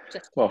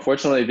 Well,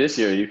 fortunately this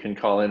year you can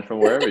call in from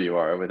wherever you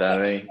are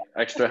without any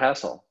extra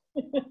hassle.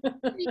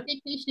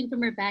 Vacationing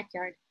from her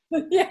backyard.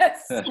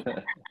 Yes.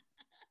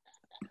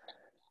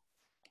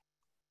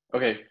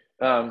 Okay.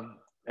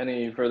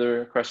 Any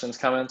further questions,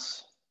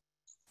 comments?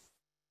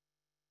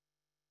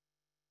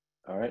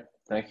 All right.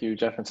 Thank you,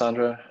 Jeff and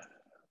Sandra.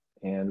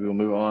 And we will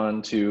move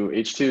on to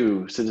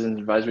H2, Citizens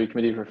Advisory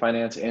Committee for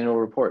Finance Annual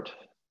Report.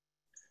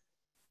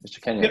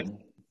 Mr. Kenyon.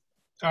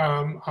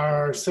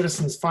 Our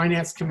Citizens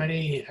Finance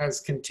Committee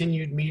has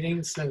continued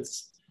meeting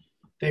since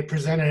they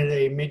presented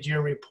a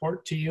mid-year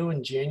report to you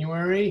in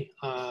January.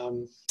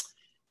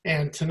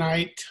 And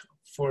tonight,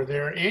 for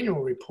their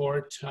annual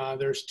report,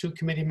 there's two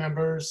committee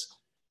members,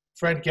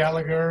 Fred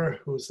Gallagher,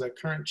 who's the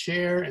current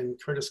chair,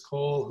 and Curtis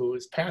Cole, who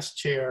is past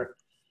chair,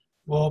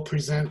 will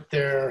present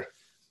their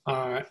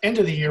end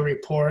of the year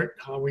report.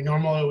 We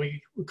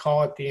normally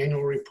call it the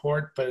annual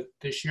report, but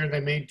this year they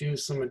may do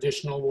some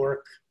additional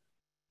work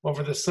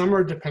over the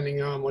summer,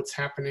 depending on what's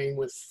happening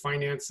with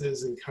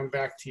finances, and come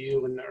back to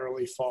you in the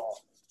early fall.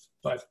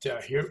 But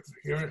here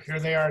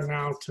they are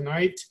now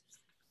tonight.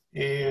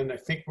 And I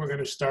think we're going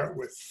to start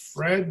with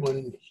Fred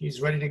when he's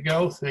ready to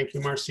go. Thank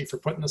you, Marcy, for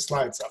putting the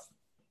slides up.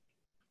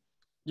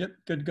 Yep,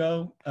 good to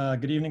go.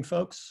 Good evening,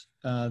 folks.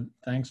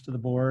 Thanks to the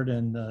board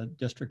and the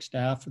district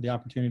staff for the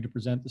opportunity to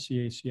present the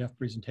CACF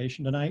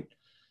presentation tonight.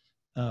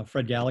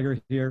 Fred Gallagher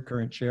here,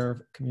 current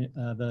chair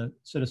of the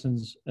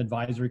Citizens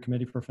Advisory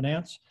Committee for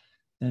Finance.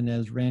 And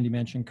as Randy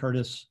mentioned,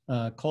 Curtis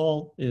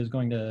Cole is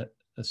going to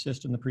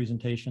assist in the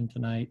presentation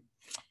tonight.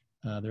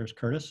 There's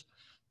Curtis.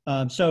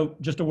 So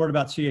just a word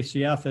about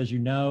CACF. As you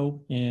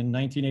know, in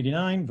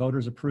 1989,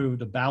 voters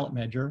approved a ballot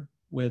measure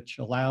which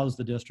allows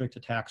the district to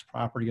tax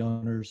property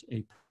owners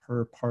a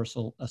per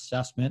parcel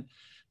assessment.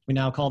 We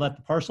now call that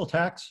the parcel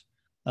tax.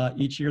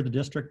 Each year, the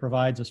district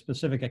provides a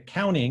specific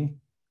accounting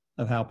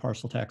of how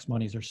parcel tax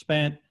monies are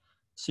spent.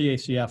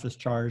 CACF is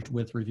charged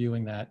with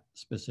reviewing that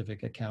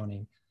specific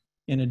accounting.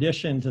 In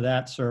addition to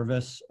that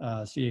service,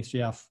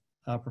 CACF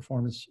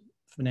performs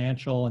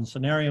financial and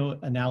scenario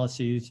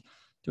analyses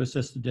to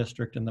assist the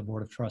district and the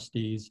Board of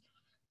Trustees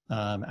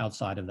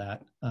outside of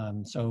that.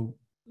 So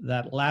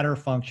that latter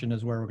function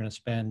is where we're going to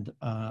spend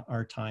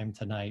our time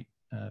tonight.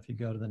 If you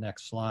go to the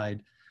next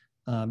slide.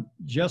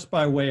 Just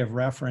by way of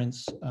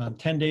reference,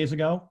 10 days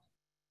ago,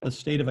 the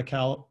state of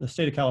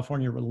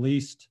California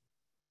released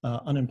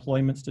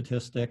unemployment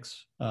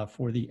statistics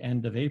for the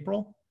end of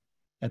April.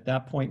 At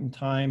that point in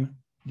time,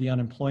 the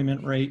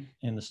unemployment rate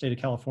in the state of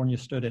California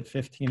stood at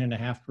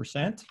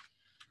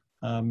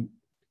 15.5%.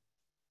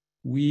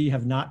 We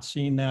have not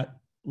seen that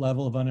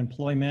level of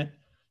unemployment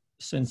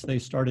since they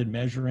started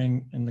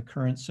measuring in the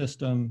current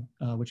system,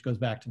 which goes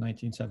back to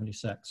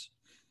 1976.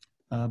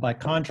 By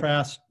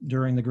contrast,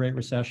 during the Great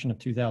Recession of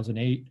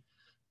 2008,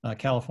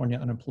 California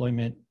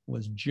unemployment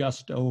was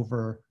just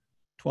over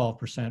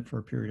 12% for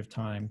a period of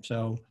time.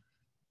 So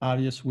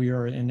obviously we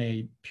are in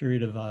a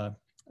period of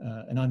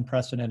an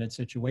unprecedented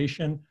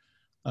situation.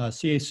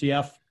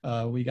 CACF,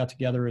 we got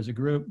together as a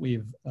group.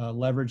 We've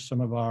leveraged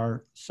some of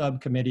our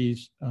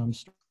subcommittees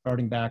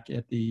starting back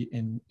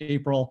in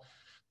April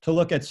to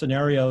look at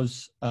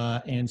scenarios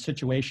and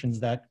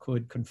situations that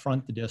could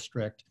confront the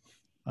district.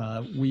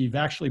 We've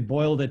actually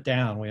boiled it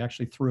down. We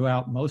actually threw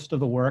out most of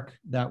the work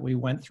that we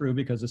went through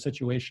because the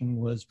situation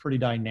was pretty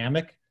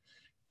dynamic.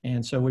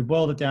 And so we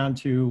boiled it down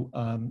to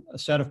a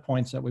set of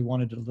points that we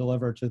wanted to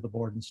deliver to the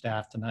board and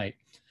staff tonight.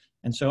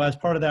 And so as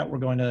part of that, we're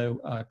going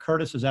to,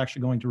 Curtis is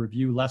actually going to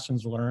review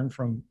lessons learned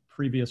from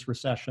previous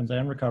recessions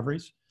and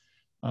recoveries.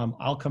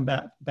 I'll come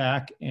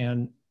back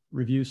and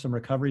review some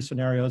recovery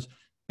scenarios,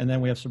 and then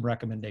we have some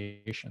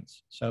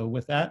recommendations. So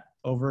with that,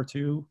 over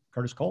to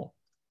Curtis Cole.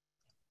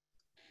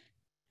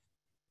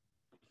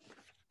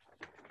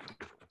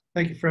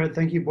 Thank you, Fred.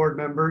 Thank you, board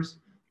members.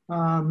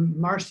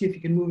 Marcy, if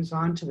you can move us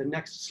on to the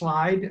next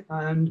slide.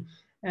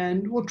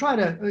 And we'll try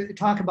to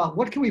talk about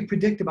what can we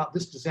predict about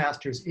this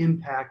disaster's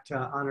impact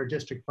on our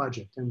district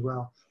budget. And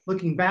well,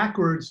 looking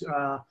backwards,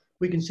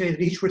 we can say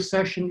that each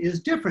recession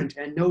is different,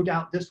 and no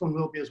doubt this one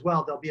will be as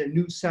well. There'll be a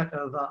new set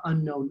of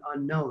unknown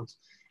unknowns.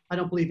 I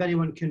don't believe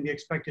anyone can be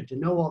expected to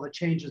know all the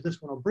changes this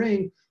one will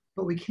bring,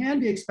 but we can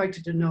be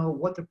expected to know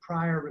what the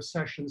prior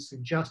recessions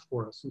suggest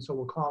for us. And so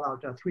we'll call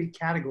out three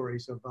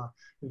categories of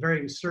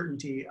varying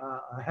certainty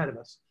ahead of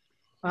us.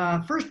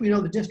 First, we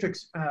know the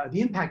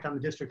impact on the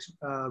district's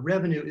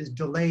revenue is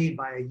delayed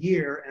by a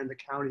year, and the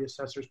county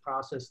assessor's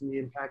process and the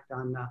impact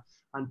on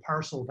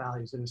parcel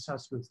values and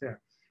assessments there.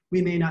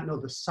 We may not know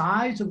the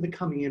size of the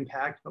coming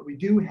impact, but we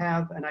do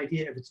have an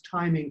idea of its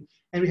timing,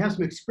 and we have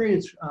some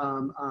experience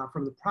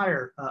from the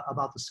prior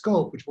about the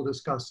scope, which we'll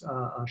discuss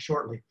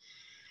shortly.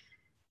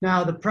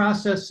 Now, the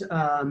process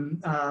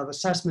of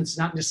assessments,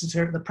 not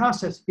necessarily, the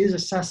process is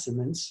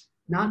assessments,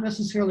 not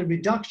necessarily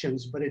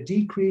reductions, but a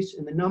decrease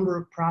in the number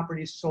of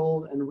properties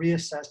sold and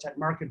reassessed at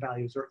market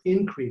values, or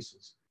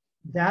increases.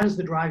 That is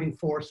the driving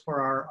force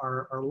for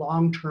our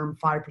long-term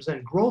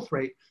 5% growth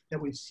rate that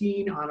we've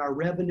seen on our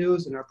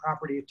revenues and our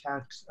property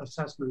tax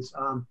assessments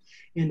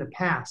in the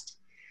past.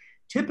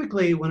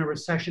 Typically, when a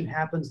recession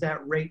happens,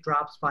 that rate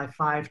drops by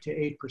 5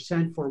 to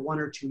 8% for 1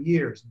 or 2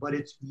 years, but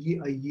it's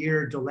a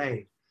year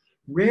delayed.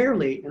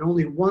 Rarely, and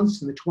only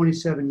once in the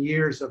 27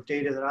 years of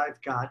data that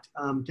I've got,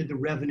 did the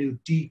revenue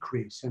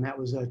decrease. And that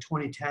was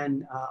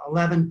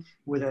 2010-11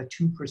 with a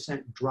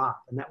 2%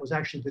 drop. And that was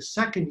actually the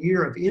second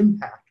year of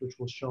impact, which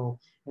we'll show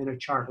in a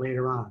chart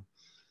later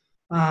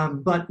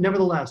on. But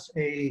nevertheless,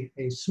 a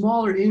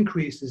smaller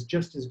increase is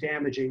just as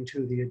damaging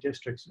to the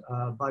district's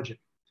budget.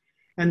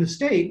 And the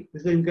state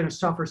is then going to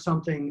suffer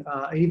something,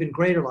 an even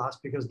greater loss,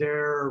 because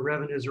their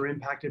revenues are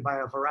impacted by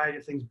a variety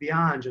of things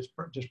beyond just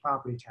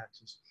property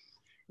taxes.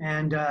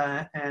 And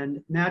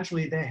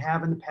naturally, they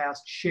have in the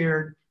past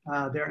shared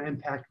their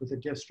impact with the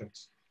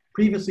districts.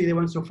 Previously, they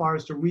went so far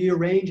as to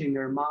rearranging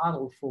their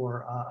model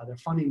for their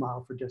funding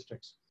model for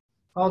districts.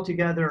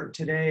 Altogether,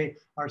 today,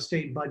 our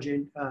state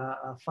budget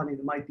funding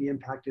that might be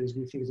impacted, as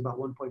we think, is about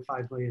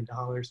 $1.5 million,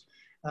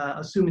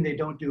 assuming they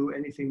don't do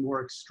anything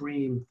more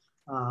extreme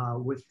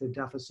with the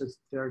deficits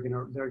they're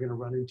gonna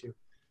run into.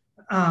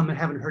 I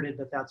haven't heard it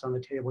that that's on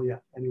the table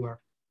yet anywhere.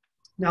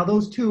 Now,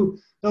 those two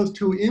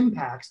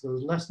impacts,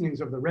 those lessenings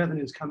of the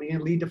revenues coming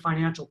in, lead to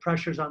financial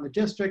pressures on the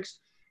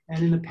districts.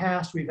 And in the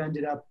past, we've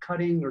ended up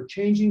cutting or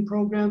changing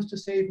programs to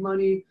save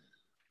money,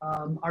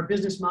 Our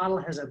business model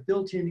has a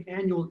built-in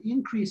annual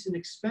increase in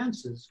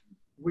expenses,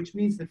 which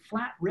means that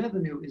flat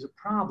revenue is a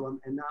problem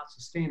and not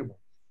sustainable.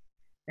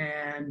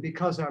 And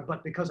because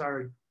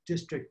our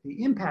district,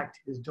 the impact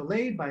is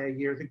delayed by a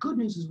year, the good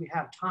news is we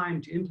have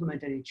time to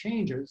implement any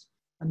changes,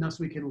 and thus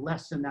we can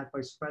lessen that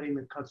by spreading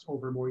the cuts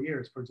over more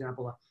years. For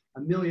example,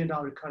 $1 million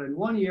cut in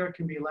 1 year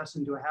can be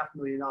lessened to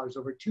 $500,000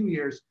 over 2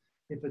 years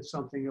if it's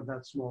something of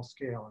that small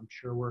scale. I'm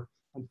sure we're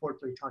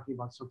unfortunately talking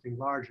about something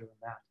larger than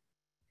that.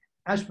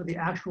 As for the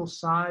actual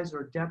size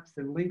or depth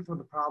and length of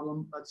the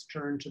problem, let's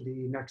turn to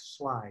the next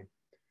slide.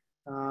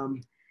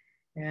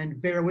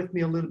 And bear with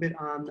me a little bit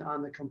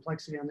on the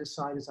complexity on this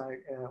side as I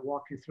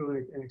walk you through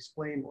it and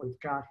explain what we've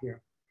got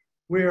here.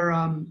 We're,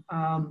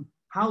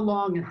 how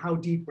long and how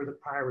deep were the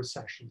prior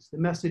recessions? The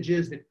message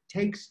is that it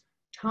takes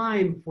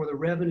time for the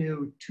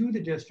revenue to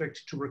the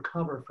district to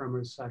recover from a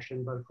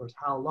recession, but of course,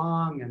 how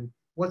long and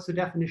what's the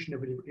definition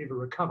of a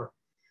recover?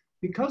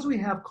 Because we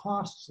have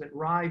costs that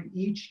rise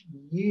each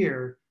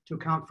year to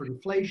account for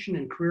inflation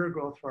and career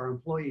growth for our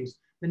employees,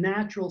 the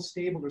natural,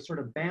 stable, or sort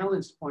of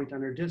balance point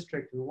on our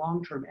district and the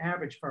long-term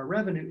average for our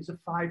revenue is a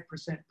 5%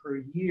 per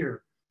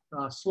year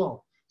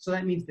slope. So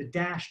that means the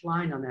dashed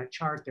line on that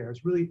chart there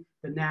is really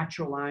the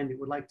natural line that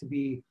would like to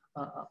be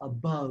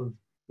above,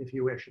 if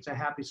you wish. It's a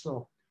happy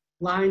slope.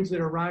 Lines that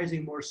are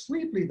rising more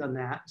steeply than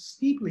that,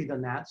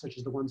 such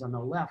as the ones on the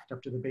left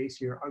up to the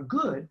base year, are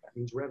good. That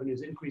means revenue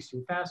is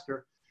increasing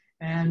faster.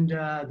 And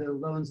the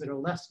ones that are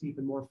less steep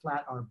and more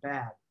flat are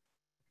bad.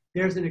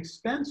 There's an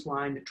expense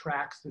line that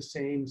tracks the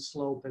same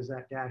slope as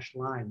that dashed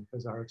line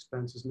because our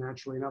expenses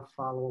naturally enough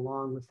follow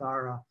along with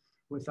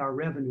our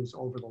revenues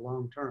over the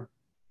long term.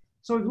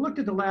 So we've looked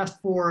at the last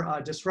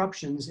 4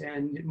 disruptions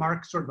and it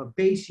marks sort of a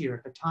base year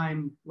at the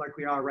time like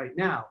we are right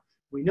now.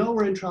 We know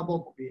we're in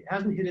trouble, but it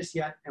hasn't hit us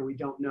yet and we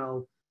don't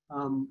know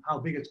how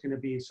big it's going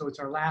to be. So it's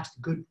our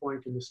last good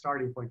point and the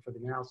starting point for the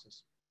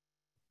analysis.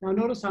 Now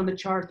notice on the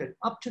chart that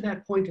up to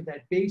that point of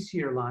that base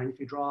year line, if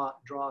you draw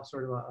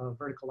sort of a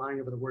vertical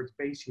line over the words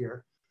base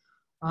year,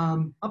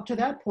 up to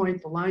that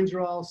point, the lines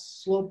are all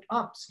sloped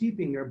up,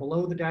 steeping. They're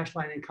below the dashed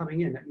line and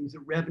coming in. That means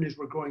that revenues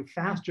were growing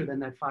faster than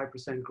that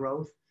 5%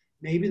 growth.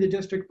 Maybe the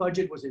district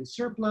budget was in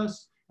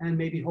surplus and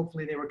maybe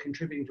hopefully they were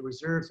contributing to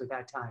reserves at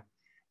that time.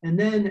 And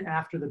then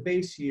after the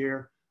base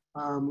year,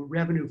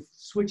 revenue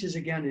switches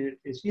again and it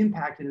is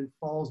impacted and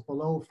falls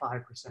below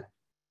 5%.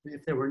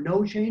 If there were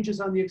no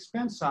changes on the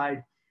expense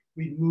side,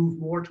 we'd move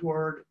more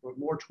toward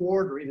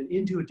or even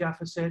into a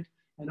deficit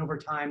and over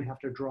time have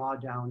to draw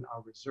down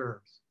our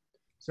reserves.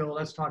 So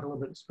let's talk a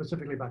little bit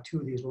specifically about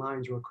 2 of these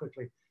lines real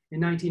quickly. In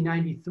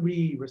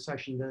 1993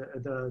 recession,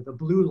 the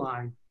blue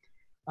line,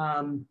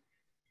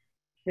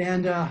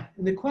 and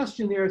the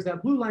question there is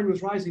that blue line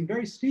was rising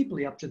very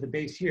steeply up to the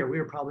base year. We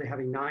were probably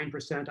having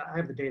 9%. I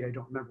have the data, I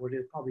don't remember what it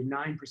is, probably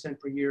 9%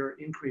 per year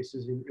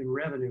increases in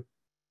revenue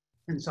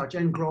and such,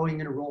 and growing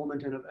in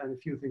enrollment and a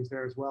few things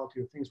there as well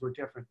too. Things were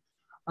different.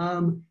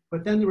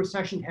 But then the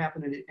recession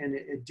happened and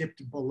it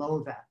dipped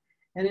below that.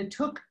 And it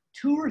took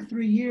 2 or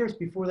 3 years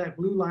before that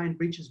blue line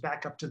reaches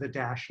back up to the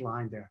dashed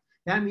line there.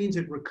 That means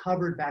it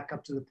recovered back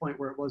up to the point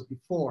where it was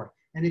before.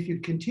 And if you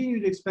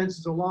continued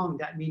expenses along,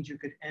 that means you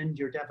could end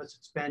your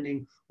deficit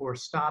spending or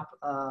stop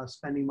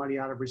spending money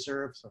out of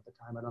reserves. So at the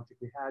time, I don't think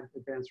we had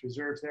advanced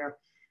reserves there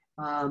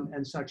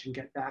and such, and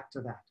get back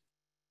to that.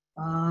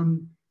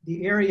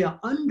 The area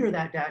under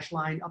that dashed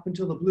line up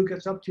until the blue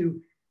gets up to,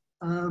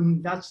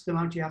 that's the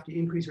amount you have to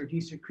increase or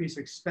decrease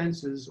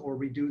expenses or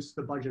reduce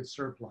the budget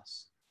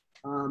surplus.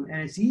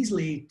 And it's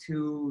easily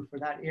for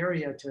that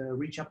area to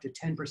reach up to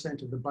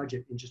 10% of the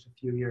budget in just a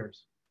few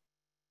years.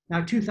 Now,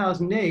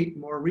 2008,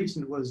 more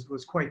recent,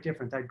 was quite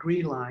different, that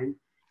green line.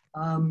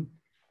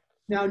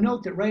 Now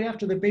note that right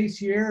after the base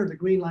year, the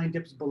green line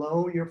dips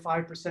below your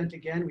 5%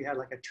 again. We had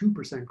like a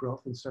 2%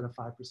 growth instead of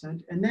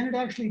 5%. And then it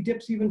actually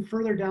dips even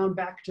further down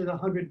back to the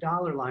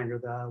 $100 line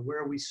or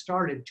where we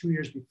started 2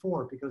 years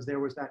before, because there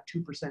was that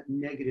 2%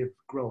 negative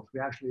growth. We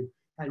actually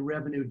had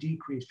revenue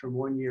decrease from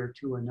 1 year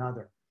to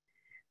another.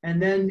 And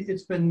then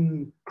it's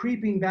been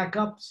creeping back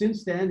up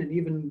since then. And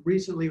even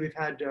recently we've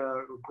had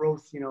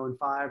growth, in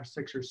 5,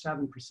 6, or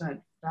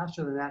 7%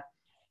 faster than that.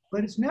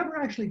 But it's never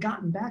actually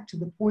gotten back to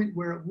the point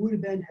where it would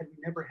have been had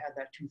we never had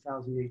that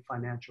 2008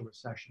 financial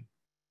recession.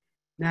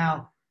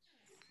 Now,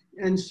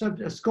 and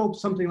a scope,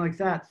 something like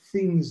that,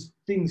 things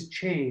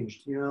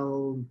changed,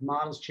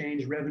 models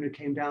changed, revenue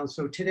came down.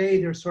 So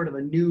today there's sort of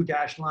a new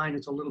dashed line.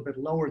 It's a little bit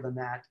lower than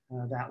that.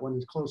 That one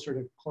is closer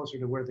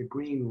to where the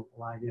green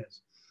line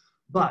is.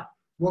 But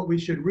what one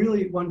should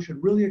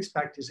really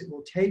expect is it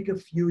will take a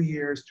few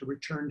years to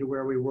return to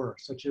where we were,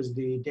 such as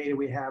the data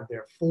we have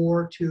there,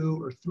 4,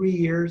 2, or 3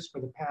 years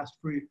for the past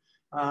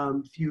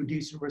few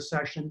decent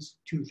recessions.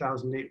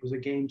 2008 was a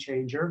game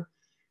changer.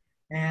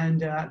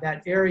 And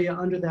that area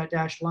under that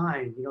dashed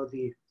line,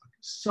 the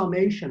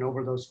summation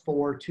over those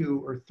 4, 2,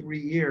 or 3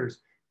 years,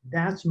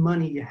 that's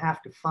money you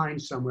have to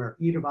find somewhere,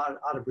 either out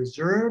of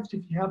reserves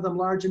if you have them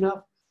large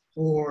enough,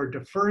 or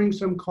deferring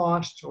some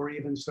costs, or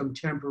even some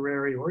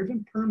temporary or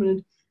even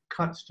permanent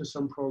cuts to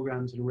some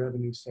programs and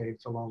revenue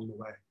saves along the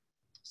way.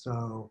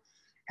 So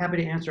happy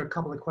to answer a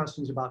couple of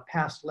questions about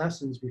past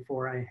lessons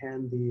before I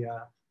hand the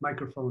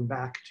microphone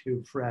back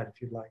to Fred,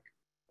 if you'd like.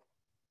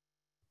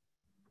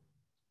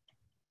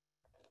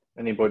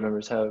 Any board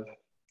members have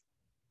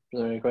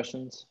preliminary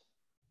questions?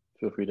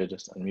 Feel free to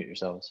just unmute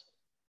yourselves.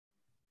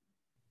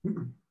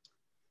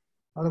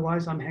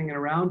 Otherwise, I'm hanging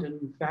around,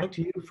 and back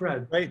to you,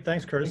 Fred. Great,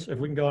 thanks, Curtis. If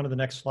we can go on to the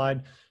next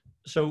slide.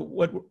 So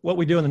what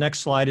we do in the next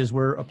slide is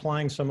we're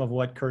applying some of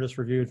what Curtis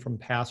reviewed from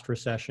past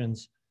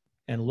recessions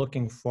and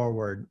looking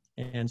forward.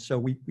 And so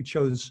we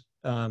chose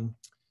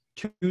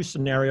two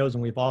scenarios,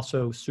 and we've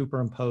also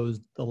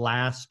superimposed the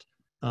last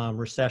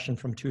recession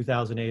from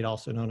 2008,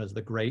 also known as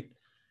the Great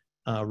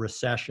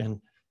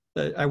Recession.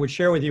 I would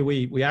share with you,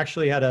 we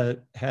actually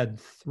had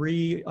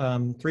three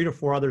to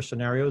four other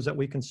scenarios that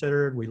we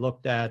considered. We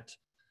looked at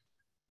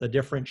the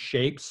different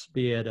shapes,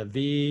 be it a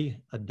V,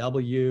 a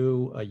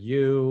W, a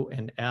U,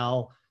 and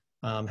L.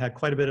 Had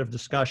quite a bit of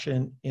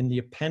discussion. In the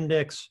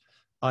appendix,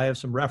 I have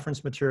some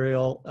reference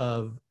material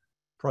of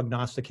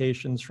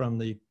prognostications from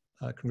the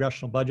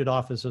Congressional Budget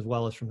Office as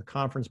well as from the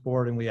Conference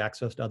Board, and we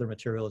accessed other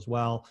material as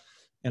well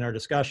in our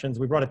discussions.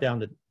 We brought it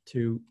down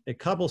to a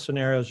couple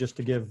scenarios just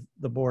to give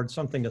the board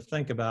something to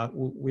think about.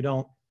 We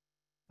don't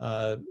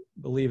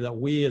believe that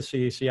we as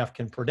CACF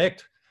can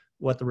predict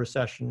what the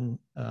recession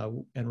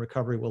and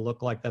recovery will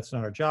look like. That's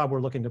not our job.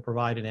 We're looking to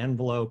provide an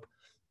envelope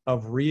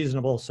of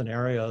reasonable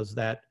scenarios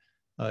that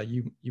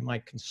you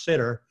might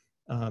consider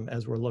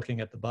as we're looking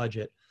at the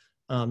budget.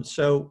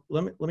 So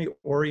let me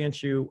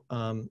orient you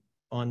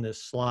on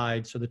this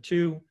slide. So the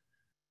two,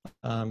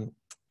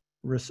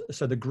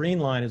 so the green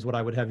line is what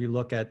I would have you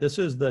look at. This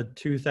is the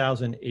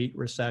 2008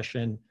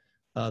 recession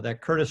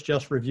that Curtis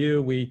just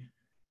reviewed.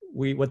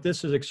 What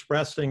this is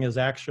expressing is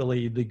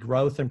actually the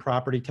growth in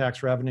property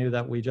tax revenue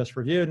that we just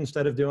reviewed.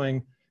 Instead of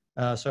doing,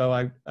 so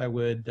I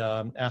would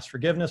ask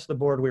forgiveness of the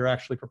board. We were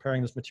actually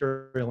preparing this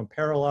material in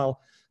parallel.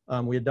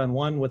 We had done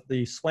one with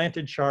the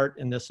slanted chart,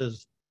 and this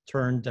is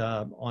turned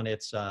on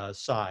its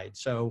side.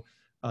 So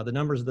the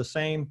numbers are the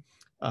same,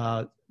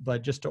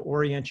 but just to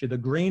orient you, the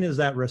green is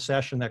that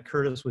recession that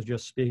Curtis was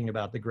just speaking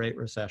about, the Great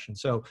Recession.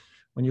 So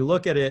when you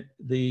look at it,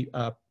 the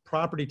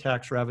property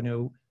tax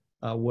revenue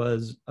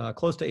was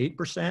close to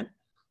 8%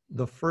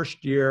 the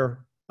first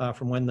year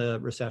from when the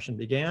recession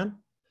began.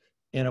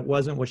 And it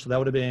wasn't, which that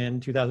would have been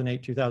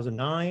 2008,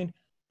 2009.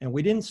 And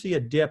we didn't see a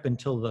dip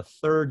until the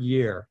third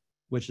year,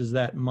 which is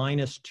that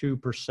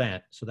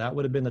 -2%. So that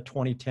would have been the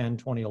 2010,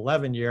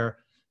 2011 year.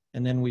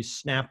 And then we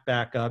snapped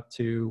back up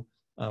to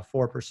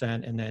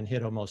 4% and then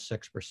hit almost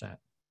 6%.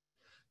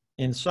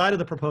 Inside of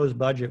the proposed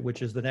budget,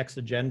 which is the next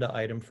agenda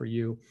item for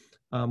you,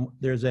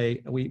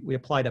 we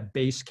applied a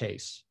base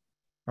case.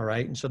 All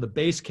right, and so the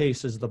base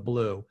case is the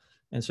blue.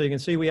 And so you can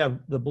see we have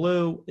the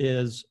blue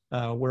is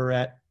we're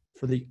at,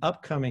 for the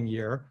upcoming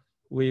year,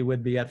 we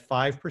would be at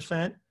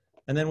 5%,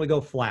 and then we go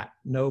flat,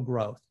 no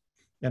growth.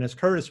 And as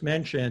Curtis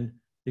mentioned,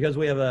 because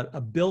we have a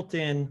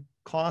built-in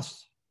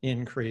cost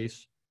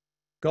increase,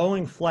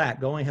 going flat,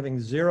 having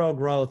zero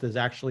growth is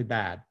actually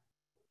bad.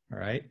 All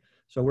right,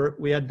 so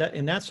we had that,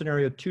 in that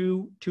scenario,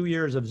 two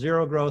years of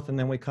zero growth, and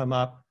then we come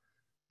up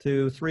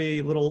to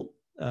three little,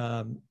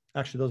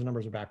 actually, those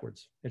numbers are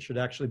backwards. It should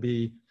actually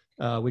be,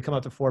 we come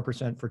up to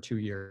 4% for 2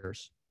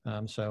 years.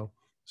 So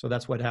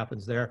that's what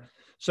happens there.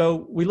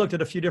 So we looked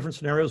at a few different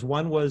scenarios.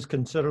 One was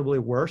considerably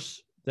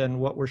worse than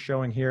what we're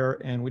showing here.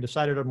 And we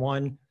decided on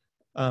one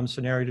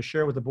scenario to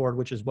share with the board,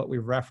 which is what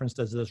we've referenced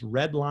as this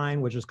red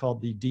line, which is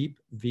called the deep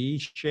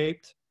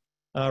V-shaped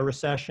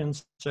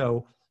recessions.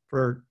 So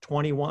for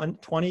 20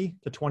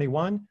 to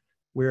 21,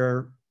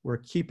 we're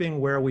keeping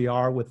where we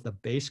are with the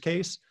base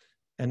case.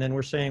 And then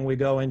we're saying we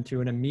go into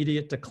an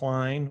immediate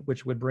decline,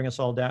 which would bring us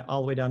all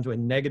the way down to a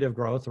negative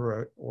growth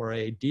or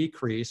a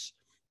decrease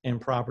in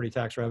property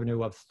tax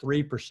revenue of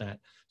 3%.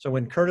 So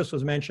when Curtis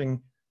was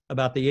mentioning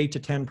about the 8 to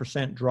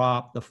 10%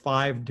 drop, the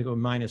 5 to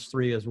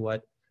 -3 is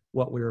what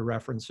we were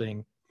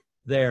referencing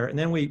there. And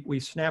then we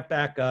snap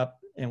back up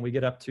and we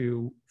get up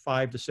to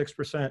 5 to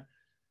 6%.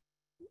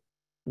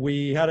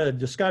 We had a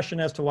discussion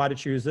as to why to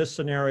choose this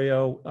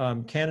scenario.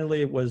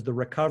 Candidly, it was the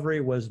recovery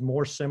was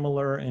more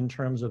similar in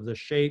terms of the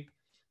shape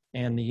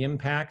and the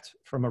impact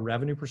from a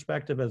revenue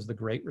perspective as the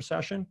Great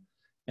Recession.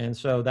 And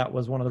so that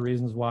was one of the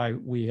reasons why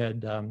we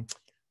had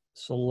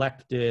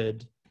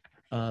selected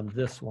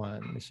this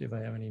one. Let me see if I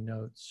have any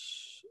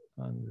notes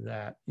on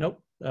that.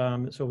 Nope.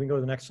 So we can go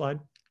to the next slide.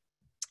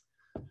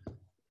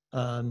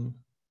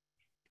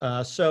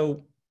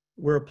 So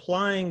we're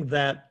applying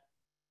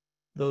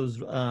those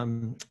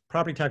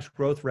property tax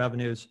growth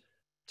revenues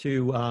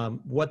to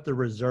what the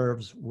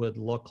reserves would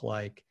look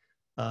like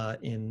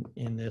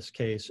in this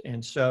case.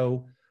 And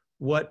so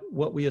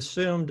what we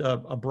assumed,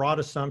 a broad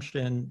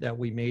assumption that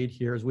we made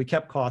here is we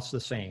kept costs the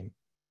same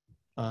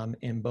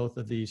in both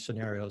of these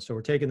scenarios. So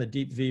we're taking the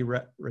deep V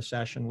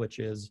recession, which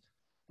is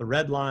the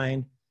red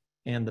line,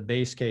 and the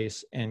base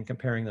case, and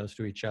comparing those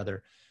to each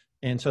other.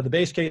 And so the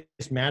base case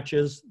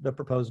matches the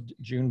proposed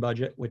June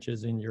budget, which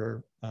is in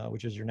your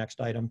which is your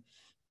next item.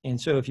 And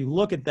so if you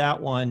look at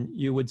that one,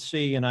 you would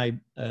see, and I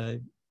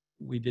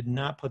we did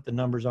not put the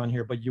numbers on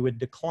here, but you would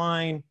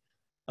decline,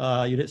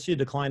 you'd see a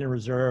decline in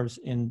reserves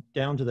in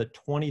down to the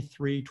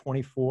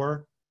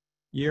 23-24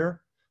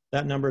 year.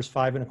 That number is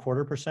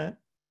 5.25%.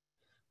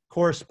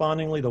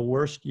 Correspondingly, the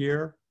worst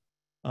year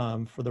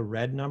for the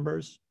red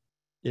numbers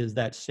is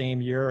that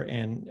same year,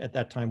 and at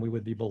that time we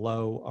would be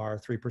below our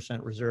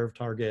 3% reserve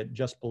target,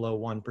 just below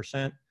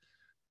 1%.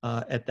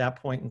 At that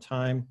point in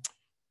time,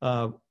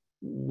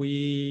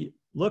 we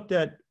looked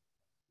at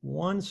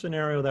one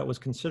scenario that was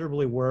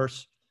considerably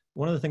worse.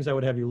 One of the things I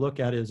would have you look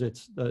at is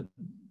it's the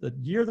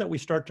year that we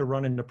start to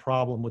run into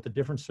problem with the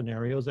different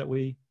scenarios that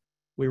we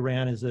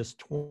ran is this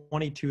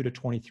 22 to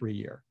 23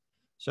 year.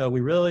 So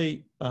we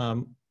really,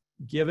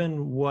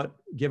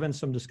 given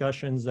some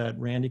discussions that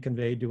Randy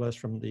conveyed to us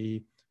from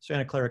the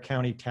Santa Clara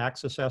County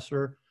tax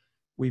assessor,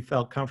 we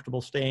felt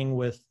comfortable staying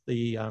with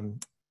the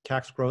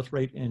tax growth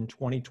rate in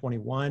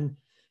 2021.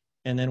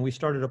 And then we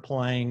started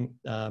applying,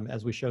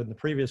 as we showed in the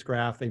previous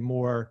graph,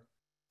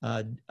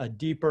 a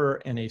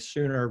deeper and a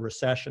sooner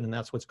recession, and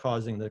that's what's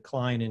causing the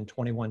decline in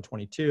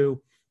 21-22,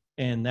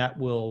 and that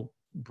will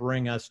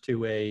bring us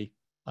to a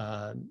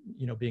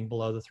being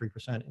below the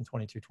 3% in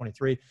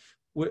 22-23.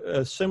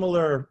 A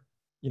similar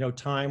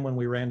time when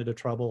we ran into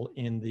trouble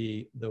in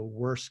the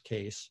worst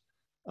case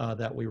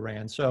that we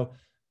ran. So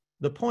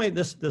the point,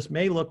 this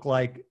may look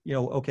like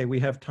okay, we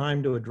have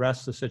time to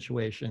address the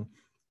situation.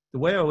 The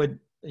way I would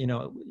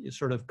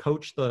sort of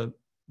coach the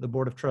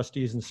Board of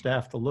Trustees and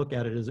staff to look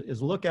at it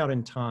is look out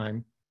in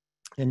time.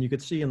 And you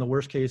could see in the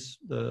worst case,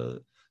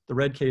 the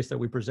red case that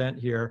we present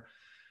here,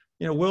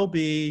 we'll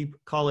be,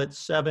 call it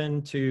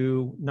 7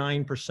 to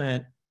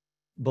 9%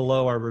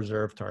 below our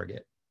reserve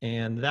target.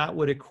 And that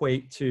would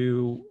equate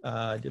to,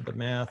 I did the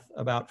math,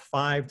 about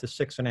 5 to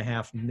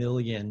 6.5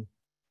 million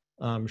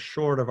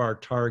short of our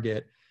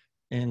target.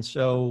 And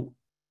so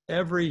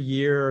every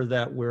year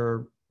that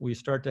we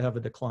start to have a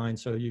decline,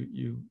 so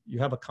you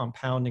have a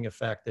compounding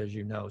effect, as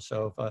you know.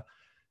 So if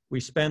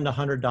we spend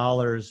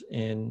 $100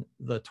 in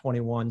the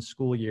 21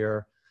 school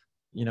year,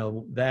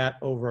 that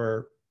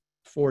over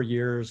 4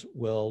 years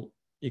will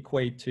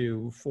equate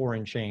to 4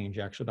 and change,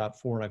 actually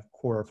about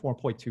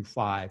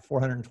 4.25,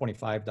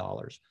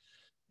 $425.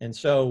 And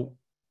so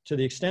to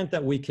the extent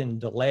that we can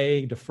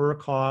delay, defer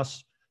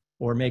costs,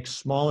 or make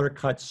smaller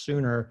cuts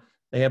sooner,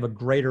 they have a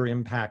greater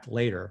impact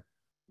later.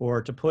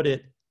 Or to put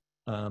it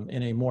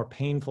in a more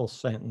painful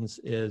sentence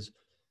is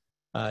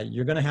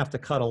you're going to have to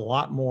cut a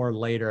lot more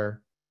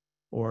later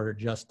or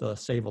just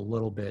save a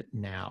little bit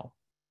now.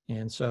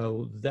 And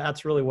so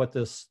that's really what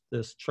this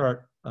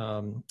chart,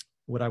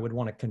 what I would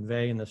want to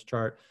convey in this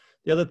chart.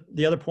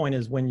 The other point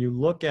is when you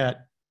look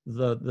at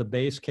the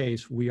base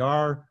case,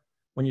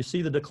 when you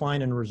see the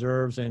decline in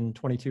reserves in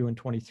 22 and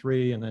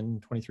 23 and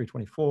then 23,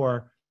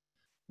 24,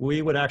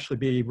 we would actually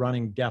be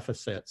running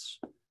deficits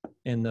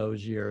in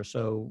those years.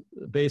 So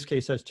the base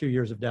case has 2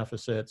 years of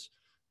deficits,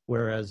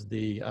 whereas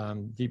the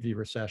deep V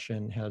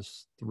recession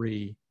has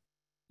 3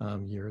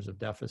 years of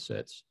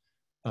deficits.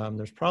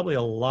 There's probably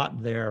a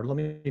lot there. Let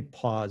me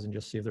pause and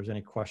just see if there's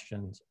any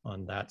questions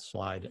on that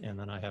slide, and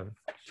then I have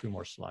 2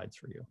 more slides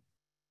for you.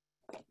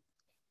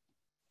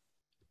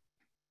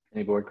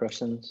 Any board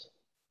questions?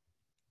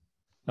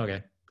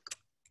 Okay.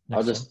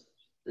 I'll just,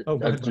 I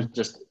was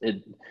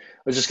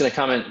just going to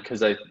comment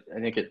because I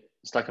think it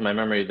stuck in my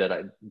memory that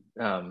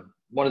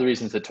one of the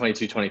reasons that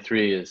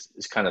 22-23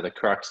 is kind of the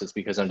crux is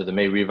because under the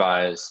May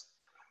revise,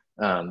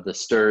 the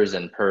STRS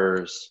and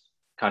PERS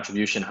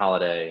contribution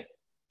holiday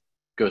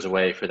goes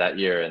away for that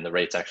year, and the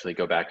rates actually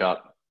go back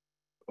up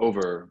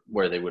over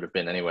where they would have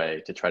been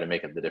anyway to try to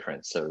make up the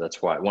difference. So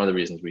that's why one of the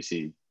reasons we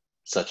see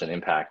such an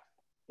impact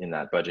in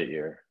that budget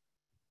year.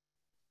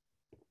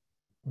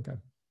 Okay.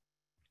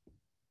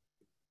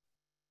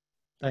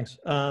 Thanks.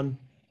 Can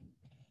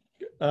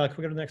we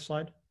go to the next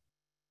slide?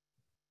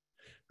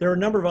 There are a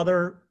number of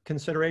other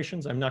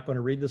considerations. I'm not going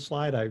to read this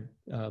slide. I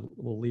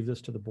will leave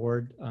this to the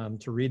board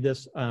to read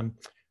this.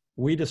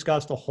 We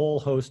discussed a whole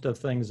host of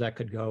things that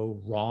could go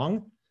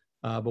wrong,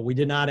 but we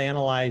did not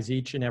analyze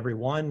each and every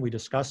one. We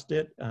discussed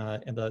it,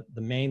 and the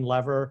main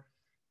lever,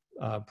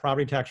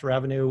 property tax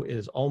revenue,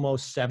 is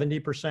almost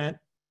 70%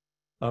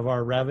 of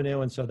our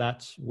revenue, and so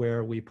that's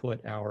where we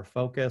put our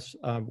focus.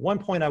 One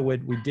point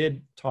we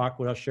did talk,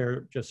 what I'll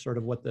share just sort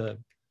of what the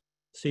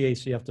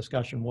CACF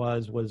discussion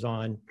was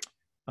on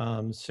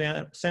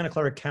Santa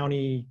Clara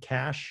County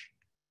cash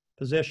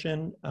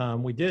position.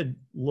 We did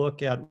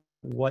look at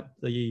what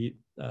the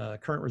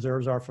current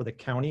reserves are for the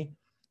county.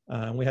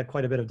 We had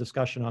quite a bit of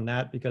discussion on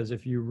that because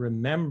if you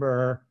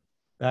remember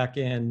back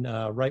in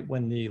right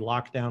when the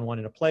lockdown went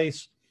into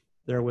place,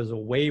 there was a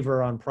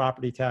waiver on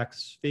property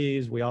tax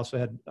fees. We also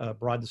had a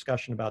broad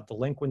discussion about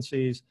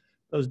delinquencies.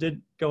 Those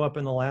did go up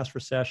in the last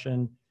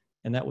recession,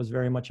 and that was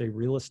very much a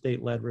real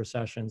estate led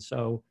recession.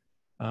 So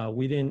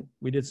we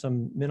did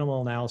some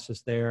minimal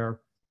analysis there.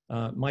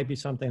 Might be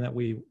something that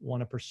we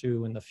want to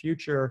pursue in the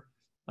future,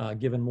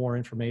 given more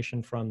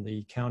information from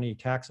the county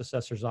tax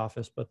assessor's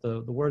office. But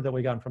the word that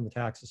we got from the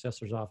tax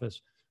assessor's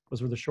office was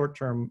for the short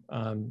term,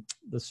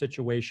 the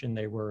situation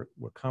they were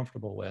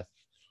comfortable with.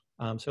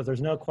 So if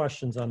there's no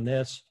questions on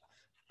this,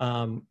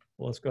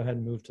 let's go ahead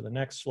and move to the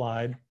next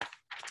slide.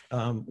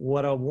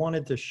 What I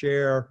wanted to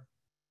share,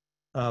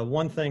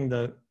 one thing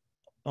that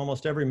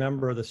almost every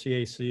member of the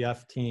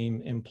CACF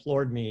team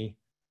implored me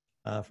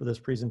for this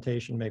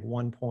presentation, make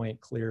one point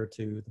clear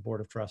to the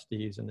Board of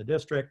Trustees and the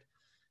district,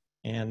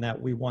 and that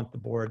we want the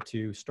board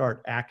to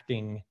start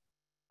acting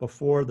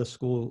before the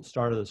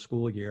start of the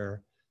school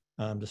year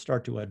to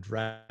start to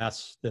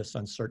address this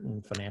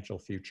uncertain financial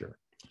future.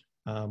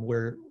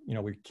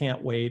 We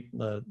can't wait.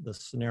 The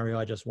scenario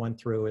I just went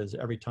through is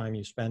every time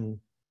you spend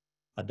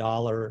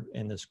 $1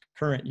 in this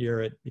current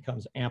year, it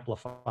becomes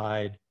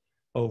amplified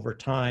over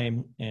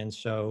time. And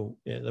so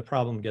the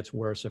problem gets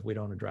worse if we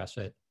don't address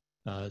it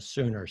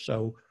sooner.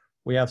 So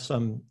we have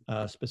some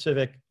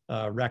specific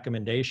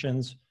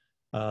recommendations.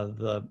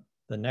 The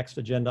next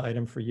agenda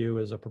item for you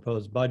is a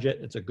proposed budget.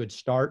 It's a good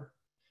start.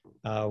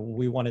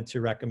 We wanted to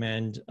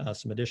recommend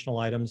some additional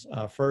items.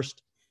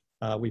 First,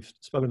 we've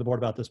spoken to the board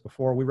about this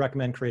before. We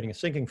recommend creating a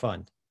sinking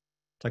fund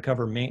to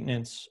cover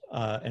maintenance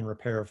and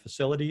repair of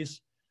facilities.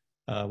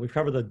 We've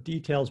covered the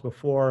details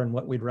before, and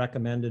what we'd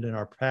recommended in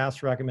our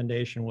past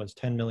recommendation was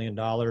 $10 million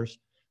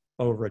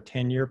over a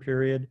 10-year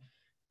period.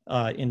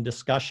 In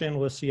discussion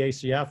with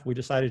CACF, we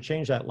decided to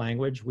change that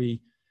language.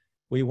 We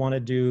want to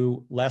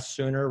do less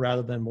sooner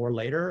rather than more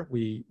later.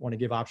 We want to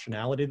give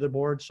optionality to the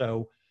board.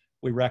 So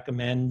we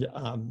recommend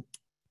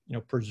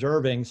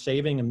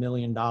saving $1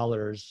 million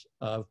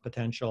of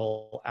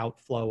potential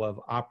outflow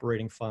of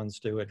operating funds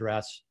to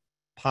address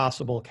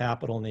possible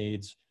capital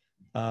needs,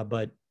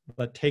 but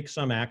take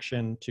some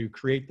action to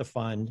create the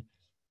fund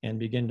and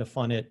begin to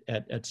fund it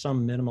at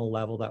some minimal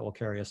level that will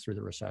carry us through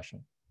the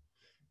recession.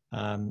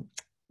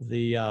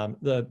 The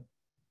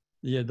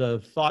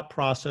thought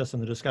process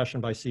and the discussion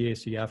by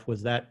CACF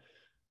was that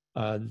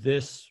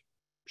this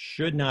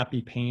should not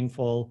be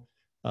painful.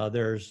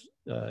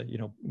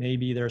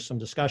 Maybe there's some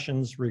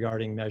discussions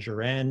regarding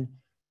Measure N.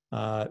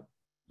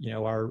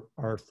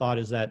 Our thought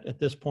is that at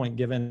this point,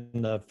 given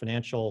the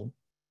financial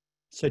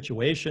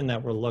situation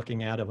that we're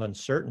looking at of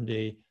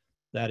uncertainty,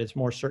 that it's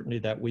more certainty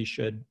that we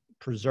should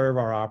preserve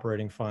our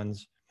operating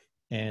funds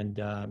and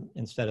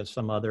instead of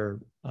some other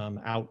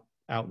out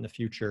in the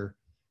future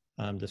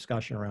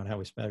discussion around how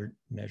we spend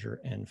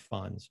Measure N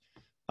funds.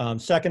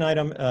 Second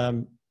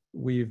item,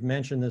 we've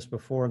mentioned this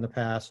before in the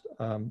past,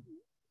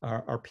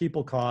 our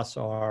people costs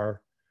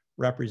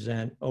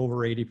represent over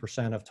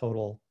 80% of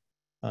total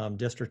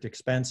district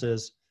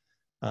expenses.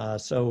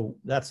 So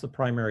that's the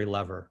primary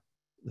lever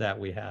that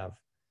we have.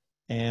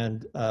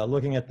 And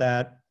looking at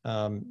that,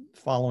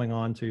 following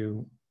on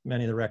to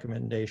many of the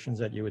recommendations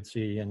that you would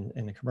see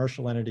in the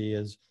commercial entity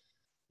is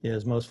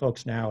most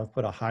folks now have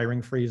put a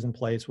hiring freeze in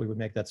place. We would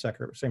make that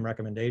same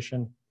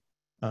recommendation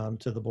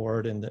to the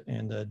board and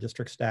the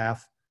district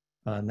staff,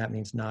 and that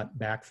means not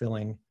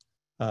backfilling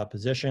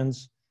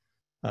positions.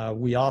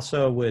 We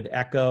also would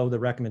echo the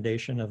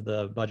recommendation of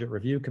the Budget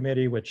Review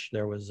Committee, which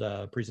there was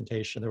a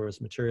presentation, there was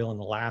material in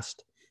the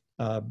last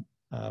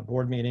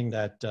board meeting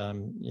that,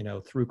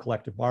 through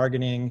collective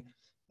bargaining,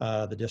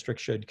 the district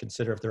should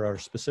consider if there are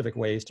specific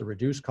ways to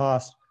reduce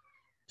costs.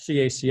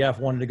 CACF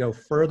wanted to go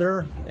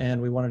further, and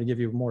we wanted to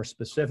give you a more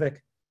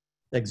specific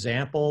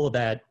example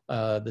that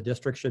the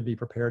district should be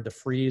prepared to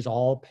freeze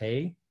all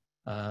pay.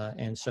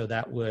 And so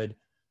that would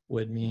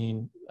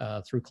mean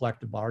through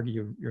collective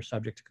bargaining, you're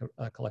subject to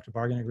a collective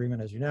bargaining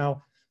agreement, as you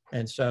know.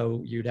 And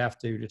so you'd have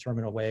to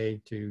determine a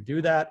way to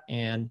do that.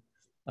 And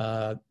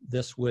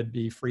this would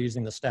be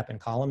freezing the step and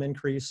column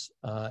increase,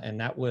 and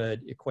that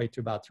would equate to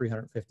about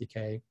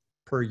 $350K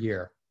per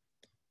year.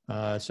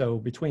 So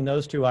between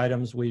those two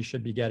items, we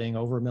should be getting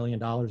over $1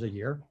 million a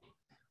year.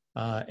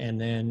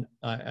 And then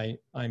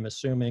I'm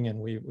assuming, and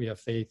we have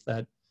faith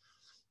that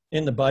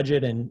in the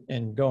budget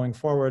and going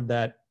forward,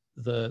 that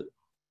the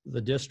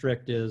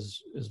district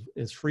is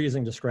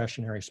freezing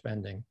discretionary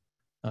spending.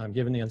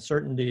 Given the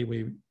uncertainty,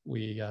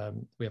 we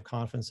have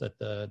confidence that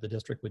the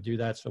district would do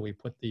that. So we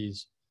put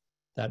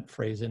that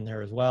phrase in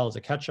there as well as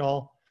a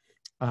catch-all.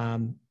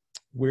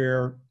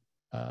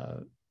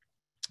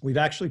 We've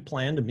actually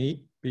planned to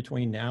meet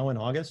between now and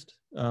August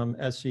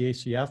as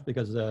CACF,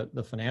 because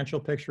the financial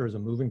picture is a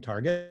moving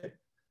target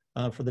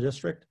for the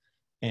district.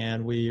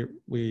 And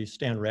we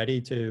stand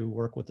ready to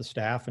work with the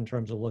staff in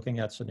terms of looking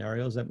at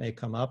scenarios that may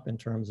come up in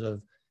terms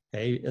of,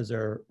 hey, is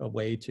there a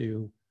way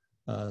to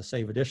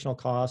save additional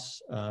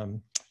costs?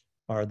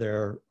 Are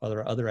there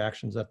other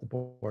actions that the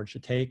board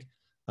should take?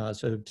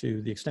 So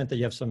to the extent that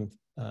you have some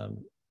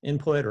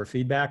input or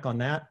feedback on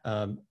that,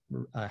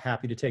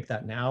 happy to take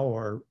that now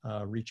or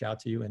reach out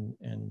to you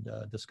and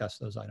discuss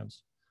those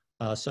items.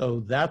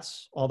 So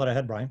that's all that I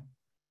had, Brian.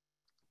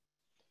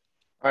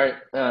 All right,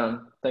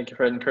 thank you,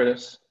 Fred and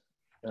Curtis.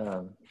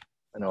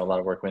 I know a lot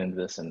of work went into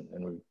this, and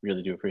we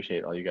really do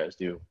appreciate all you guys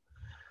do.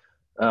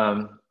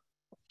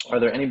 Are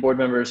there any board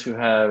members who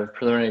have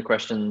preliminary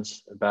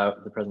questions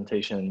about the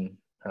presentation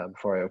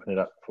before I open it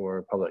up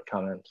for public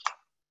comment?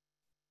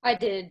 I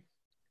did.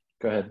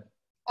 Go ahead.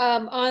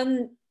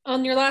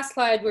 On your last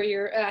slide where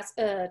you're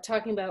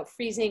talking about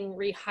freezing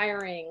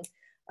rehiring,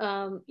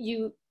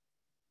 you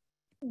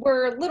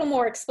we're a little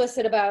more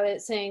explicit about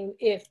it, saying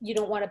if you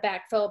don't want to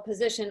backfill a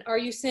position. Are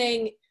you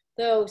saying,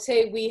 though,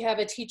 say we have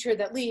a teacher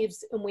that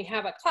leaves and we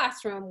have a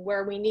classroom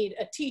where we need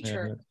a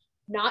teacher,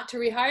 not to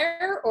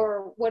rehire,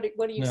 or what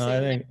are you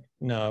saying?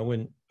 I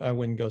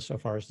wouldn't go so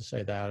far as to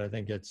say that. I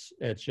think it's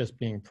just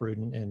being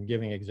prudent and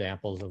giving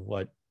examples of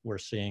what we're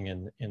seeing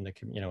in the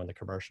in the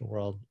commercial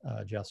world,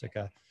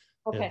 Jessica.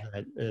 Okay.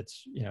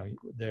 It's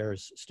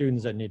there's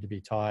students that need to be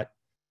taught,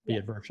 be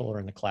it virtual or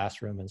in the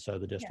classroom, and so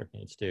the district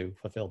needs to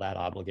fulfill that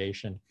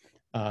obligation.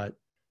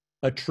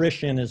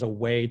 Attrition is a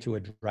way to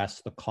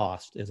address the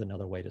cost, is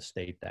another way to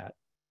state that.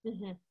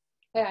 Mm-hmm.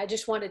 Yeah, I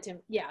just wanted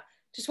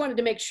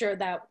to make sure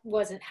that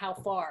wasn't how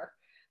far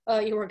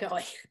you were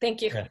going.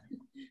 Thank you. Yeah.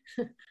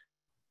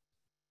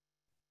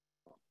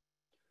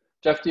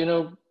 Jeff, do you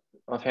know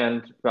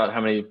offhand about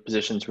how many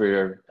positions we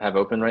have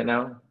open right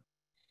now?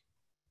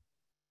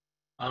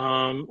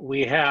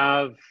 We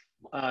have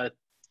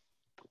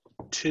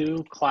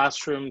 2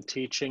 classroom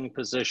teaching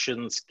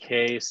positions,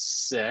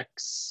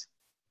 K-6,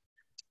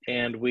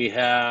 and we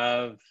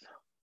have,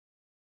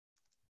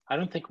 I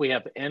don't think we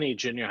have any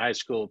junior high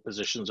school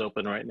positions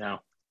open right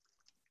now.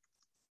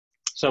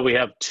 So we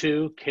have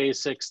 2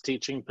 K-6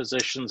 teaching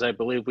positions. I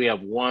believe we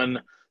have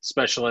 1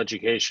 special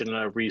education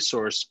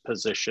resource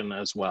position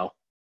as well.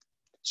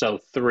 So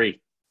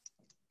 3.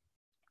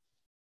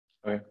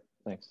 Okay,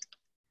 thanks.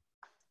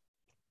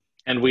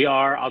 And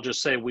I'll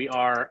just say we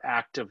are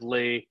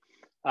actively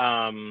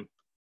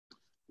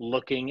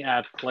looking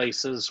at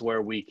places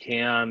where we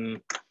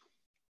can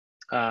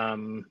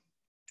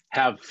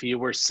have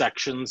fewer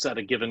sections at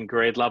a given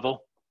grade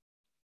level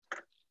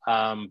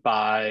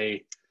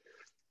by,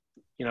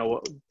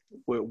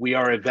 we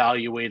are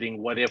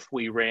evaluating what if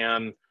we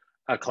ran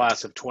a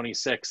class of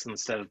 26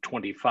 instead of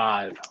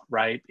 25,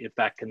 right? If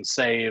that can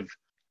save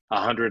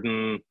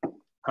 $100,000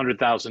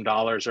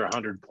 or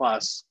 100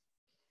 plus,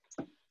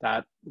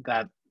 that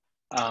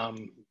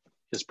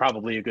is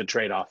probably a good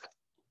trade-off,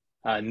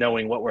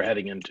 knowing what we're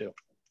heading into.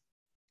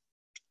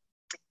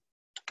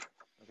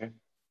 Okay.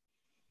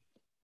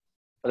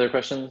 Other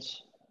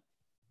questions?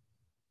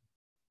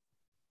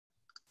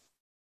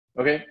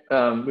 Okay,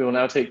 we will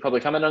now take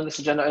public comment on this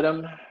agenda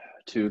item.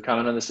 To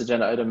comment on this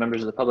agenda item,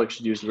 members of the public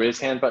should use the raise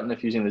hand button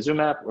if using the Zoom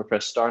app, or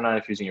press *9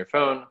 if using your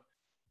phone.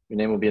 Your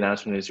name will be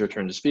announced when it is your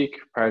turn to speak.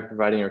 Prior to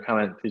providing your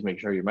comment, please make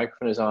sure your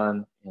microphone is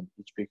on, and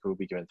each speaker will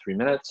be given 3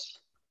 minutes.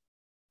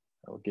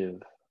 I will give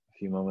a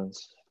few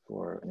moments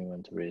for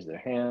anyone to raise their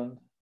hand,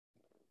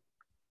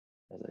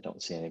 as I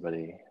don't see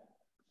anybody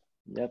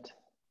yet.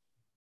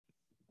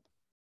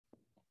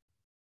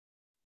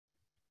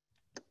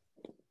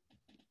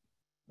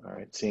 All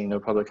right, seeing no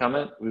public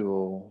comment, we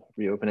will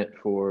reopen it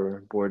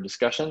for board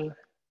discussion.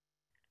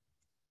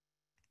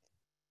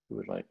 Who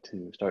would like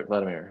to start?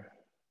 Vladimir.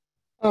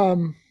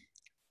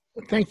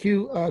 Thank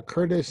you,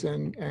 Curtis,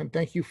 and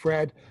thank you,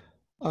 Fred.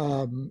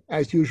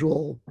 As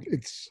usual,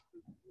 it's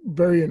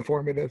very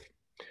informative.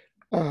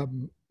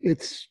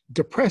 It's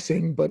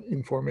depressing, but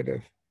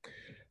informative.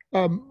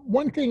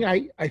 One thing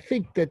I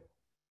think that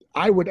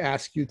I would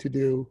ask you to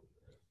do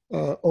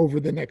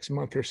over the next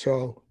month or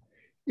so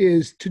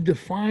is to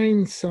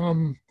define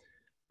some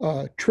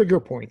trigger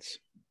points.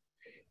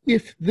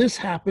 If this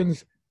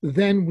happens,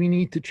 then we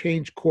need to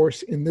change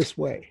course in this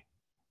way.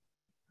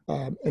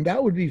 And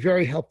that would be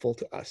very helpful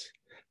to us,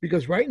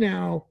 because right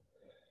now,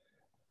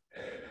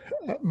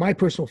 my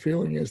personal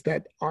feeling is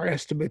that our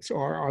estimates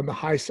are on the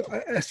high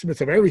side,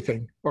 estimates of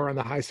everything are on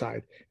the high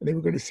side, and they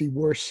were going to see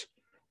worse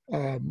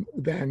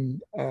than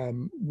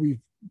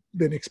we've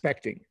been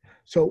expecting.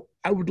 So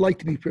I would like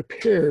to be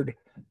prepared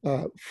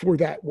for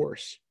that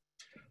worse.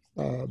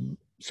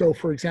 So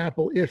for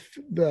example, if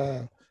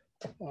the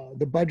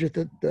budget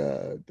that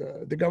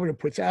the governor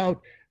puts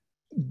out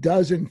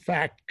does in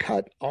fact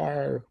cut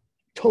our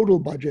total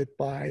budget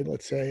by,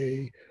 let's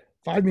say,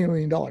 $5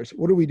 million,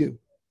 what do we do?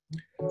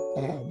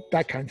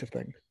 That kind of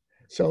thing.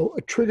 So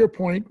a trigger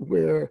point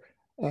where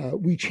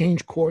we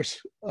change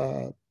course,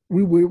 where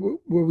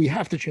we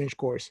have to change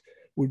course,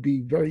 would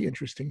be very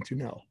interesting to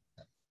know.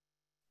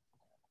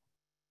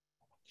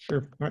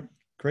 Sure. All right.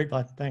 Great,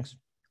 Vlad. Thanks.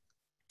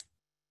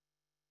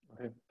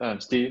 Okay.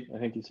 Steve, I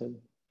think you said.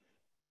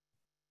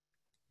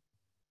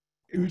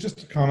 It was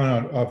just a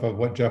comment off of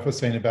what Jeff was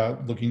saying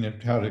about looking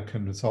at how to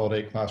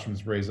consolidate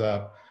classrooms, raise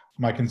up.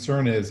 My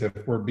concern is if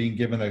we're being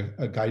given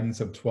a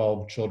guidance of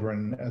 12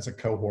 children as a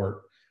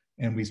cohort,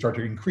 and we start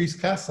to increase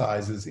class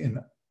sizes in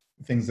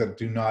things that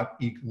do not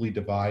equally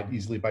divide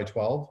easily by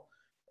 12,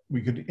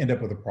 we could end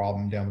up with a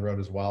problem down the road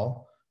as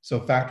well. So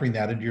factoring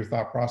that into your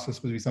thought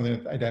process would be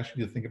something that I'd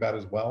actually think about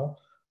as well.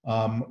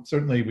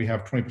 Certainly we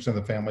have 20% of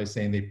the families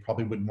saying they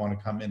probably wouldn't want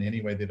to come in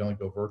anyway, they'd only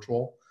go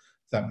virtual.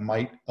 That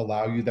might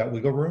allow you that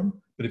wiggle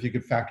room, but if you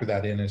could factor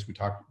that in as we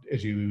talk,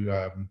 as you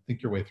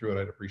think your way through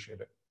it, I'd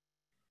appreciate it.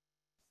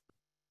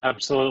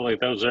 Absolutely.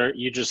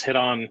 You just hit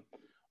on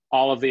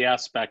all of the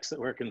aspects that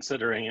we're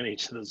considering in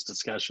each of those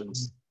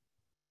discussions.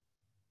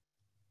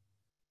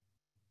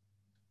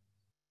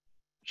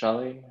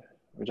 Shali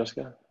or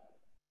Jessica?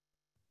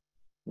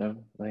 No,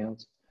 nothing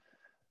else?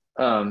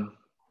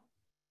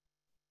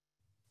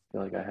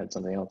 feel like I had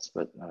something else,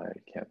 but I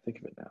can't think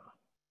of it now.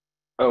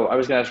 Oh, I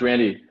was going to ask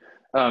Randy,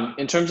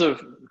 in terms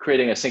of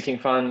creating a sinking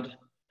fund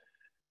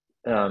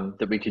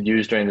that we could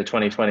use during the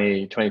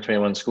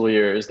 2020-2021 school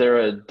year, is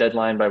there a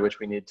deadline by which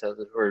we need to,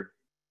 or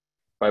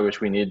by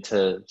which we need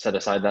to set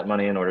aside that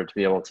money in order to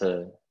be able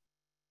to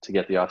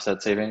get the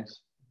offset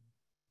savings?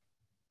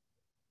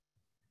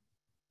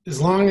 As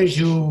long as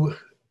you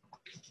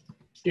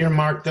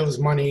earmark those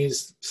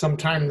monies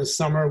sometime this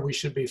summer, we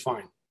should be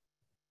fine.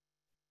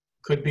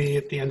 Could be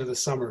at the end of the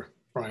summer,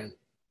 Brian.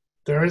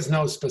 There is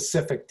no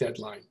specific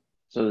deadline.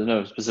 So there's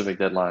no specific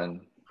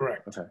deadline?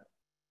 Correct. Okay.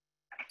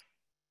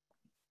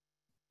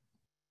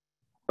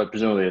 But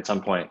presumably at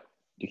some point,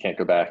 you can't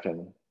go back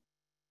and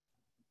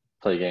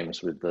play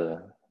games with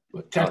the...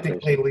 But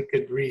technically, we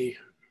could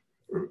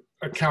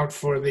account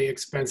for the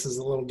expenses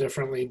a little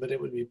differently, but it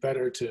would be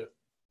better to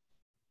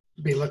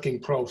be looking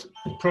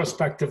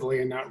prospectively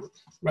and not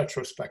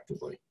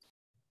retrospectively.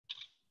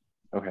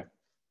 Okay.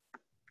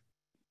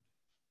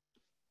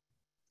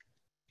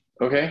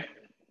 Okay.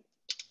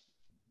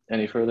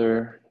 Any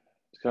further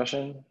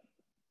discussion?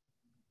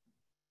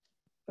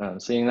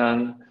 Seeing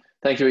none.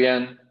 Thank you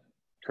again,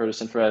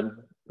 Curtis and Fred.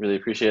 Really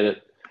appreciate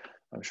it.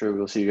 I'm sure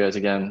we'll see you guys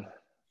again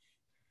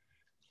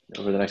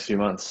over the next few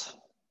months.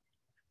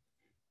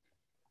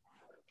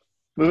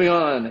 Moving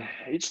on,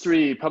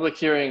 H3, public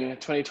hearing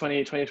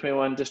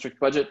 2020-2021 district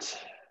budget.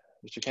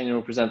 Mr. Kenyon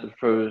will present the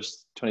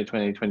proposed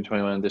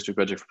 2020-2021 district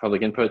budget for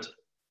public input.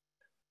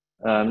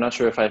 I'm not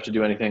sure if I have to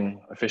do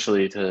anything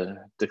officially to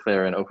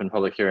declare an open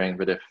public hearing,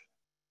 but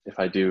if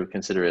I do,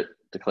 consider it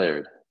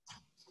declared.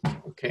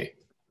 Okay,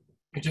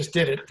 you just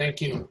did it. Thank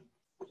you.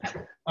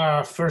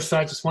 First,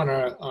 I just want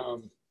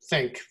to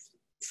thank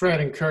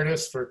Fred and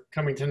Curtis for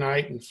coming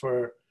tonight and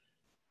for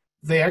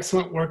the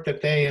excellent work that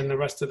they and the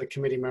rest of the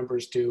committee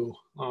members do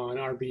on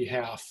our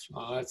behalf.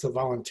 It's a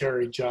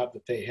voluntary job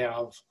that they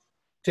have.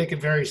 Take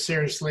it very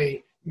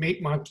seriously,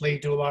 meet monthly,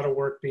 do a lot of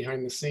work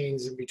behind the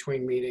scenes in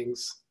between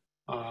meetings.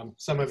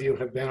 Some of you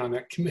have been on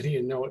that committee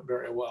and know it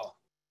very well.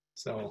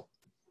 So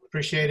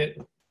appreciate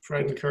it,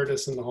 Fred and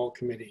Curtis and the whole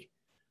committee.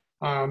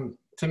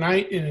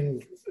 Tonight,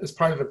 as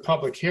part of the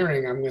public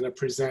hearing, I'm going to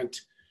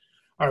present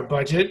our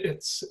budget.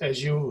 It's,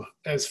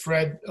 as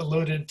Fred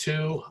alluded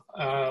to,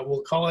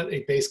 we'll call it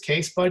a base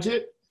case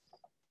budget.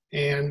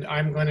 And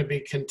I'm going to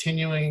be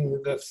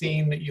continuing the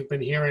theme that you've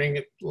been hearing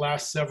at the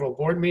last several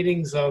board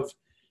meetings of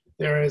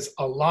there is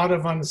a lot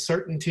of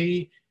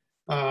uncertainty.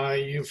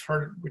 You've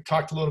heard, we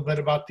talked a little bit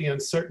about the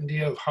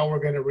uncertainty of how we're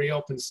going to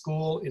reopen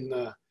school in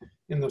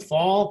the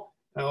fall.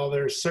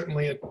 There's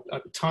certainly a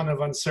ton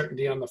of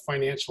uncertainty on the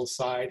financial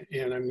side,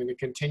 and I'm going to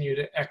continue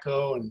to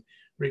echo and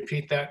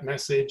repeat that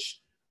message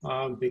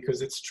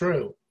because it's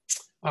true.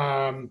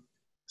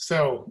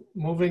 So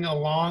moving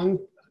along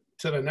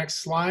to the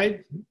next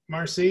slide,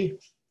 Marcy.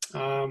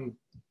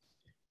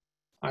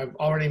 I've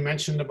already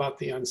mentioned about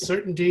the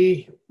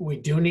uncertainty. We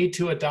do need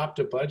to adopt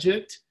a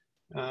budget.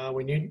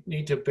 We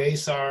need to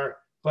base our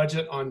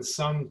budget on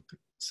some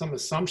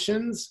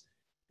assumptions,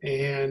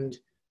 and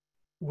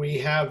we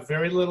have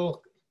very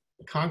little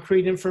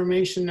concrete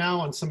information now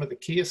on some of the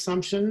key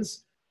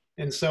assumptions.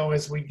 And so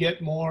as we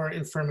get more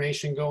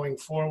information going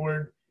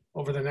forward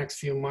over the next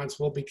few months,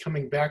 we'll be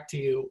coming back to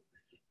you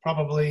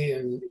probably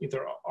in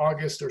either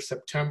August or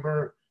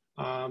September,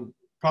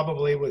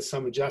 probably with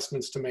some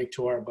adjustments to make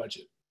to our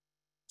budget.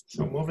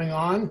 So moving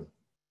on.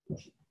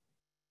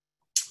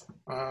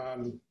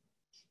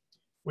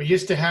 We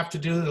used to have to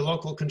do the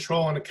local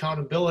control and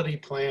accountability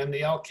plan,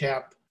 the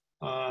LCAP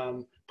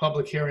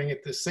public hearing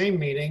at the same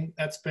meeting.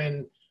 That's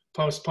been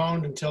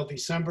postponed until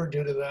December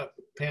due to the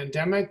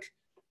pandemic.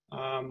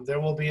 There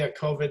will be a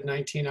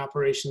COVID-19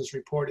 operations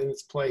report in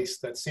its place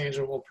that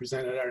Sandra will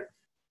present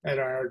at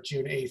our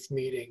June 8th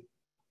meeting.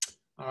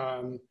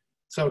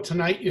 So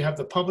tonight you have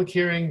the public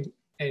hearing,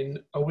 and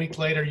a week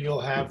later you'll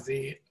have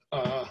the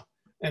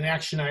an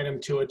action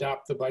item to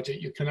adopt the budget.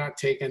 You cannot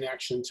take an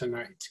action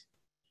tonight.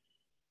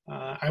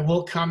 I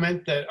will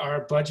comment that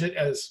our budget,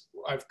 as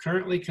I've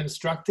currently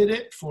constructed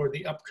it for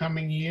the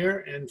upcoming year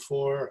and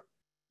for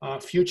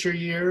future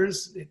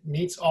years, it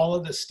meets all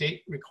of the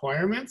state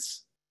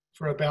requirements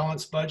for a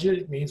balanced budget.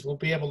 It means we'll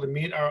be able to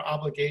meet our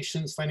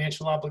obligations,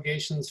 financial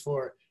obligations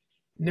for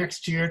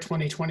next year,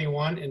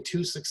 2021, and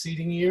 2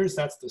 succeeding years.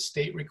 That's the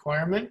state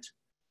requirement.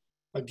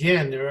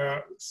 Again, there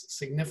are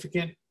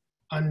significant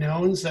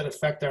unknowns that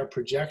affect our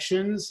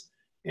projections.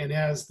 And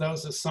as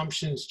those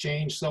assumptions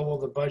change, so will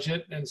the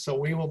budget. And so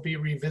we will be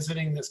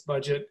revisiting this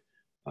budget,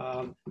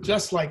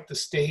 just like the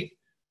state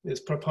is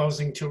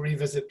proposing to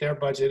revisit their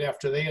budget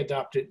after they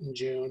adopt it in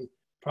June,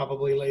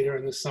 probably later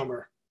in the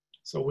summer.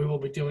 So we will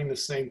be doing the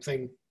same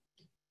thing.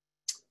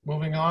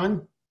 Moving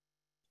on.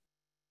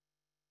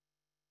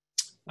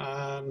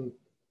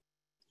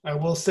 I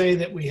will say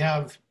that we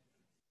have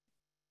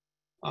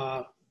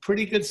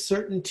pretty good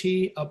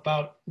certainty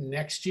about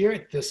next year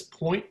at this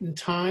point in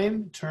time,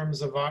 in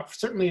terms of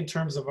certainly in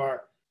terms of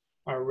our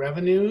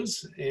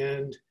revenues,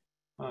 and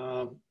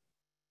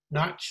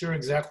not sure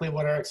exactly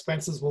what our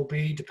expenses will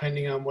be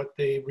depending on what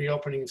the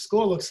reopening of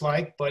school looks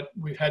like, but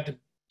we've had to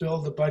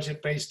build the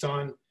budget based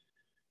on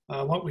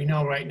what we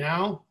know right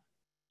now.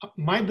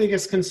 My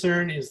biggest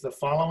concern is the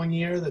following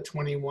year, the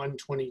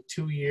 21-22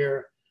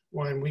 year,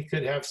 when we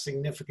could have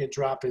significant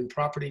drop in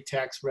property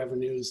tax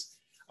revenues.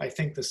 I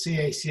think the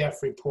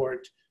CACF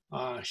report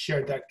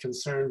shared that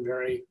concern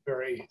very,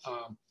 very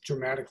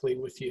dramatically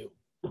with you.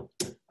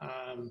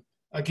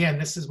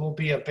 Again, will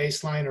be a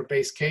baseline or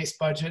base case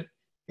budget,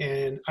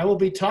 and I will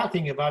be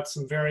talking about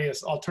some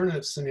various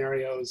alternative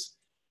scenarios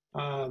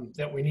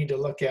that we need to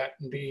look at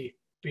and be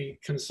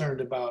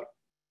concerned about.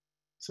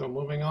 So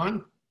moving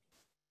on.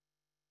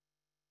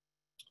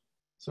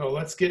 So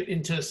let's get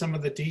into some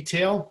of the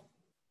detail.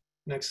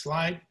 Next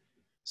slide.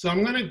 So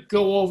I'm going to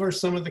go over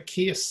some of the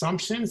key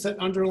assumptions that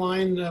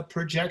underline the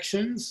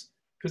projections,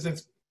 because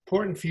it's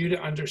important for you to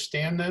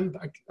understand them.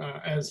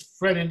 As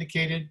Fred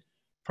indicated,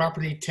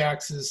 property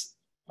taxes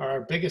are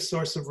our biggest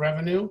source of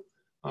revenue.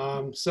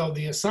 So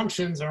the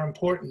assumptions are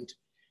important.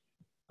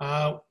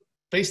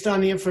 Based on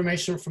the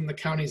information from the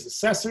county's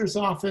assessor's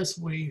office,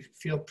 we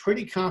feel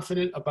pretty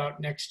confident about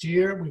next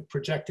year. We've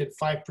projected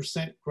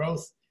 5%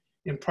 growth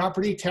in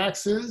property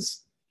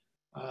taxes.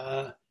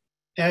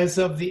 As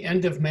of the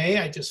end of May,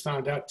 I just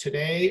found out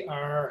today,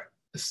 our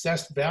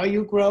assessed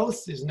value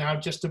growth is now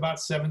just about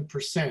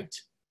 7%.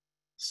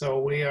 So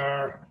we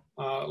are,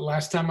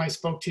 last time I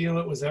spoke to you,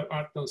 it was at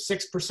the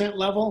 6%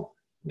 level.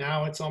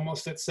 Now it's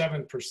almost at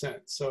 7%.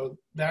 So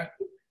that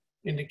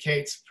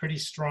indicates pretty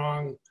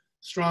strongly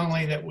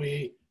that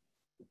we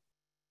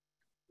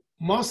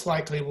most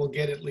likely will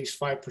get at least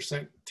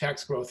 5%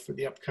 tax growth for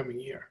the upcoming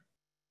year.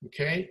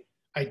 Okay,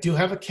 I do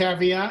have a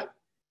caveat.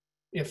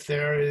 If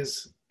there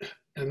is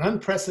an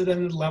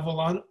unprecedented level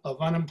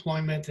of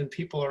unemployment and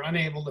people are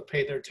unable to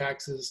pay their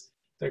taxes,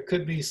 there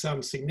could be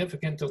some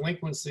significant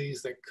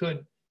delinquencies that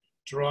could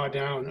draw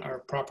down our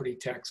property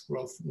tax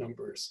growth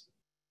numbers.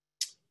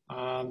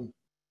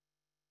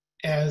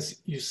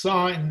 As you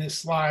saw in the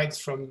slides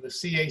from the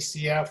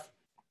CACF,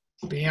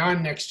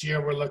 beyond next year,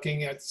 we're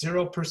looking at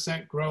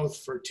 0% growth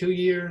for 2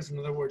 years. In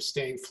other words,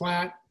 staying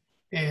flat.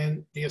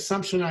 And the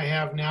assumption I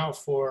have now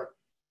for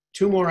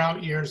 2 more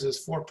out years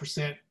is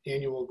 4%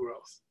 annual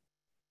growth.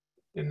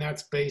 And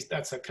that's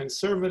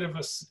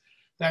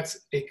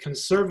a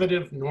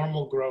conservative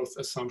normal growth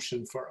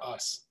assumption for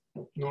us.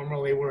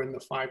 Normally we're in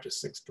the 5 to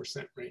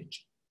 6%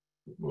 range.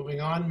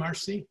 Moving on,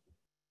 Marcy.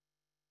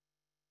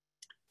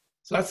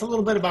 So that's a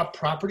little bit about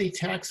property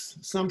tax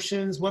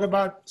assumptions. What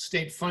about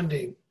state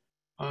funding?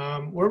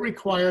 We're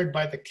required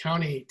by the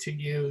county to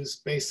use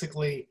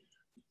basically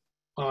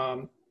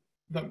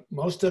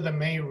most of the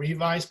May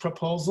revised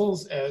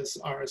proposals as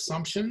our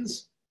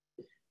assumptions.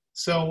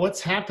 So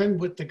what's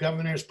happened with the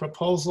governor's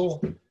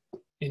proposal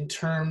in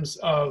terms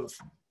of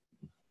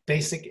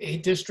basic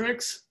aid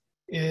districts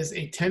is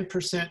a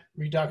 10%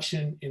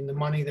 reduction in the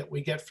money that we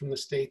get from the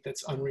state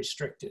that's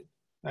unrestricted.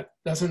 That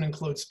doesn't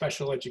include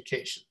special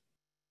education,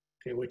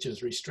 okay, which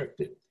is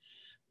restricted.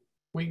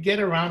 We get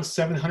around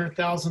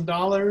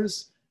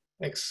 $700,000,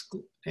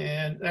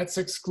 and that's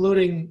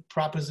excluding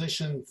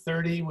Proposition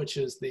 30, which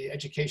is the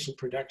Education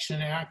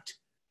Protection Act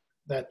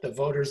that the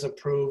voters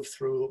approved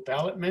through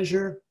ballot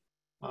measure.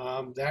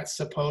 That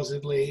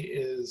supposedly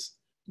is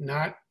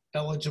not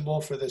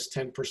eligible for this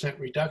 10%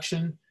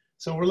 reduction.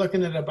 So we're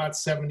looking at about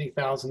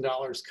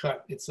 $70,000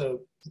 cut. It's a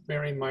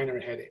very minor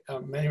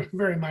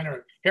very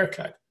minor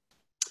haircut.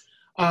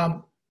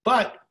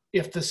 But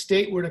if the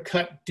state were to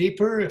cut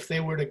deeper, if they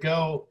were to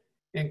go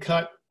and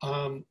cut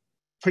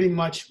pretty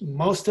much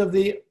most of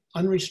the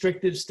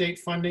unrestricted state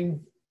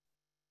funding,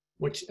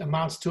 which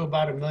amounts to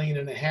about $1.5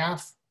 million,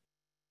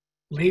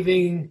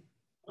 leaving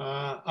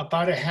about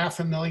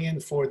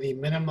 $500,000 for the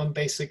minimum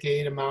basic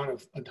aid amount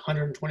of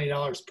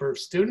 $120 per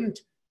student.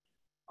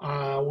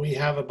 We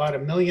have about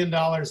 $1 million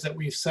that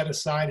we've set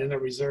aside in a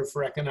reserve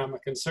for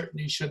economic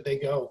uncertainty should they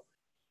go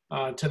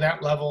to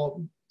that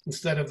level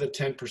instead of the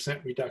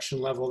 10%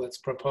 reduction level that's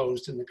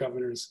proposed in the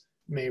governor's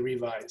May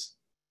revise.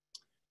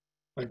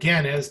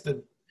 Again,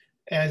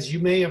 as you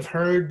may have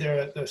heard,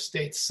 the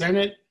state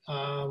Senate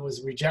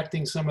was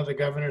rejecting some of the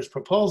governor's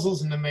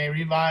proposals in the May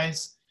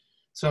revise.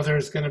 So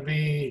there's going to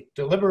be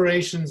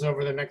deliberations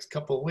over the next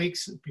couple of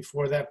weeks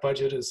before that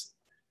budget is,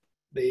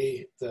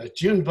 the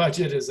June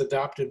budget is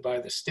adopted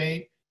by the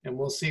state, and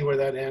we'll see where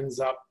that ends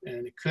up.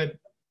 And it could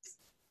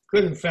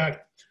in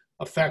fact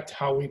affect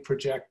how we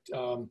project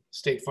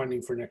state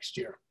funding for next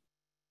year.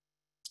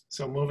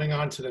 So moving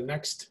on to the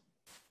next.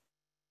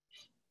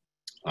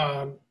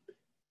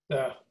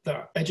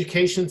 The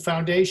Education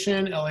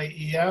Foundation,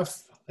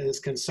 LAEF, is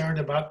concerned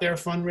about their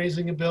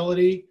fundraising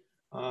ability,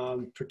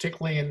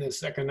 particularly in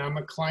this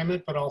economic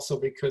climate, but also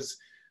because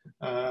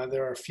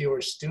there are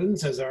fewer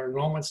students as our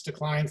enrollments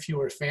decline,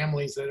 fewer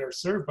families that are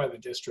served by the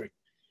district.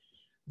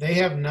 They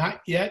have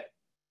not yet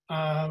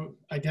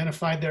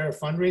identified their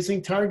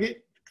fundraising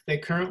target. They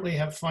currently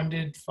have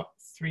funded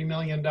 $3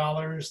 million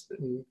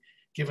and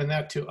given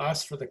that to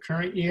us for the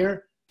current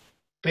year.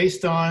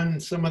 Based on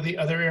some of the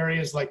other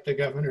areas like the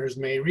governor's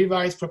May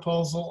revised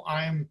proposal,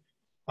 I'm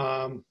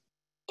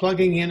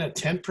plugging in a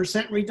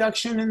 10%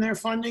 reduction in their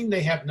funding.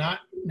 They have not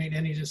made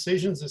any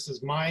decisions. This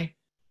is my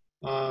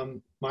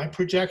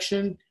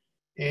projection.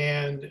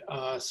 And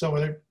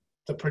so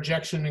the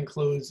projection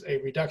includes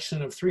a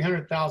reduction of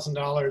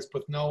 $300,000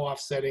 with no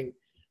offsetting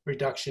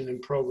reduction in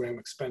program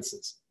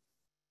expenses.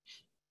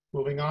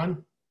 Moving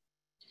on.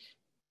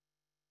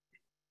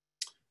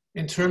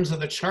 In terms of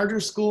the charter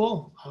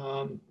school,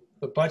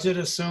 the budget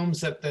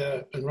assumes that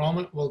the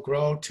enrollment will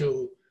grow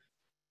to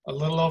a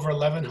little over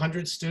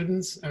 1,100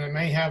 students. And I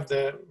may have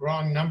the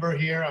wrong number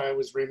here. I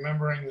was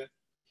remembering that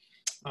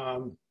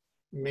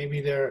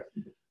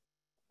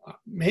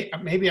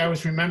maybe I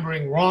was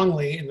remembering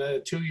wrongly in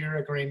the 2-year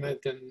agreement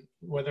and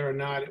whether or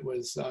not it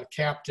was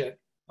capped at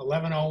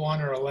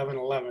 1101 or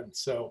 1111.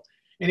 So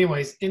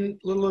anyways, in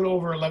a little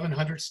over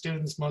 1,100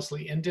 students,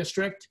 mostly in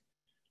district.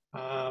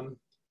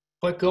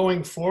 But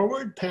going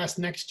forward past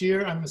next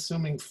year, I'm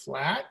assuming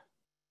flat.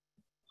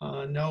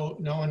 No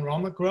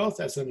enrollment growth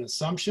as an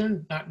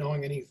assumption, not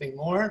knowing anything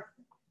more.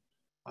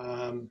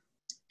 And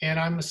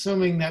I'm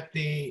assuming that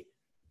the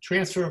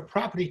transfer of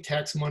property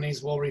tax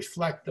monies will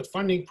reflect the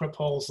funding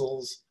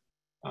proposals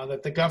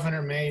that the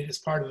governor made as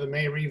part of the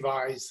May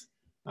revise.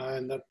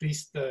 And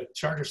the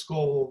charter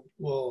school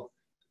will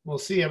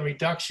see a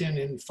reduction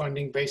in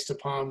funding based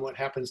upon what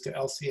happens to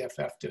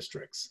LCFF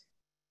districts.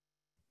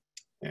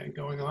 And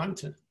going on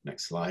to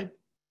next slide.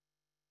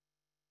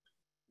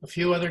 A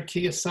few other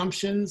key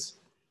assumptions.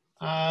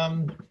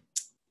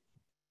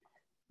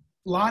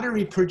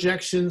 Lottery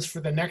projections for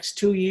the next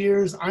 2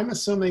 years, I'm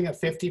assuming a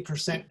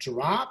 50%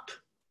 drop.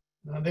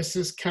 This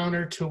is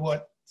counter to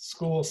what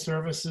school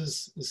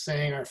services is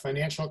saying. Our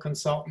financial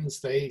consultants,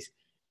 they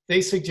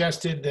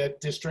suggested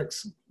that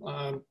districts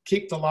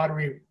keep the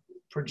lottery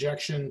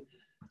projection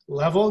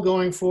level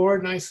going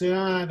forward. And I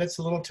said, that's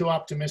a little too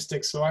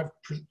optimistic. So I've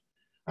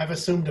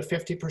assumed a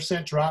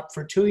 50% drop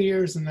for 2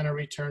 years and then a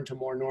return to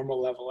more normal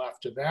level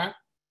after that.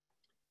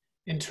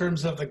 In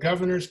terms of the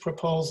governor's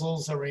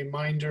proposals, a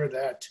reminder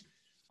that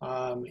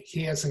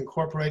he has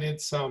incorporated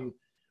some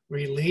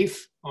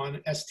relief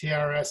on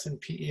STRS and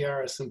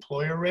PERS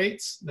employer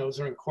rates. Those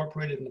are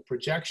incorporated in the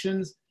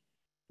projections,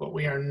 but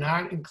we are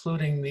not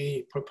including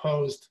the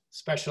proposed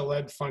special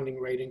ed funding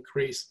rate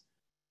increase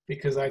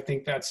because I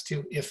think that's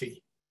too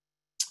iffy.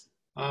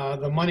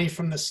 The money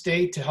from the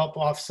state to help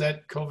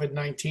offset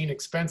COVID-19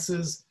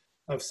 expenses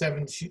of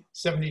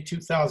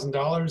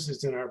 $72,000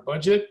 is in our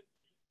budget.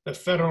 The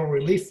federal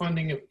relief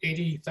funding of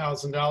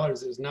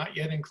 $80,000 is not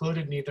yet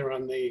included, neither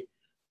on the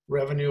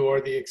revenue or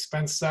the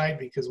expense side,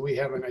 because we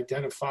haven't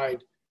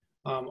identified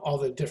all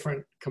the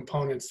different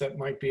components that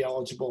might be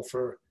eligible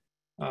for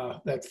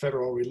that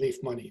federal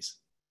relief monies.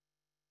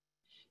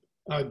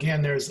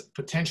 Again, there's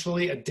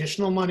potentially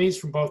additional monies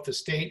from both the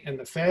state and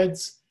the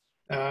feds.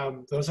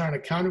 Those aren't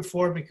accounted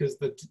for because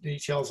the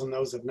details on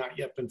those have not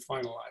yet been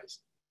finalized.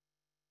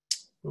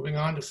 Moving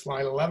on to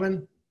slide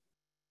 11.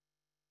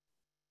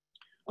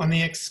 On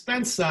the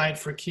expense side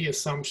for key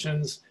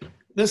assumptions,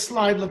 this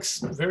slide looks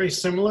very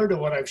similar to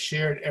what I've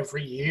shared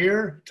every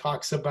year. It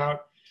talks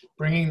about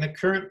bringing the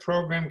current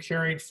program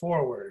carried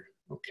forward.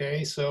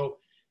 Okay, so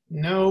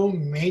no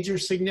major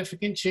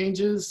significant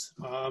changes.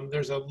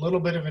 There's a little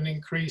bit of an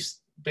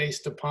increase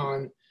based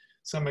upon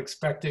some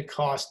expected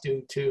costs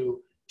due to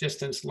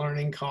distance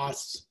learning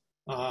costs.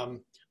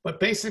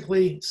 But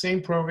basically,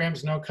 same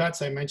programs, no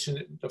cuts. I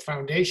mentioned the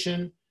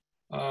foundation,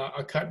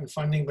 a cut in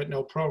funding, but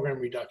no program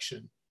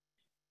reduction.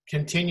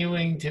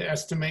 Continuing to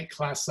estimate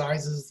class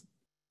sizes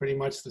pretty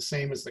much the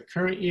same as the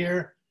current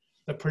year.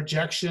 The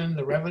projection,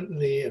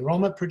 the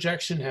enrollment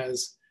projection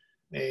has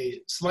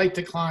a slight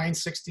decline,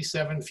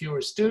 67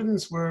 fewer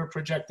students. We're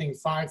projecting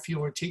 5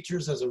 fewer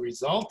teachers as a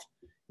result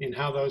in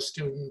how those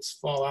students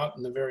fall out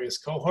in the various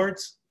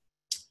cohorts.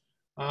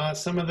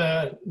 Some of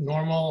the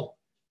normal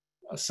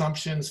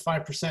assumptions,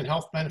 5%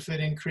 health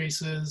benefit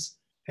increases,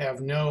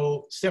 have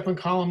no step and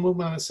column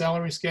movement on the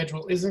salary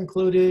schedule is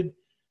included.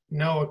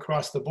 No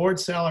across the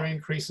board salary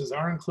increases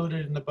are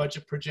included in the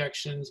budget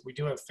projections. We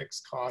do have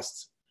fixed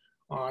costs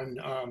on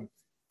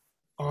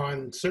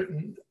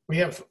certain, we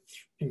have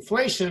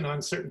inflation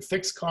on certain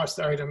fixed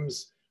cost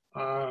items.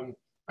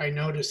 I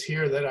notice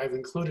here that I've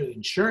included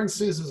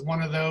insurances as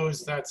one of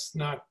those. That's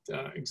not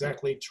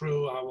exactly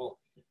true. I will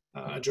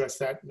address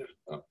that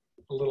a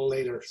little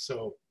later.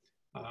 So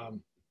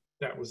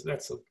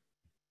it's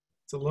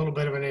a little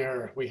bit of an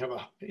error. We have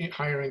a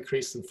higher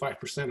increase than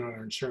 5% on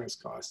our insurance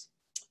costs.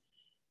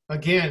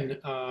 Again,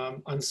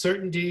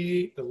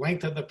 uncertainty, the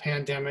length of the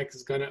pandemic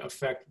is going to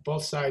affect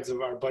both sides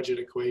of our budget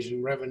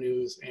equation,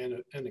 revenues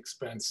and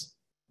expense.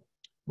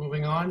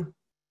 Moving on.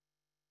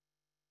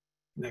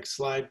 Next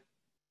slide.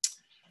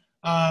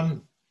 I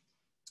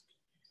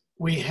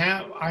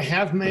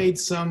have made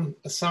some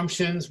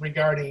assumptions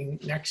regarding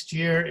next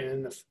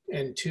year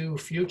and 2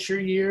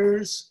 future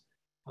years.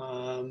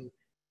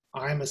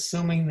 I'm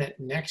assuming that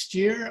next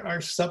year our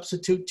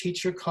substitute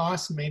teacher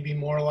costs may be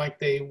more like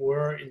they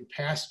were in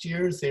past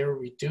years. They were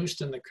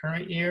reduced in the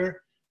current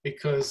year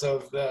because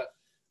of the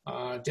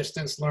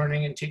distance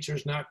learning and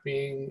teachers not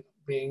being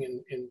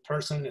in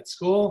person at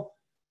school.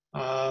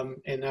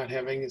 and not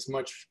having as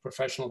much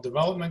professional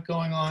development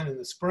going on in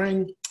the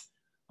spring.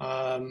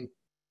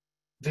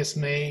 This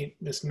may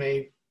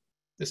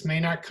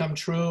not come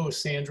true.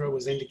 As Sandra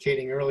was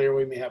indicating earlier,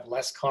 we may have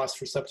less costs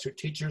for substitute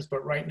teachers,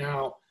 but right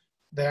now,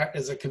 that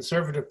as a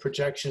conservative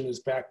projection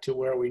is back to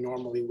where we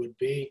normally would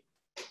be.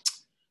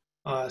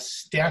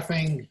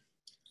 Staffing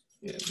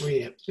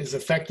is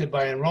affected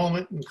by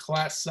enrollment and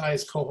class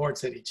size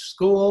cohorts at each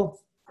school.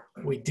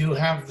 We do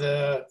have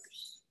the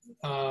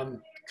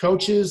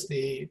coaches,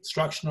 the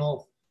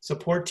instructional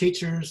support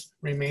teachers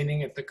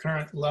remaining at the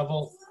current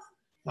level.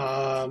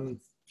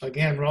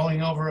 Again,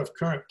 rolling over of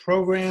current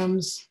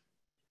programs.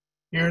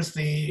 Here's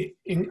the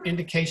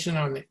indication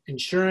on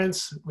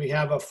insurance. We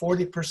have a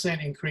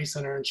 40% increase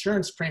in our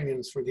insurance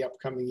premiums for the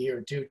upcoming year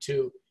due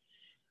to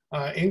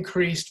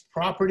increased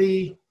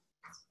property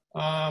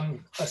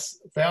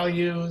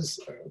values,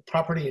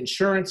 property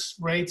insurance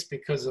rates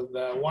because of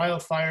the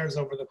wildfires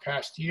over the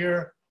past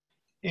year,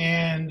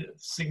 and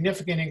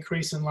significant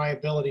increase in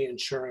liability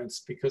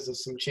insurance because of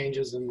some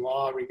changes in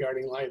law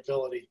regarding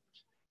liability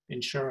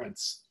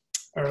insurance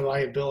or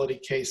liability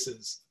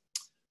cases.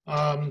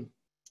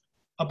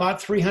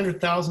 About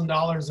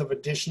 $300,000 of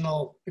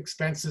additional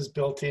expenses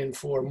built in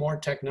for more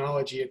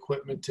technology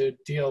equipment to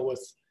deal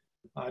with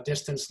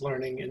distance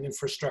learning and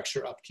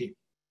infrastructure upkeep.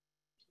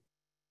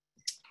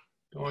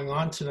 Going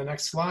on to the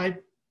next slide.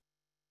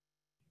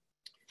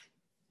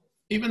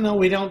 Even though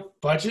we don't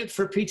budget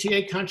for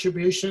PTA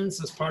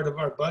contributions as part of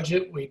our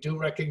budget, we do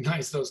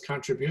recognize those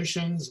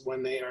contributions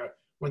when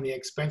the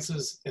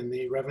expenses and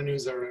the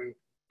revenues are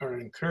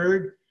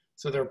incurred.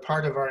 So they're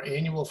part of our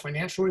annual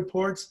financial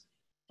reports.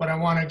 But I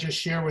want to just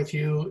share with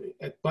you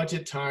at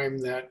budget time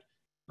that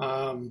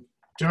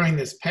during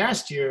this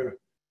past year,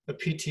 the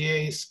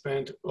PTA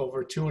spent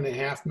over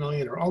 $2.5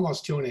 million or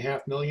almost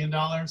 $2.5 million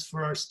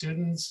for our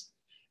students.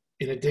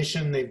 In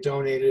addition, they've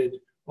donated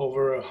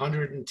over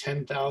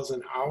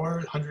 110,000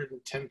 hours.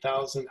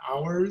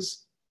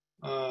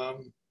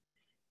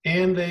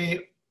 And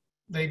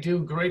they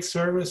do great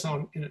service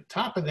on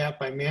top of that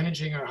by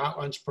managing our hot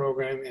lunch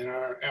program and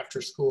our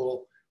after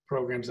school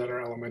programs at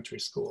our elementary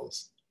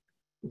schools.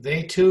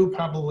 They too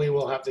probably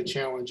will have the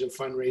challenge of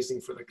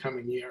fundraising for the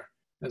coming year,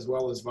 as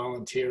well as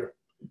volunteer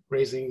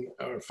raising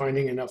or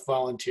finding enough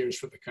volunteers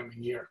for the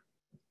coming year.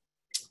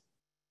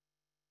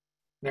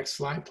 Next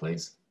slide,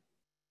 please.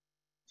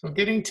 So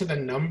getting to the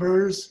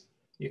numbers,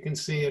 you can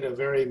see at a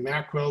very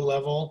macro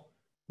level,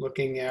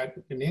 looking at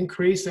an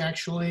increase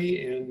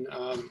actually in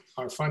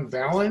our fund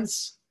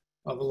balance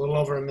of a little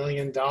over $1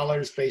 million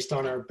based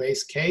on our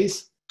base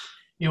case.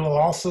 You will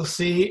also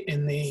see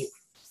in the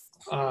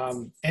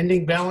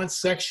ending balance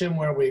section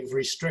where we've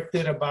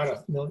restricted about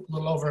a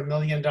little over $1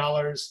 million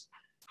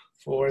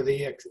for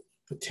the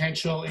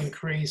potential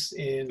increase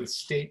in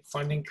state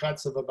funding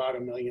cuts of about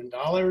 $1 million.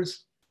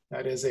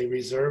 That is a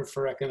reserve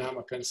for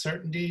economic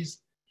uncertainties.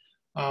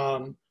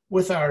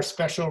 With our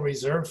special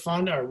reserve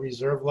fund, our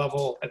reserve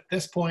level at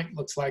this point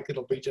looks like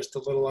it'll be just a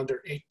little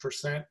under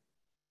 8%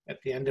 at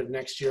the end of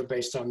next year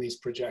based on these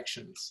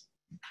projections.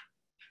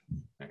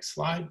 Next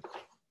slide.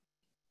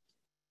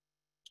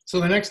 So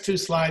the next two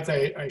slides,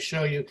 I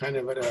show you kind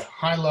of at a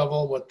high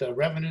level what the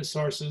revenue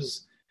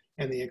sources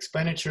and the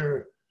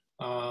expenditure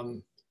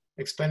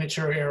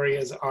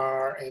areas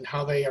are and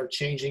how they are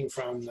changing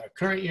from the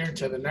current year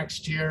to the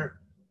next year.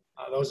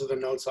 Those are the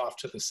notes off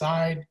to the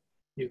side.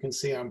 You can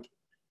see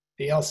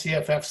the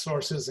LCFF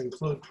sources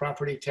include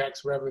property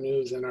tax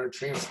revenues and our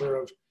transfer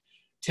of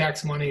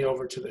tax money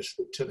over to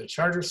the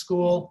charter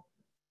school.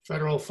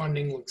 Federal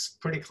funding looks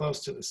pretty close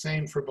to the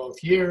same for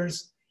both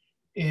years.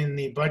 In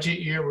the budget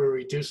year, we're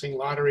reducing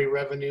lottery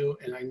revenue,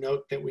 and I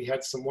note that we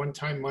had some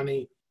one-time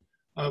money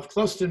of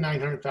close to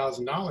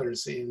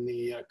 $900,000 in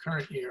the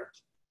current year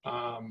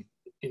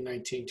in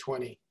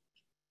 1920.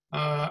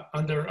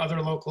 Under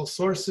other local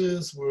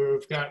sources,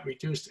 we've got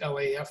reduced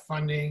LAF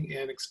funding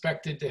and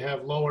expected to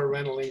have lower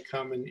rental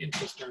income and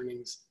interest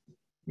earnings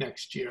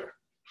next year.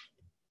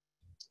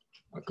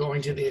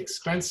 Going to the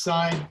expense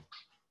side,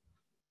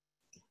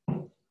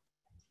 so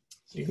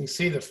you can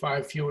see the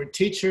 5 fewer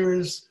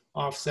teachers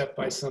offset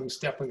by some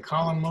step and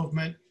column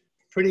movement,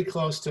 pretty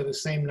close to the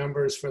same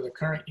numbers for the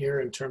current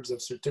year in terms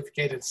of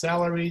certificated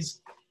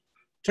salaries.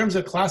 In terms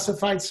of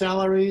classified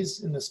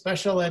salaries, in the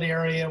special ed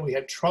area, we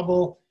had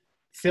trouble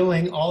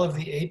filling all of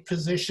the 8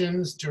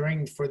 positions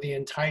for the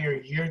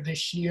entire year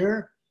this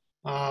year.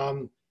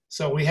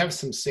 So we have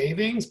some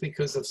savings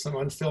because of some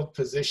unfilled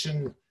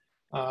position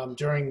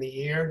during the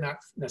year, not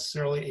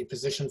necessarily a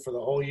position for the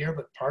whole year,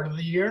 but part of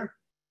the year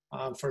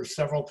for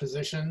several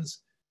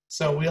positions.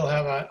 So we'll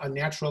have a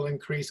natural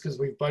increase because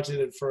we've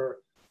budgeted for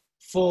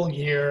full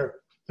year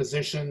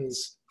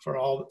positions for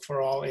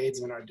all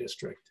aides in our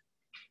district.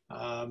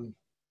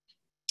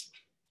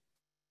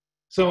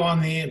 So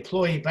on the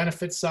employee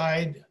benefit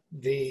side,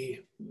 the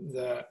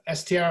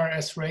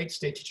STRS rate,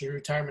 State Teacher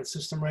Retirement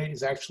System rate,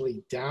 is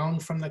actually down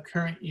from the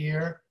current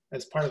year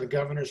as part of the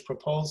governor's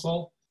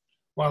proposal.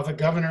 While the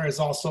governor has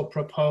also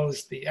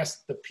proposed the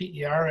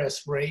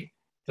PERS rate,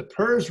 the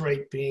PERS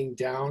rate being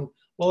down,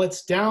 Well,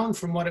 it's down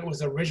from what it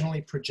was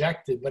originally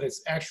projected, but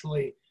it's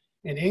actually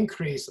an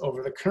increase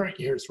over the current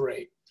year's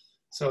rate.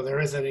 So there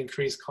is an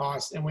increased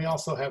cost, and we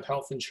also have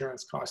health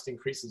insurance cost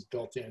increases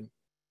built in.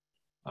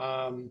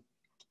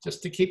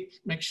 Just to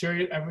make sure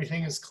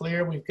everything is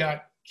clear, we've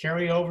got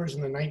carryovers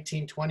in the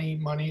 1920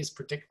 monies,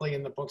 particularly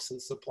in the books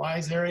and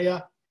supplies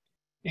area.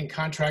 In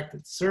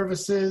contracted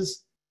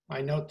services,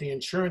 I note the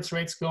insurance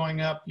rates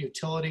going up,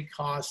 utility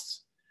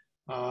costs,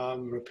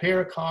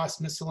 repair costs,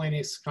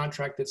 miscellaneous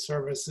contracted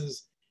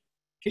services,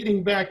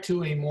 getting back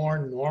to a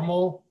more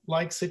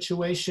normal-like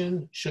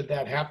situation, should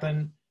that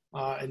happen,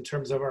 in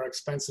terms of our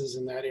expenses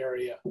in that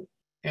area.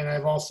 And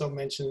I've also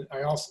mentioned,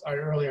 I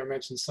earlier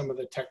mentioned some of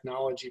the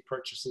technology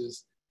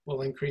purchases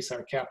will increase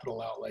our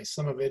capital outlay.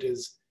 Some of it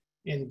is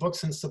in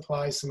books and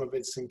supplies, some of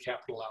it's in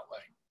capital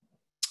outlay.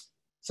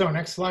 So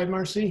next slide,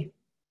 Marcy.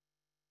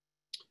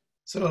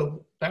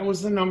 So that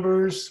was the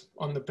numbers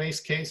on the base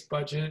case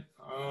budget.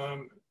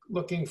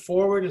 Looking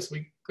forward as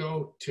we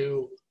go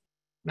to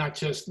not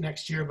just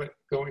next year, but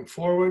going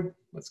forward.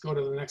 Let's go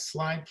to the next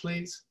slide,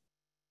 please.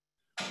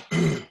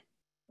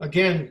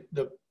 Again,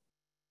 the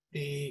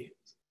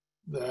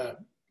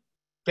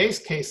base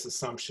case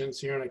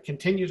assumptions, you're going to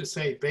continue to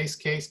say base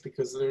case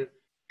because there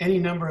any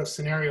number of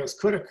scenarios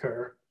could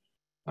occur.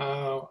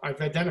 I've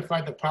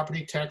identified the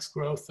property tax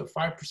growth of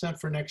 5%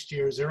 for next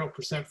year,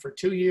 0% for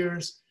 2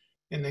 years,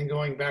 and then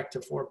going back to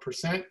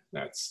 4%.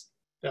 That's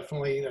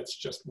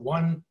just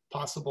one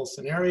possible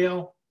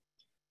scenario.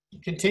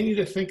 Continue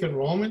to think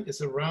enrollment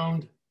is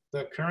around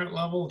the current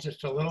level,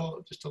 just a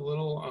little.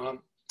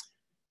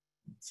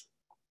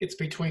 It's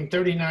between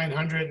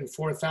 3,900 and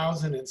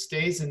 4,000 and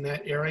stays in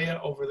that area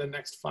over the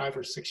next 5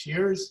 or 6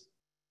 years.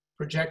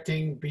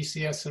 Projecting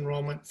BCS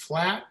enrollment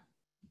flat.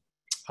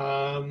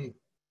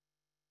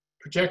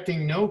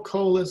 Projecting no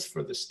COLAs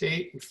for the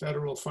state and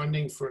federal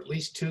funding for at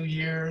least 2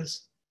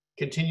 years.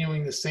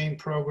 Continuing the same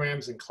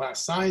programs and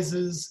class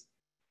sizes.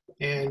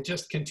 And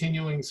just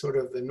continuing sort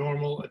of the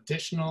normal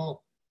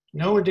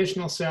no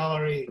additional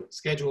salary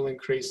schedule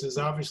increases.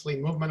 Obviously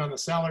movement on the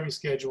salary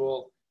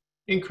schedule,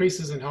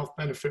 increases in health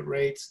benefit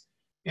rates,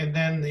 and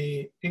then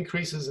the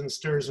increases in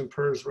STRS and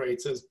PERS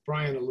rates, as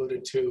Brian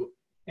alluded to,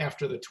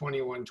 after the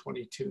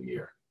 21-22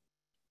 year.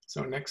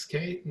 So next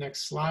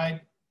slide.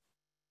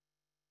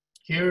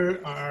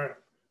 Here are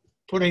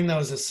putting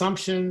those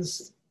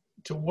assumptions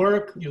to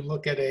work. You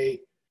look at a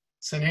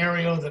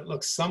scenario that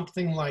looks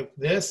something like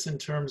this in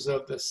terms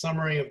of the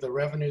summary of the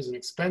revenues and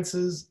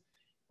expenses.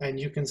 And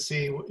you can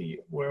see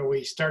where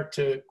we start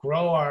to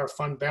grow our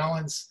fund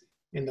balance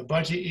in the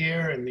budget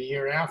year and the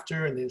year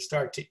after, and then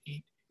start to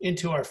eat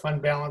into our fund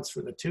balance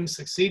for the 2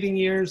 succeeding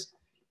years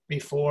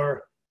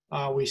before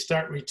we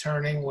start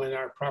returning when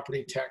our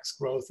property tax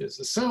growth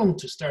is assumed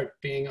to start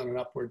being on an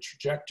upward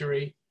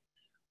trajectory.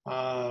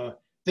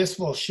 This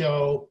will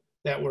show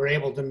that we're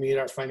able to meet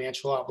our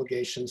financial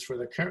obligations for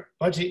the current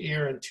budget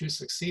year and 2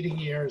 succeeding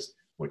years,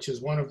 which is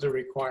one of the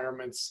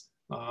requirements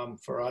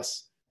for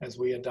us as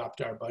we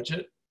adopt our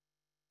budget.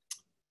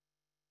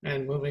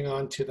 And moving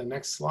on to the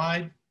next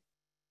slide.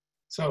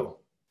 So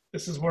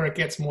this is where it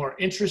gets more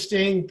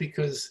interesting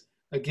because,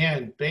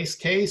 again, base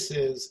case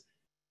is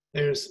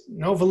there's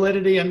no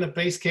validity in the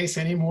base case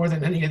any more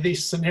than any of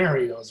these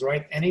scenarios,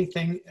 right? Any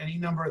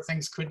number of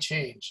things could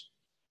change.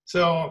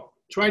 So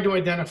try to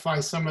identify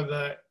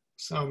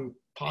some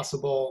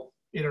possible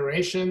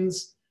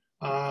iterations.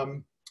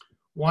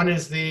 One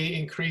is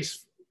the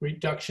increased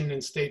reduction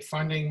in state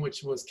funding,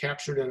 which was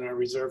captured in our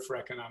reserve for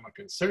economic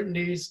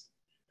uncertainties.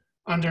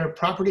 Under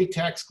property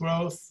tax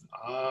growth,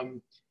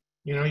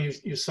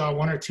 you saw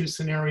 1 or 2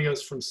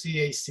 scenarios from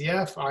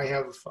CACF. I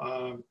have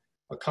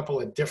a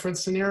couple of different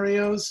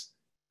scenarios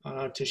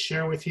to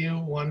share with you.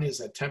 One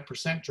is a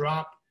 10%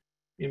 drop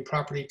in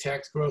property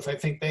tax growth. I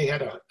think they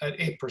had an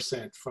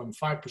 8% from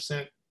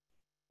 5%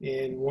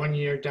 in 1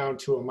 year down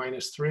to a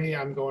 -3.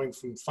 I'm going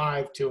from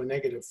 5 to a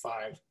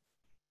 -5.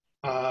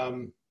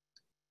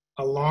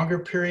 A longer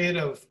period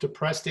of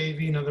depressed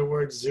AV, in other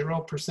words,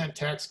 0%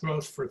 tax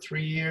growth for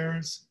 3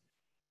 years.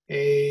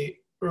 A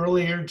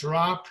earlier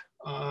drop,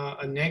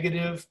 a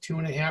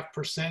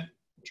 -2.5%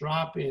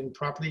 drop in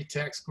property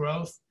tax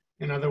growth.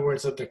 In other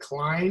words, a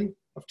decline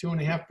of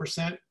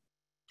 2.5%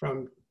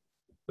 from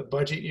the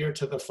budget year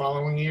to the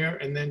following year,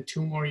 and then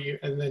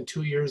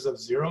 2 years of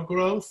 0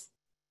 growth.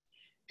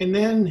 And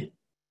then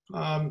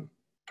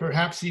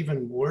perhaps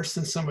even worse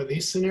than some of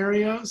these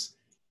scenarios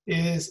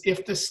is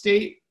if the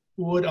state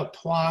would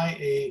apply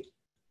a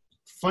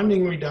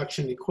funding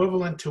reduction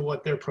equivalent to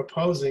what they're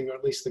proposing, or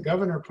at least the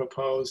governor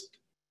proposed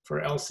for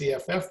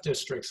LCFF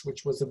districts,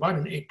 which was about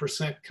an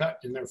 8% cut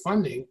in their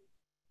funding.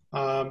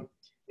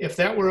 If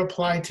that were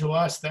applied to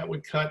us, that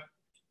would cut,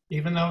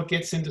 even though it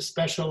gets into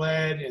special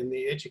ed and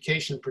the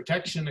education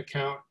protection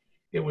account,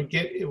 it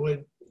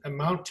would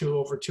amount to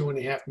over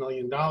 $2.5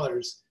 million.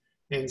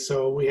 And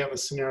so we have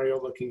a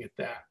scenario looking at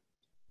that.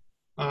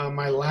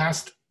 My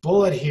last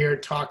bullet here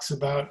talks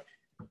about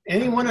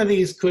any one of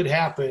these could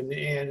happen,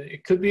 and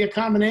it could be a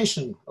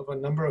combination of a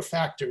number of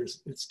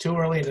factors. It's too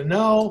early to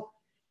know.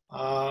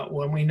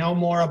 When we know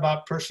more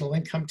about personal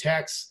income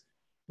tax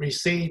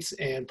receipts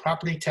and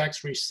property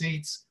tax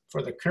receipts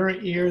for the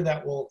current year,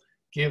 that will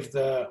give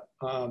the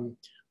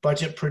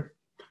budget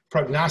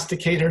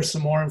prognosticator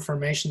some more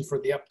information for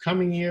the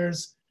upcoming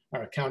years,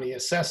 our county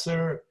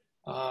assessor,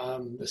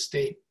 the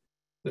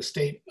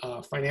state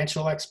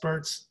financial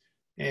experts.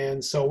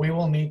 And so we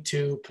will need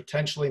to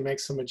potentially make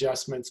some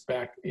adjustments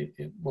back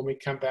when we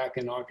come back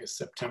in August,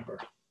 September.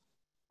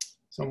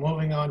 So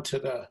moving on to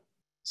the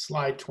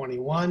slide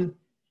 21.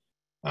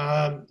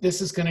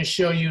 This is going to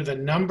show you the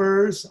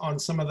numbers on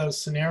some of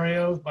those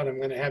scenarios, but I'm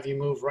going to have you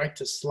move right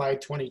to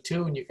slide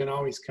 22, and you can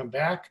always come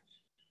back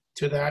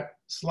to that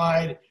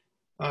slide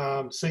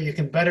so you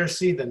can better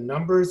see the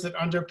numbers that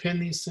underpin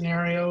these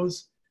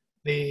scenarios.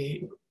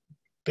 The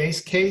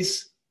base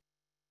case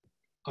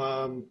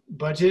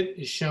budget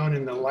is shown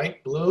in the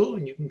light blue,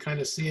 and you can kind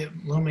of see it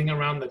looming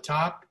around the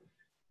top,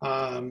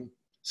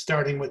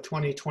 starting with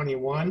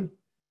 2021.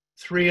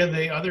 3 of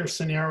the other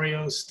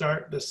scenarios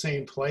start the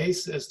same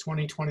place as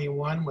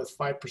 2021 with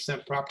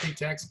 5% property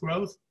tax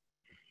growth.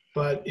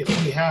 But if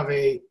we have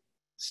a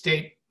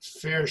state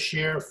fair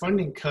share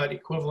funding cut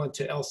equivalent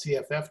to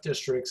LCFF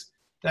districts,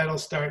 that'll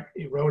start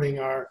eroding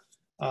our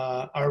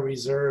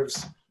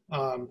reserves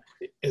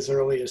as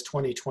early as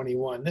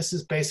 2021. This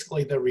is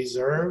basically the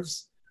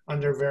reserves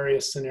under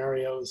various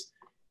scenarios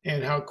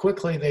and how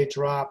quickly they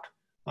drop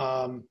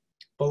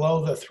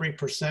below the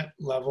 3%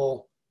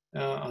 level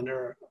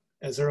under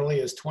as early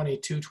as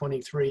 22,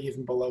 23,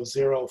 even below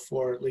 0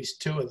 for at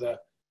least 2 of the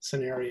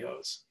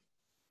scenarios.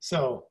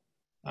 So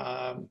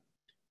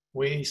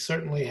we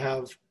certainly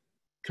have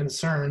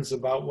concerns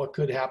about what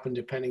could happen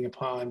depending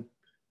upon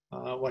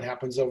what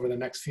happens over the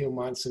next few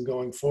months and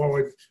going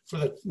forward for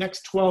the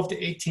next 12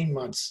 to 18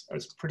 months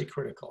is pretty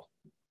critical.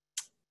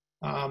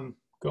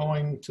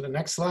 Going to the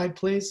next slide,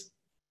 please.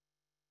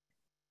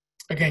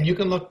 Again, you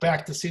can look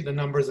back to see the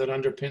numbers that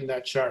underpin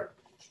that chart.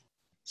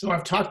 So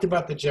I've talked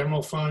about the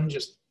general fund,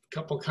 just a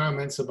couple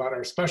comments about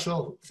our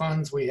special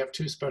funds. We have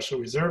 2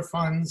 special reserve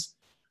funds.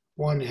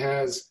 One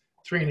has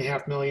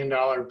 $3.5 million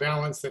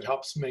balance that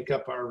helps make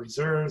up our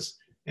reserves.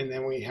 And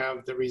then we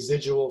have the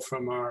residual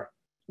from our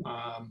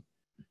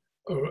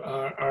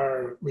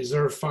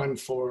reserve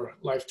fund for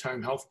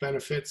lifetime health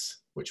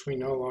benefits, which we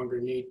no longer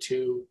need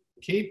to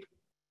keep.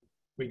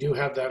 We do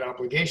have that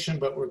obligation,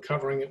 but we're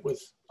covering it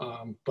with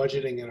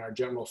budgeting in our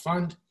general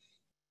fund.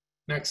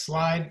 Next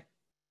slide.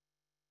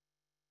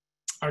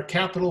 Our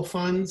capital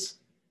funds,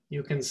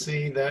 you can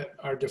see that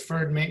our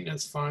deferred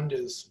maintenance fund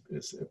is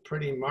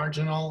pretty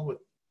marginal with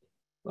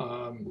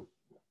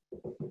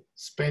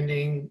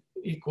spending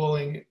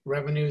equaling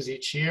revenues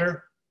each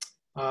year.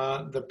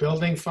 The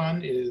building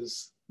fund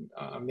is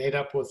made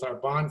up with our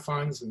bond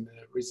funds, and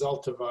the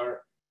result of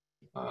our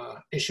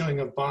issuing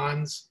of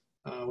bonds,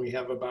 we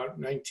have about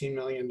 $19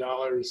 million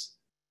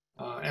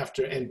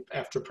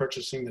after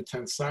purchasing the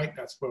 10th site.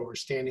 That's where we're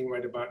standing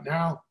right about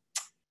now.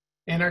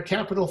 And our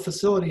capital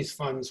facilities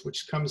funds,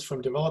 which comes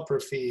from developer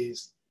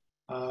fees,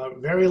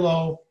 very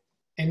low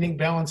ending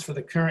balance for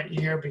the current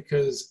year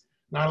because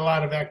not a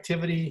lot of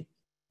activity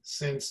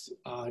since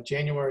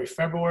January,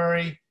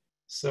 February.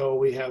 So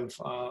we have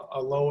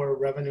a lower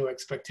revenue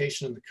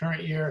expectation in the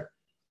current year,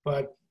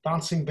 but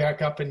bouncing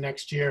back up in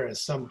next year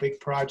as some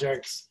big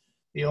projects,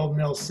 the Old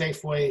Mill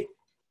Safeway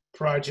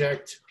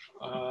project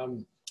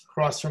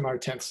across from our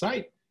 10th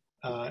site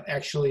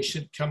actually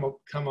should come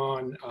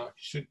on,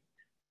 should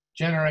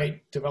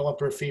generate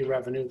developer fee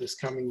revenue this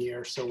coming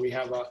year. So we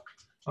have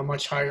a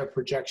much higher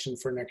projection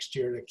for next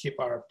year to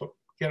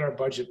get our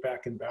budget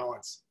back in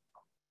balance.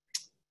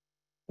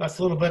 That's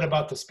a little bit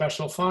about the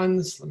special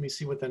funds. Let me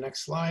see what the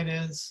next slide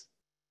is.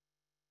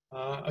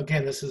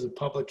 Again, this is a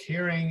public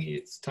hearing.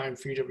 It's time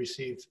for you to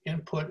receive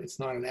input. It's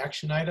not an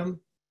action item.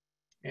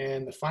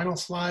 And the final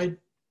slide,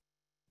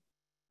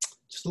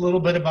 just a little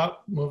bit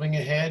about moving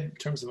ahead in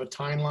terms of a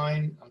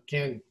timeline.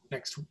 Again,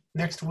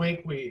 next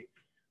week, we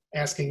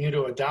asking you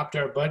to adopt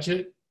our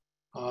budget.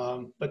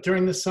 But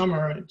during the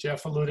summer,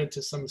 Jeff alluded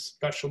to some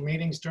special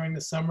meetings during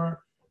the summer.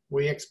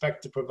 We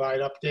expect to provide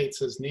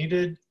updates as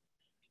needed.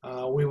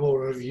 We will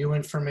review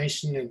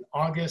information in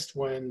August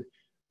when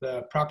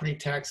the property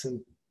tax and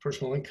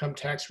personal income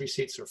tax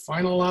receipts are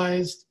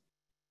finalized.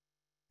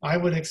 I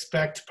would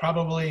expect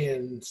probably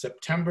in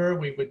September,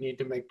 we would need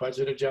to make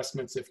budget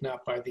adjustments, if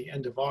not by the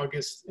end of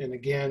August. And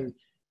again,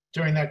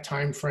 during that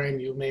time frame,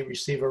 you may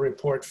receive a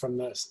report from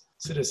the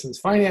Citizens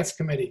Finance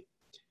Committee.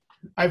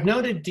 I've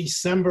noted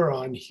December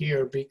on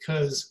here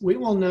because we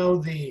will know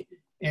the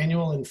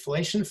annual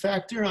inflation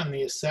factor on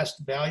the assessed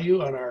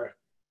value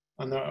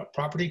on the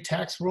property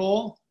tax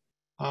roll.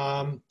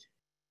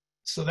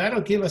 So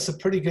that'll give us a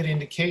pretty good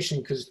indication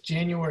because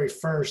January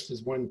 1st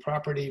is when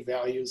property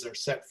values are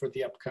set for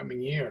the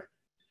upcoming year.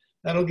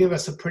 That'll give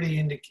us a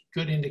pretty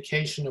good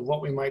indication of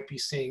what we might be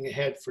seeing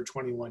ahead for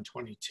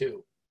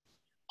 21-22.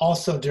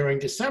 Also during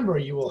December,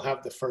 you will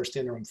have the first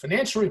interim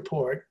financial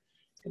report,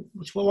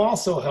 which will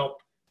also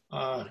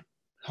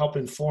help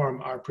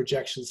inform our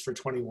projections for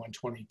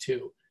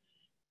 21-22.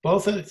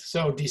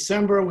 So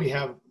December, we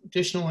have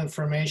additional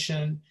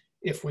information,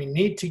 if we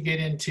need to get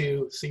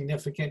into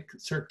significant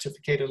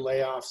certificated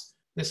layoffs,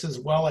 this is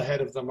well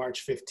ahead of the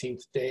March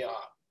 15th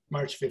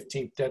March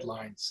 15th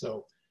deadline.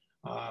 So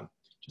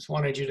just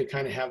wanted you to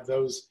kind of have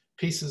those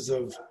pieces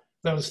of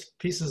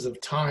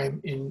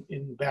time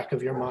in back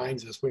of your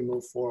minds as we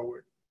move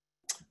forward.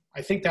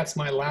 I think that's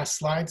my last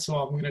slide, so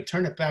I'm going to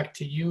turn it back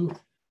to you,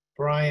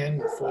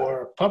 Brian,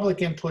 for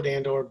public input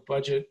and or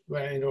budget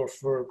and or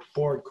for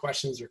board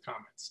questions or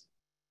comments.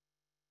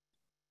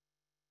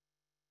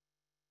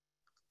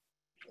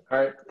 All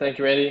right, thank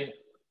you, Randy.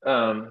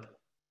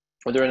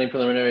 Are there any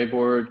preliminary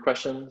board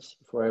questions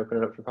before I open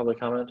it up for public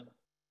comment?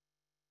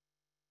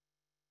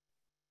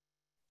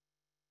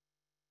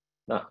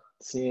 Not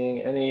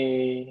seeing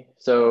any.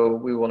 So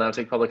we will now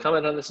take public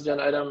comment on this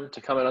agenda item.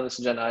 To comment on this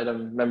agenda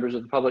item, members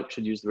of the public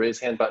should use the raise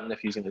hand button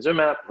if using the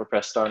Zoom app, or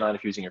press *9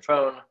 if using your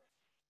phone.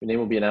 Your name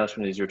will be announced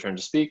when it is your turn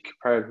to speak.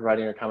 Prior to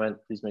providing your comment,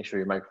 please make sure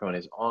your microphone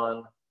is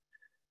on.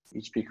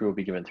 Each speaker will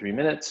be given 3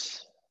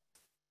 minutes.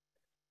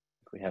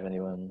 If we have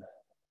anyone.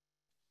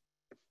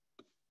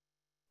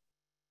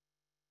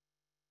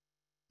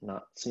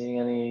 Not seeing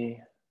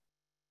any.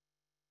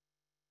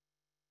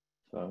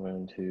 So I'm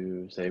going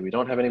to say we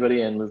don't have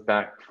anybody and move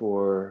back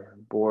for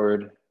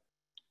board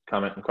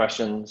comment and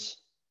questions.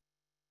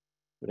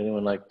 Would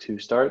anyone like to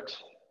start?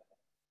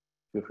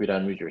 Feel free to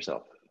unmute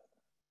yourself.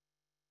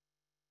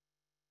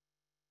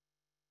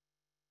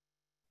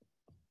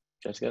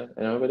 Jessica,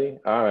 nobody?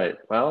 All right,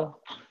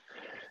 well,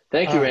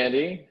 thank you,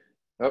 Randy.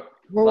 Oh,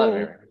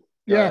 Vladimir.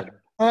 Yeah,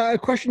 a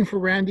question for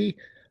Randy.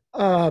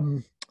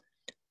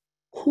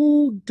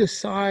 Who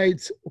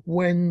decides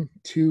when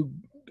to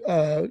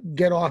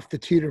get off the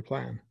teeter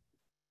plan?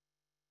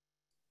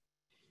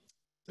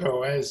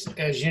 So as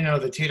you know,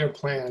 the teeter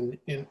plan,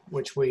 in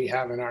which we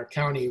have in our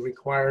county,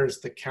 requires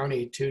the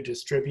county to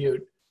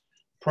distribute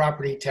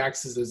property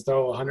taxes as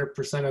though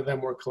 100% of them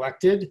were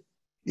collected.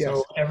 Yes.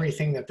 So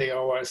everything that they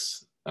owe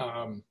us,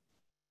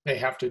 they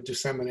have to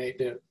disseminate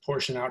the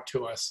portion out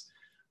to us.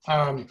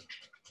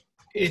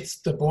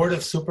 It's the Board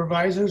of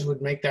Supervisors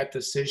would make that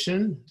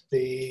decision.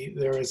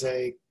 There is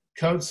a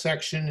code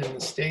section in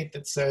the state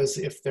that says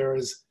if there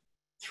is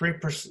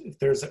 3%,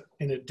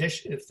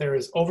 if there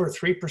is over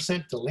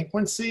 3%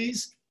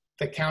 delinquencies,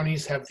 the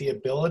counties have the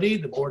ability,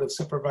 the Board of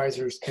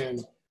Supervisors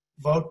can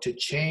vote to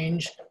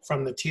change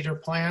from the teeter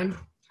plan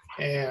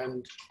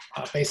and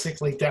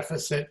basically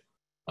deficit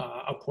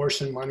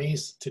apportion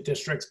monies to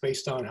districts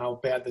based on how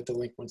bad the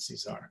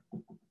delinquencies are.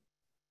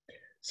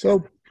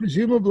 So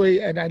presumably,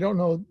 and I don't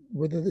know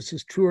whether this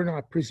is true or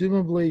not,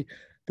 presumably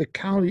the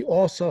county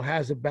also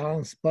has a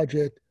balanced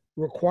budget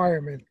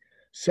requirement.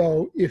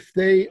 So if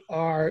they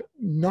are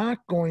not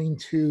going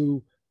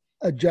to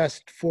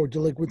adjust for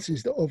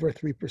delinquencies to over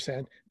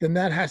 3%, then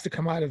that has to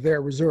come out of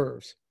their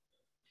reserves.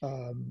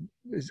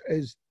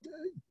 Is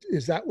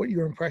that what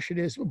your impression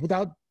is?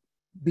 Without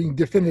being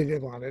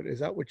definitive on it, is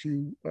that what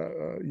your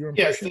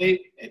impression? Yes,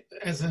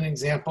 as an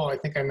example, I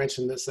think I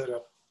mentioned this at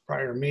a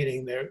prior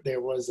meeting,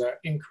 there was an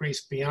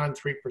increase beyond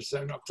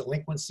 3% of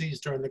delinquencies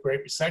during the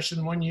Great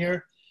Recession one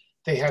year.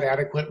 They had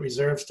adequate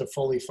reserves to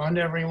fully fund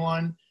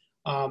everyone,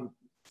 and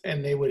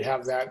they would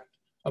have that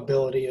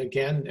ability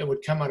again. It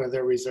would come out of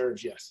their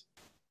reserves, yes.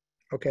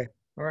 Okay,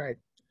 all right.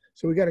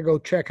 So we got to go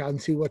check out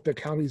and see what the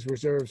county's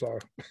reserves are.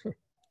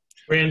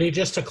 Randy,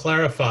 just to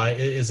clarify,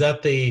 is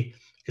that the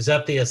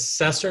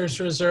assessor's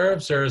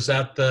reserves, or is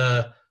that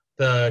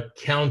the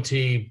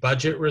county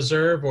budget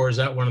reserve, or is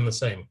that one and the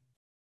same?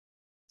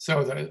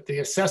 So the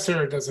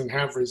assessor doesn't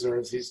have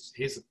reserves.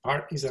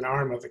 He's an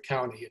arm of the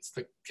county. It's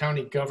the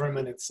county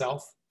government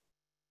itself,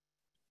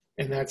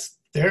 and that's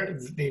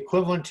the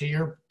equivalent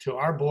to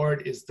our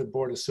board is the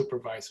Board of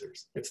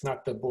Supervisors. It's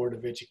not the Board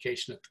of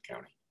Education at the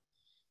county.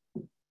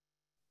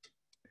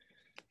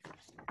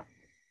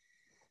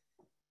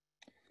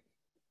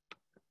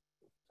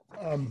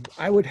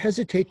 I would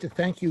hesitate to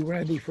thank you,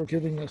 Randy, for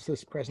giving us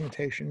this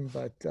presentation,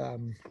 but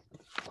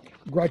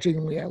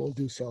grudgingly I will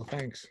do so.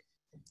 Thanks.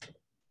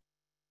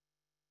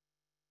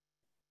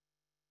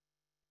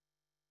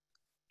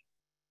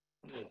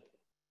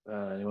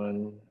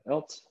 Anyone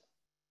else?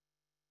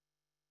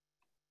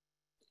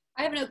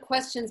 I have no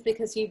questions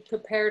because you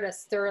prepared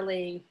us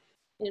thoroughly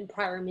in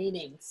prior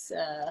meetings.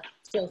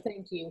 So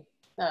thank you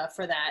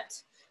for that.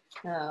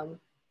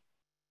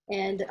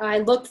 And I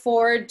look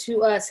forward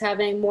to us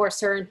having more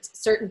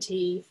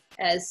certainty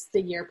as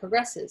the year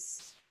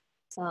progresses.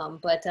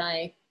 But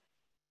I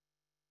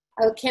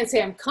can't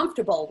say I'm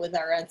comfortable with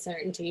our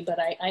uncertainty, but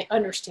I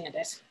understand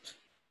it.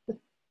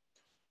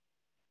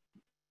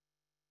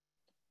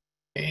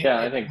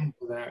 Yeah, I think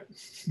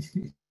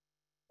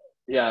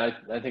yeah,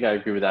 I think I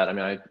agree with that. I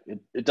mean,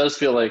 it does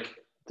feel like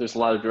there's a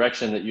lot of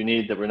direction that you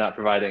need that we're not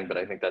providing, but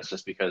I think that's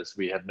just because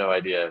we have no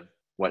idea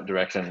what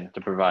direction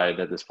to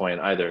provide at this point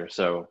either.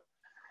 So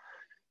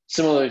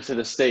similarly to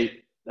the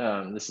state,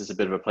 this is a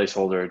bit of a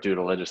placeholder due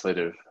to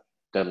legislative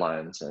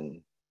deadlines, and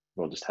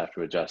we'll just have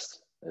to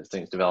adjust as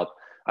things develop.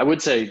 I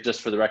would say,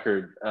 just for the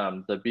record,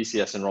 the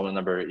BCS enrollment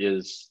number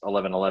is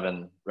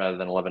 1111 rather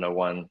than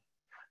 1101.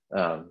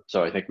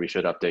 So I think we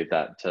should update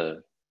that to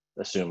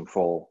assume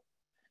full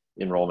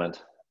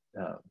enrollment,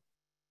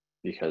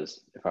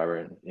 because if I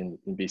were in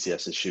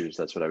BCS's shoes,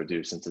 that's what I would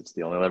do, since it's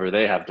the only lever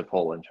they have to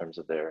pull in terms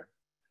of their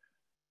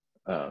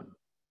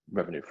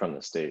revenue from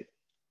the state.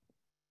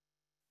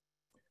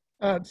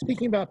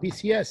 Speaking about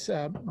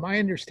BCS, my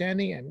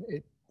understanding, and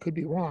it could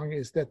be wrong,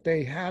 is that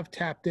they have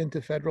tapped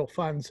into federal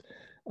funds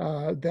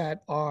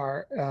that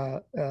are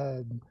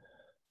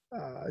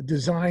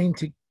designed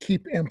to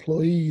keep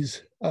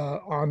employees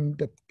on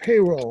the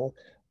payroll,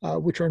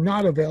 which are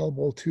not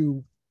available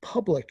to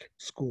public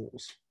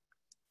schools.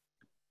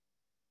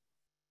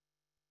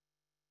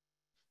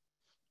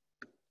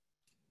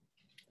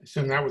 I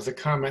assume that was a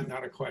comment,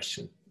 not a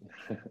question.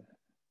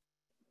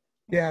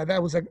 Yeah,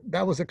 that was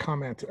a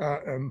comment,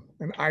 an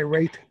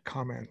irate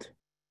comment.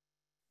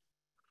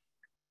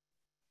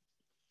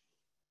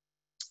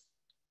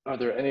 Are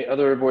there any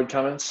other board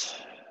comments,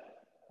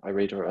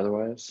 irate or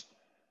otherwise?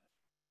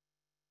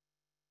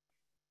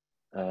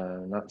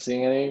 Not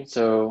seeing any,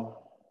 so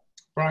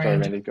Brian, sorry,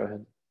 Randy, go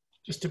ahead.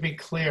 Just to be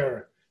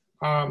clear,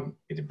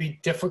 it'd be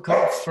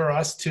difficult for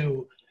us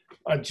to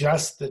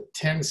adjust the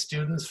 10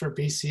 students for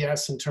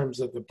BCS in terms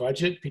of the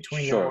budget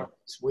between now and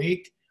this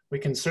week. We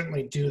can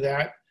certainly do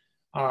that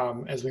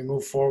as we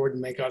move forward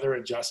and make other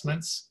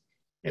adjustments.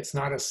 It's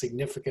not a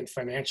significant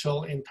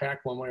financial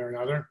impact one way or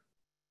another.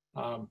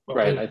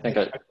 Right, I think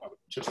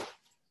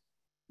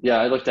yeah,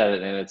 I looked at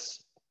it and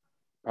it's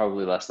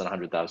probably less than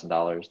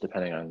 $100,000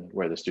 depending on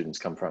where the students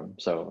come from.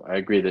 So I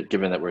agree that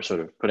given that we're sort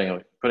of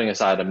putting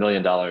aside $1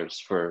 million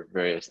for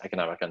various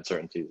economic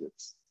uncertainties,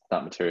 it's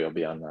not material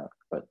beyond that,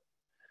 but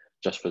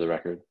just for the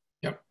record.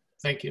 Yep,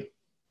 thank you.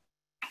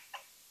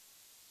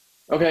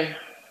 Okay,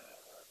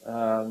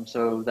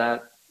 so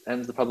that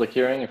ends the public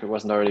hearing if it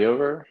wasn't already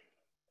over.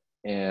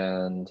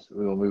 And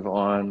we will move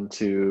on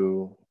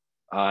to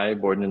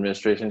board and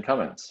administration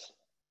comments.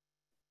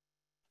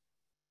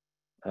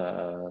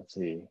 Let's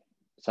see,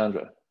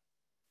 Sandra.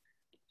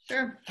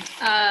 Sure.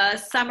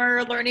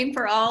 Summer Learning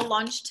for All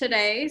launched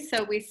today.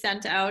 So we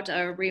sent out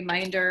a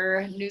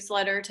reminder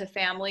newsletter to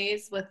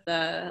families with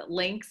the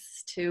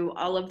links to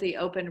all of the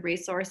open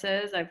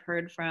resources. I've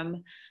heard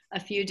from a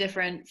few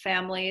different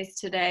families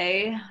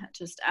today,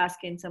 just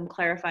asking some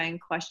clarifying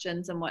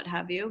questions and what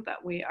have you,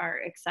 but we are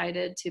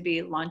excited to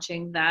be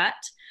launching that.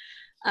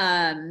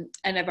 And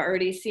I've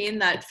already seen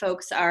that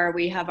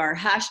we have our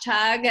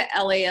hashtag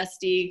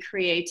LASD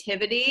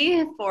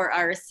creativity for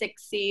our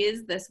 6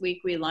 C's. This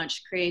week we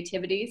launched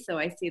creativity. So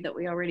I see that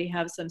we already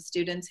have some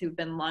students who've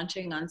been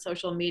launching on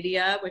social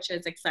media, which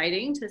is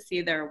exciting to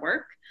see their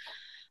work.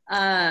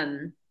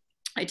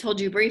 I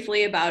told you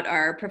briefly about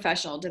our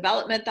professional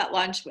development that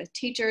launched with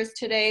teachers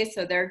today.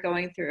 So they're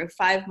going through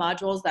 5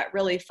 modules that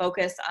really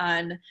focus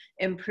on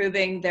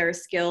improving their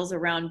skills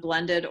around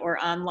blended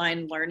or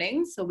online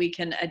learning so we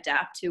can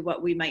adapt to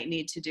what we might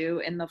need to do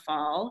in the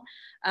fall.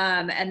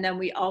 And then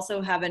we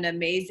also have an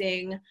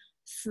amazing,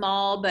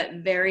 small but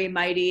very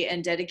mighty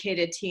and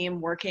dedicated team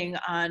working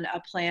on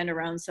a plan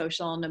around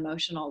social and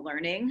emotional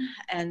learning.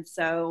 And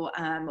so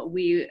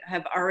we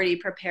have already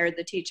prepared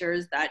the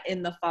teachers that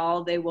in the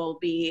fall they will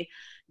be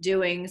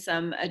doing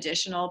some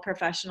additional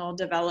professional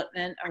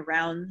development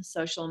around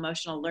social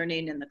emotional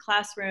learning in the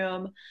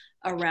classroom,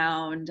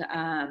 around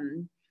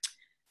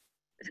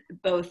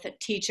both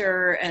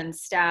teacher and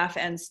staff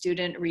and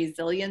student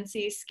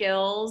resiliency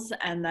skills.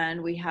 And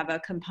then we have a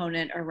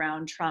component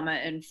around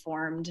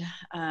trauma-informed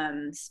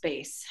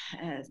space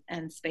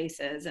and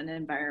spaces and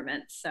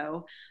environments.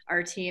 So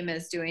our team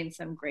is doing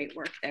some great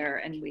work there,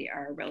 and we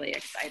are really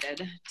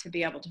excited to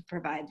be able to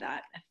provide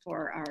that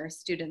for our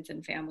students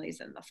and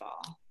families in the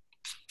fall.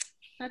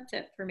 That's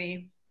it for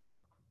me.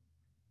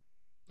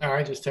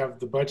 I just have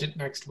the budget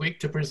next week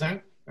to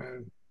present.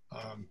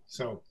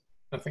 So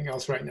nothing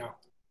else right now.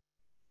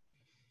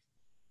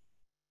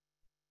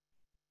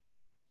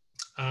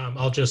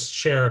 I'll just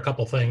share a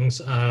couple things.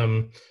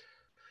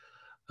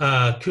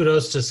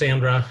 Kudos to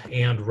Sandra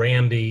and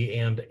Randy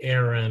and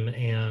Aaron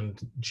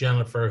and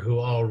Jennifer, who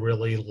all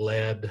really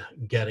led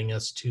getting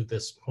us to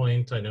this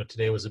point. I know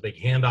today was a big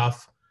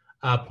handoff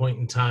point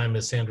in time,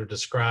 as Sandra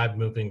described,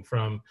 moving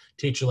from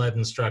teacher-led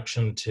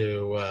instruction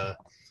to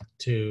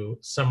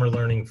summer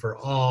learning for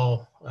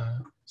all.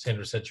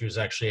 Sandra said she was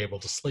actually able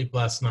to sleep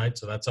last night,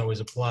 so that's always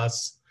a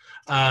plus.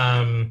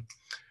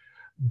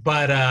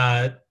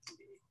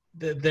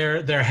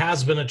 There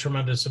has been a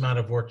tremendous amount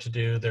of work to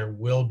do. There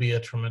will be a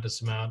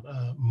tremendous amount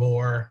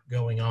more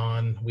going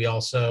on. We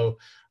also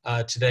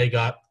today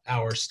got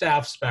our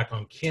staffs back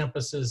on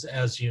campuses,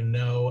 as you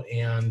know,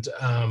 and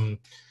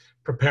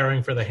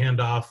preparing for the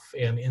handoff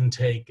and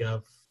intake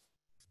of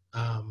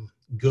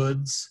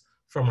goods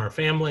from our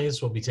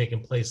families will be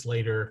taking place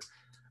later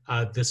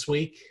this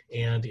week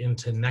and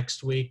into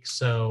next week.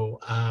 So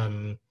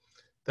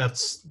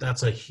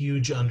that's a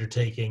huge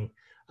undertaking.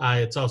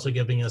 It's also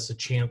giving us a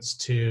chance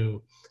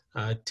to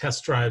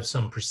test drive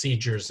some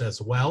procedures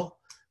as well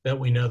that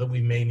we know that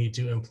we may need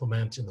to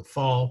implement in the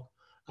fall.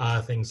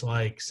 Things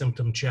like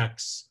symptom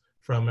checks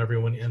from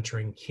everyone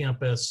entering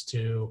campus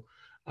to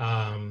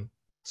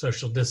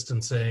social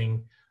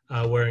distancing,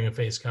 wearing of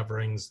face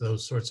coverings,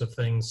 those sorts of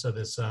things. So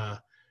this,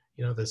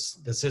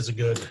 this is a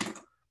good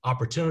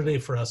opportunity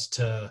for us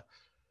to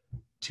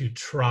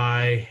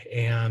try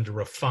and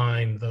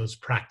refine those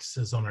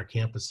practices on our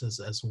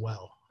campuses as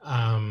well.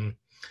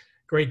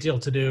 Great deal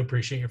to do.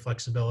 Appreciate your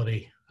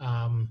flexibility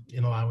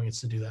in allowing us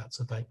to do that.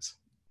 So thanks.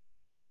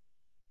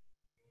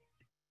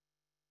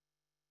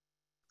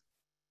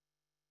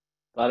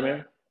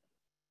 Vladimir?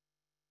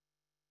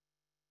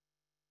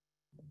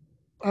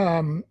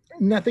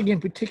 Nothing in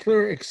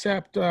particular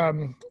except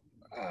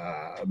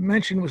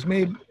mention was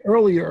made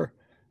earlier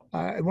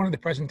at one of the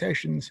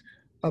presentations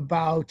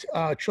about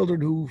children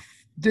who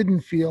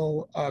didn't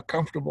feel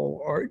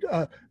comfortable or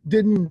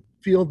didn't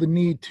feel the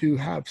need to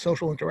have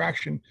social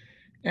interaction.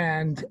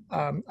 And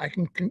I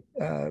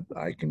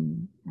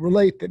can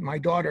relate that my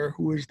daughter,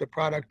 who is the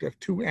product of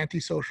two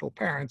antisocial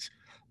parents,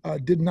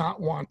 did not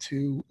want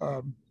to,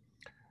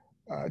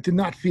 did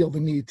not feel the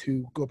need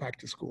to go back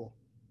to school.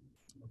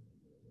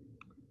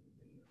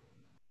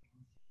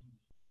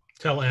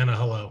 Tell Anna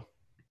hello.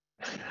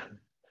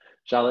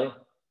 Shali?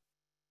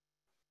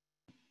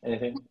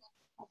 Anything?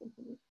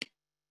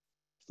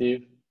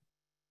 Steve?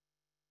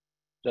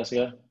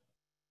 Jessica?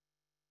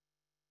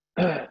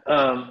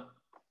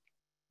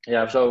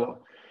 Yeah, so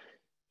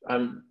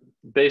I'm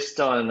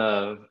based on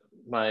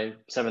my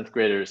 7th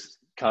graders'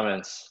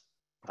 comments.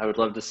 I would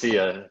love to see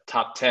a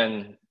top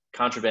 10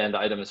 contraband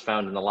items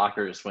found in the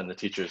lockers when the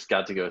teachers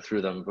got to go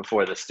through them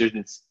before the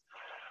students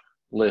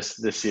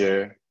list this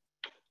year.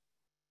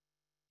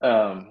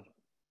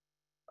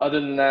 Other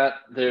than that,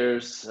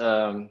 there's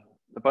a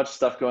bunch of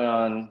stuff going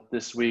on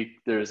this week.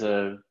 There's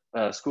a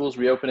schools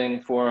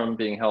reopening forum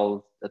being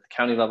held at the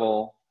county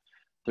level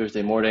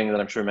Thursday morning that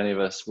I'm sure many of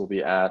us will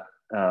be at.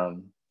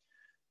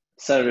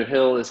 Senator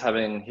Hill is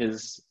having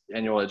his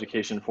annual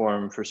education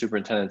forum for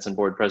superintendents and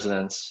board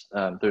presidents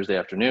Thursday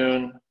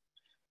afternoon.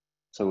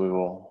 So we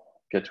will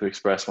get to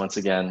express once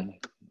again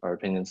our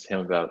opinions to him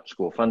about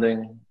school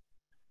funding.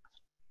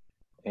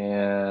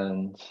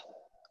 And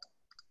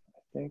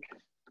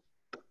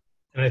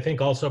I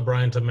think also,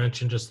 Brian, to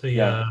mention just the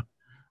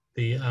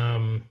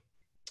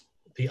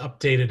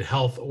updated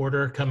health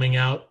order coming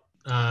out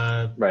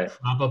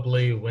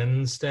probably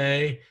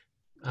Wednesday,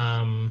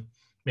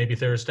 maybe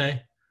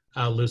Thursday,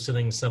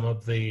 loosening some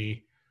of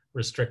the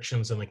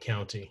restrictions in the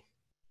county.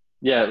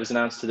 Yeah, it was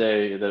announced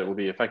today that it will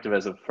be effective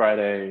as of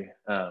Friday.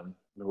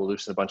 It will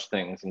loosen a bunch of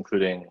things,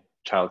 including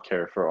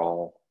childcare for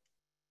all,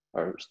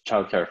 or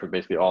childcare for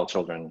basically all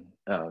children,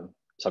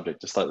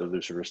 subject to slightly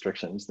looser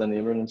restrictions than the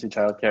emergency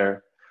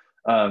childcare.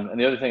 And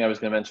the other thing I was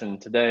going to mention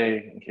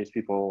today, in case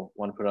people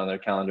want to put it on their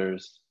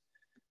calendars,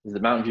 is the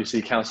Mountain View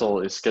City Council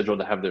is scheduled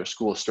to have their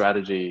school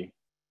strategy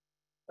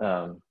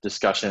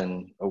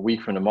discussion a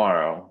week from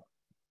tomorrow,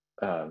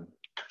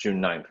 June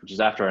 9th, which is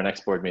after our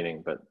next board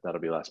meeting, but that'll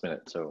be last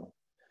minute. So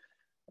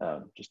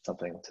just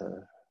something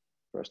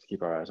for us to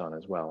keep our eyes on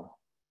as well.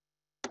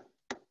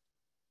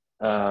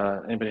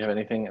 Anybody have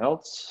anything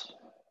else?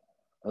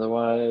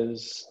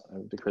 Otherwise, I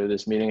would declare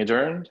this meeting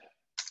adjourned,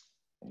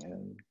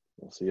 and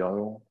we'll see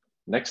y'all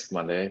next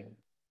Monday.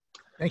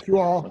 Thank you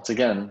all. Once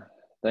again,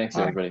 thanks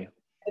everybody.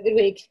 Have a good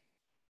week.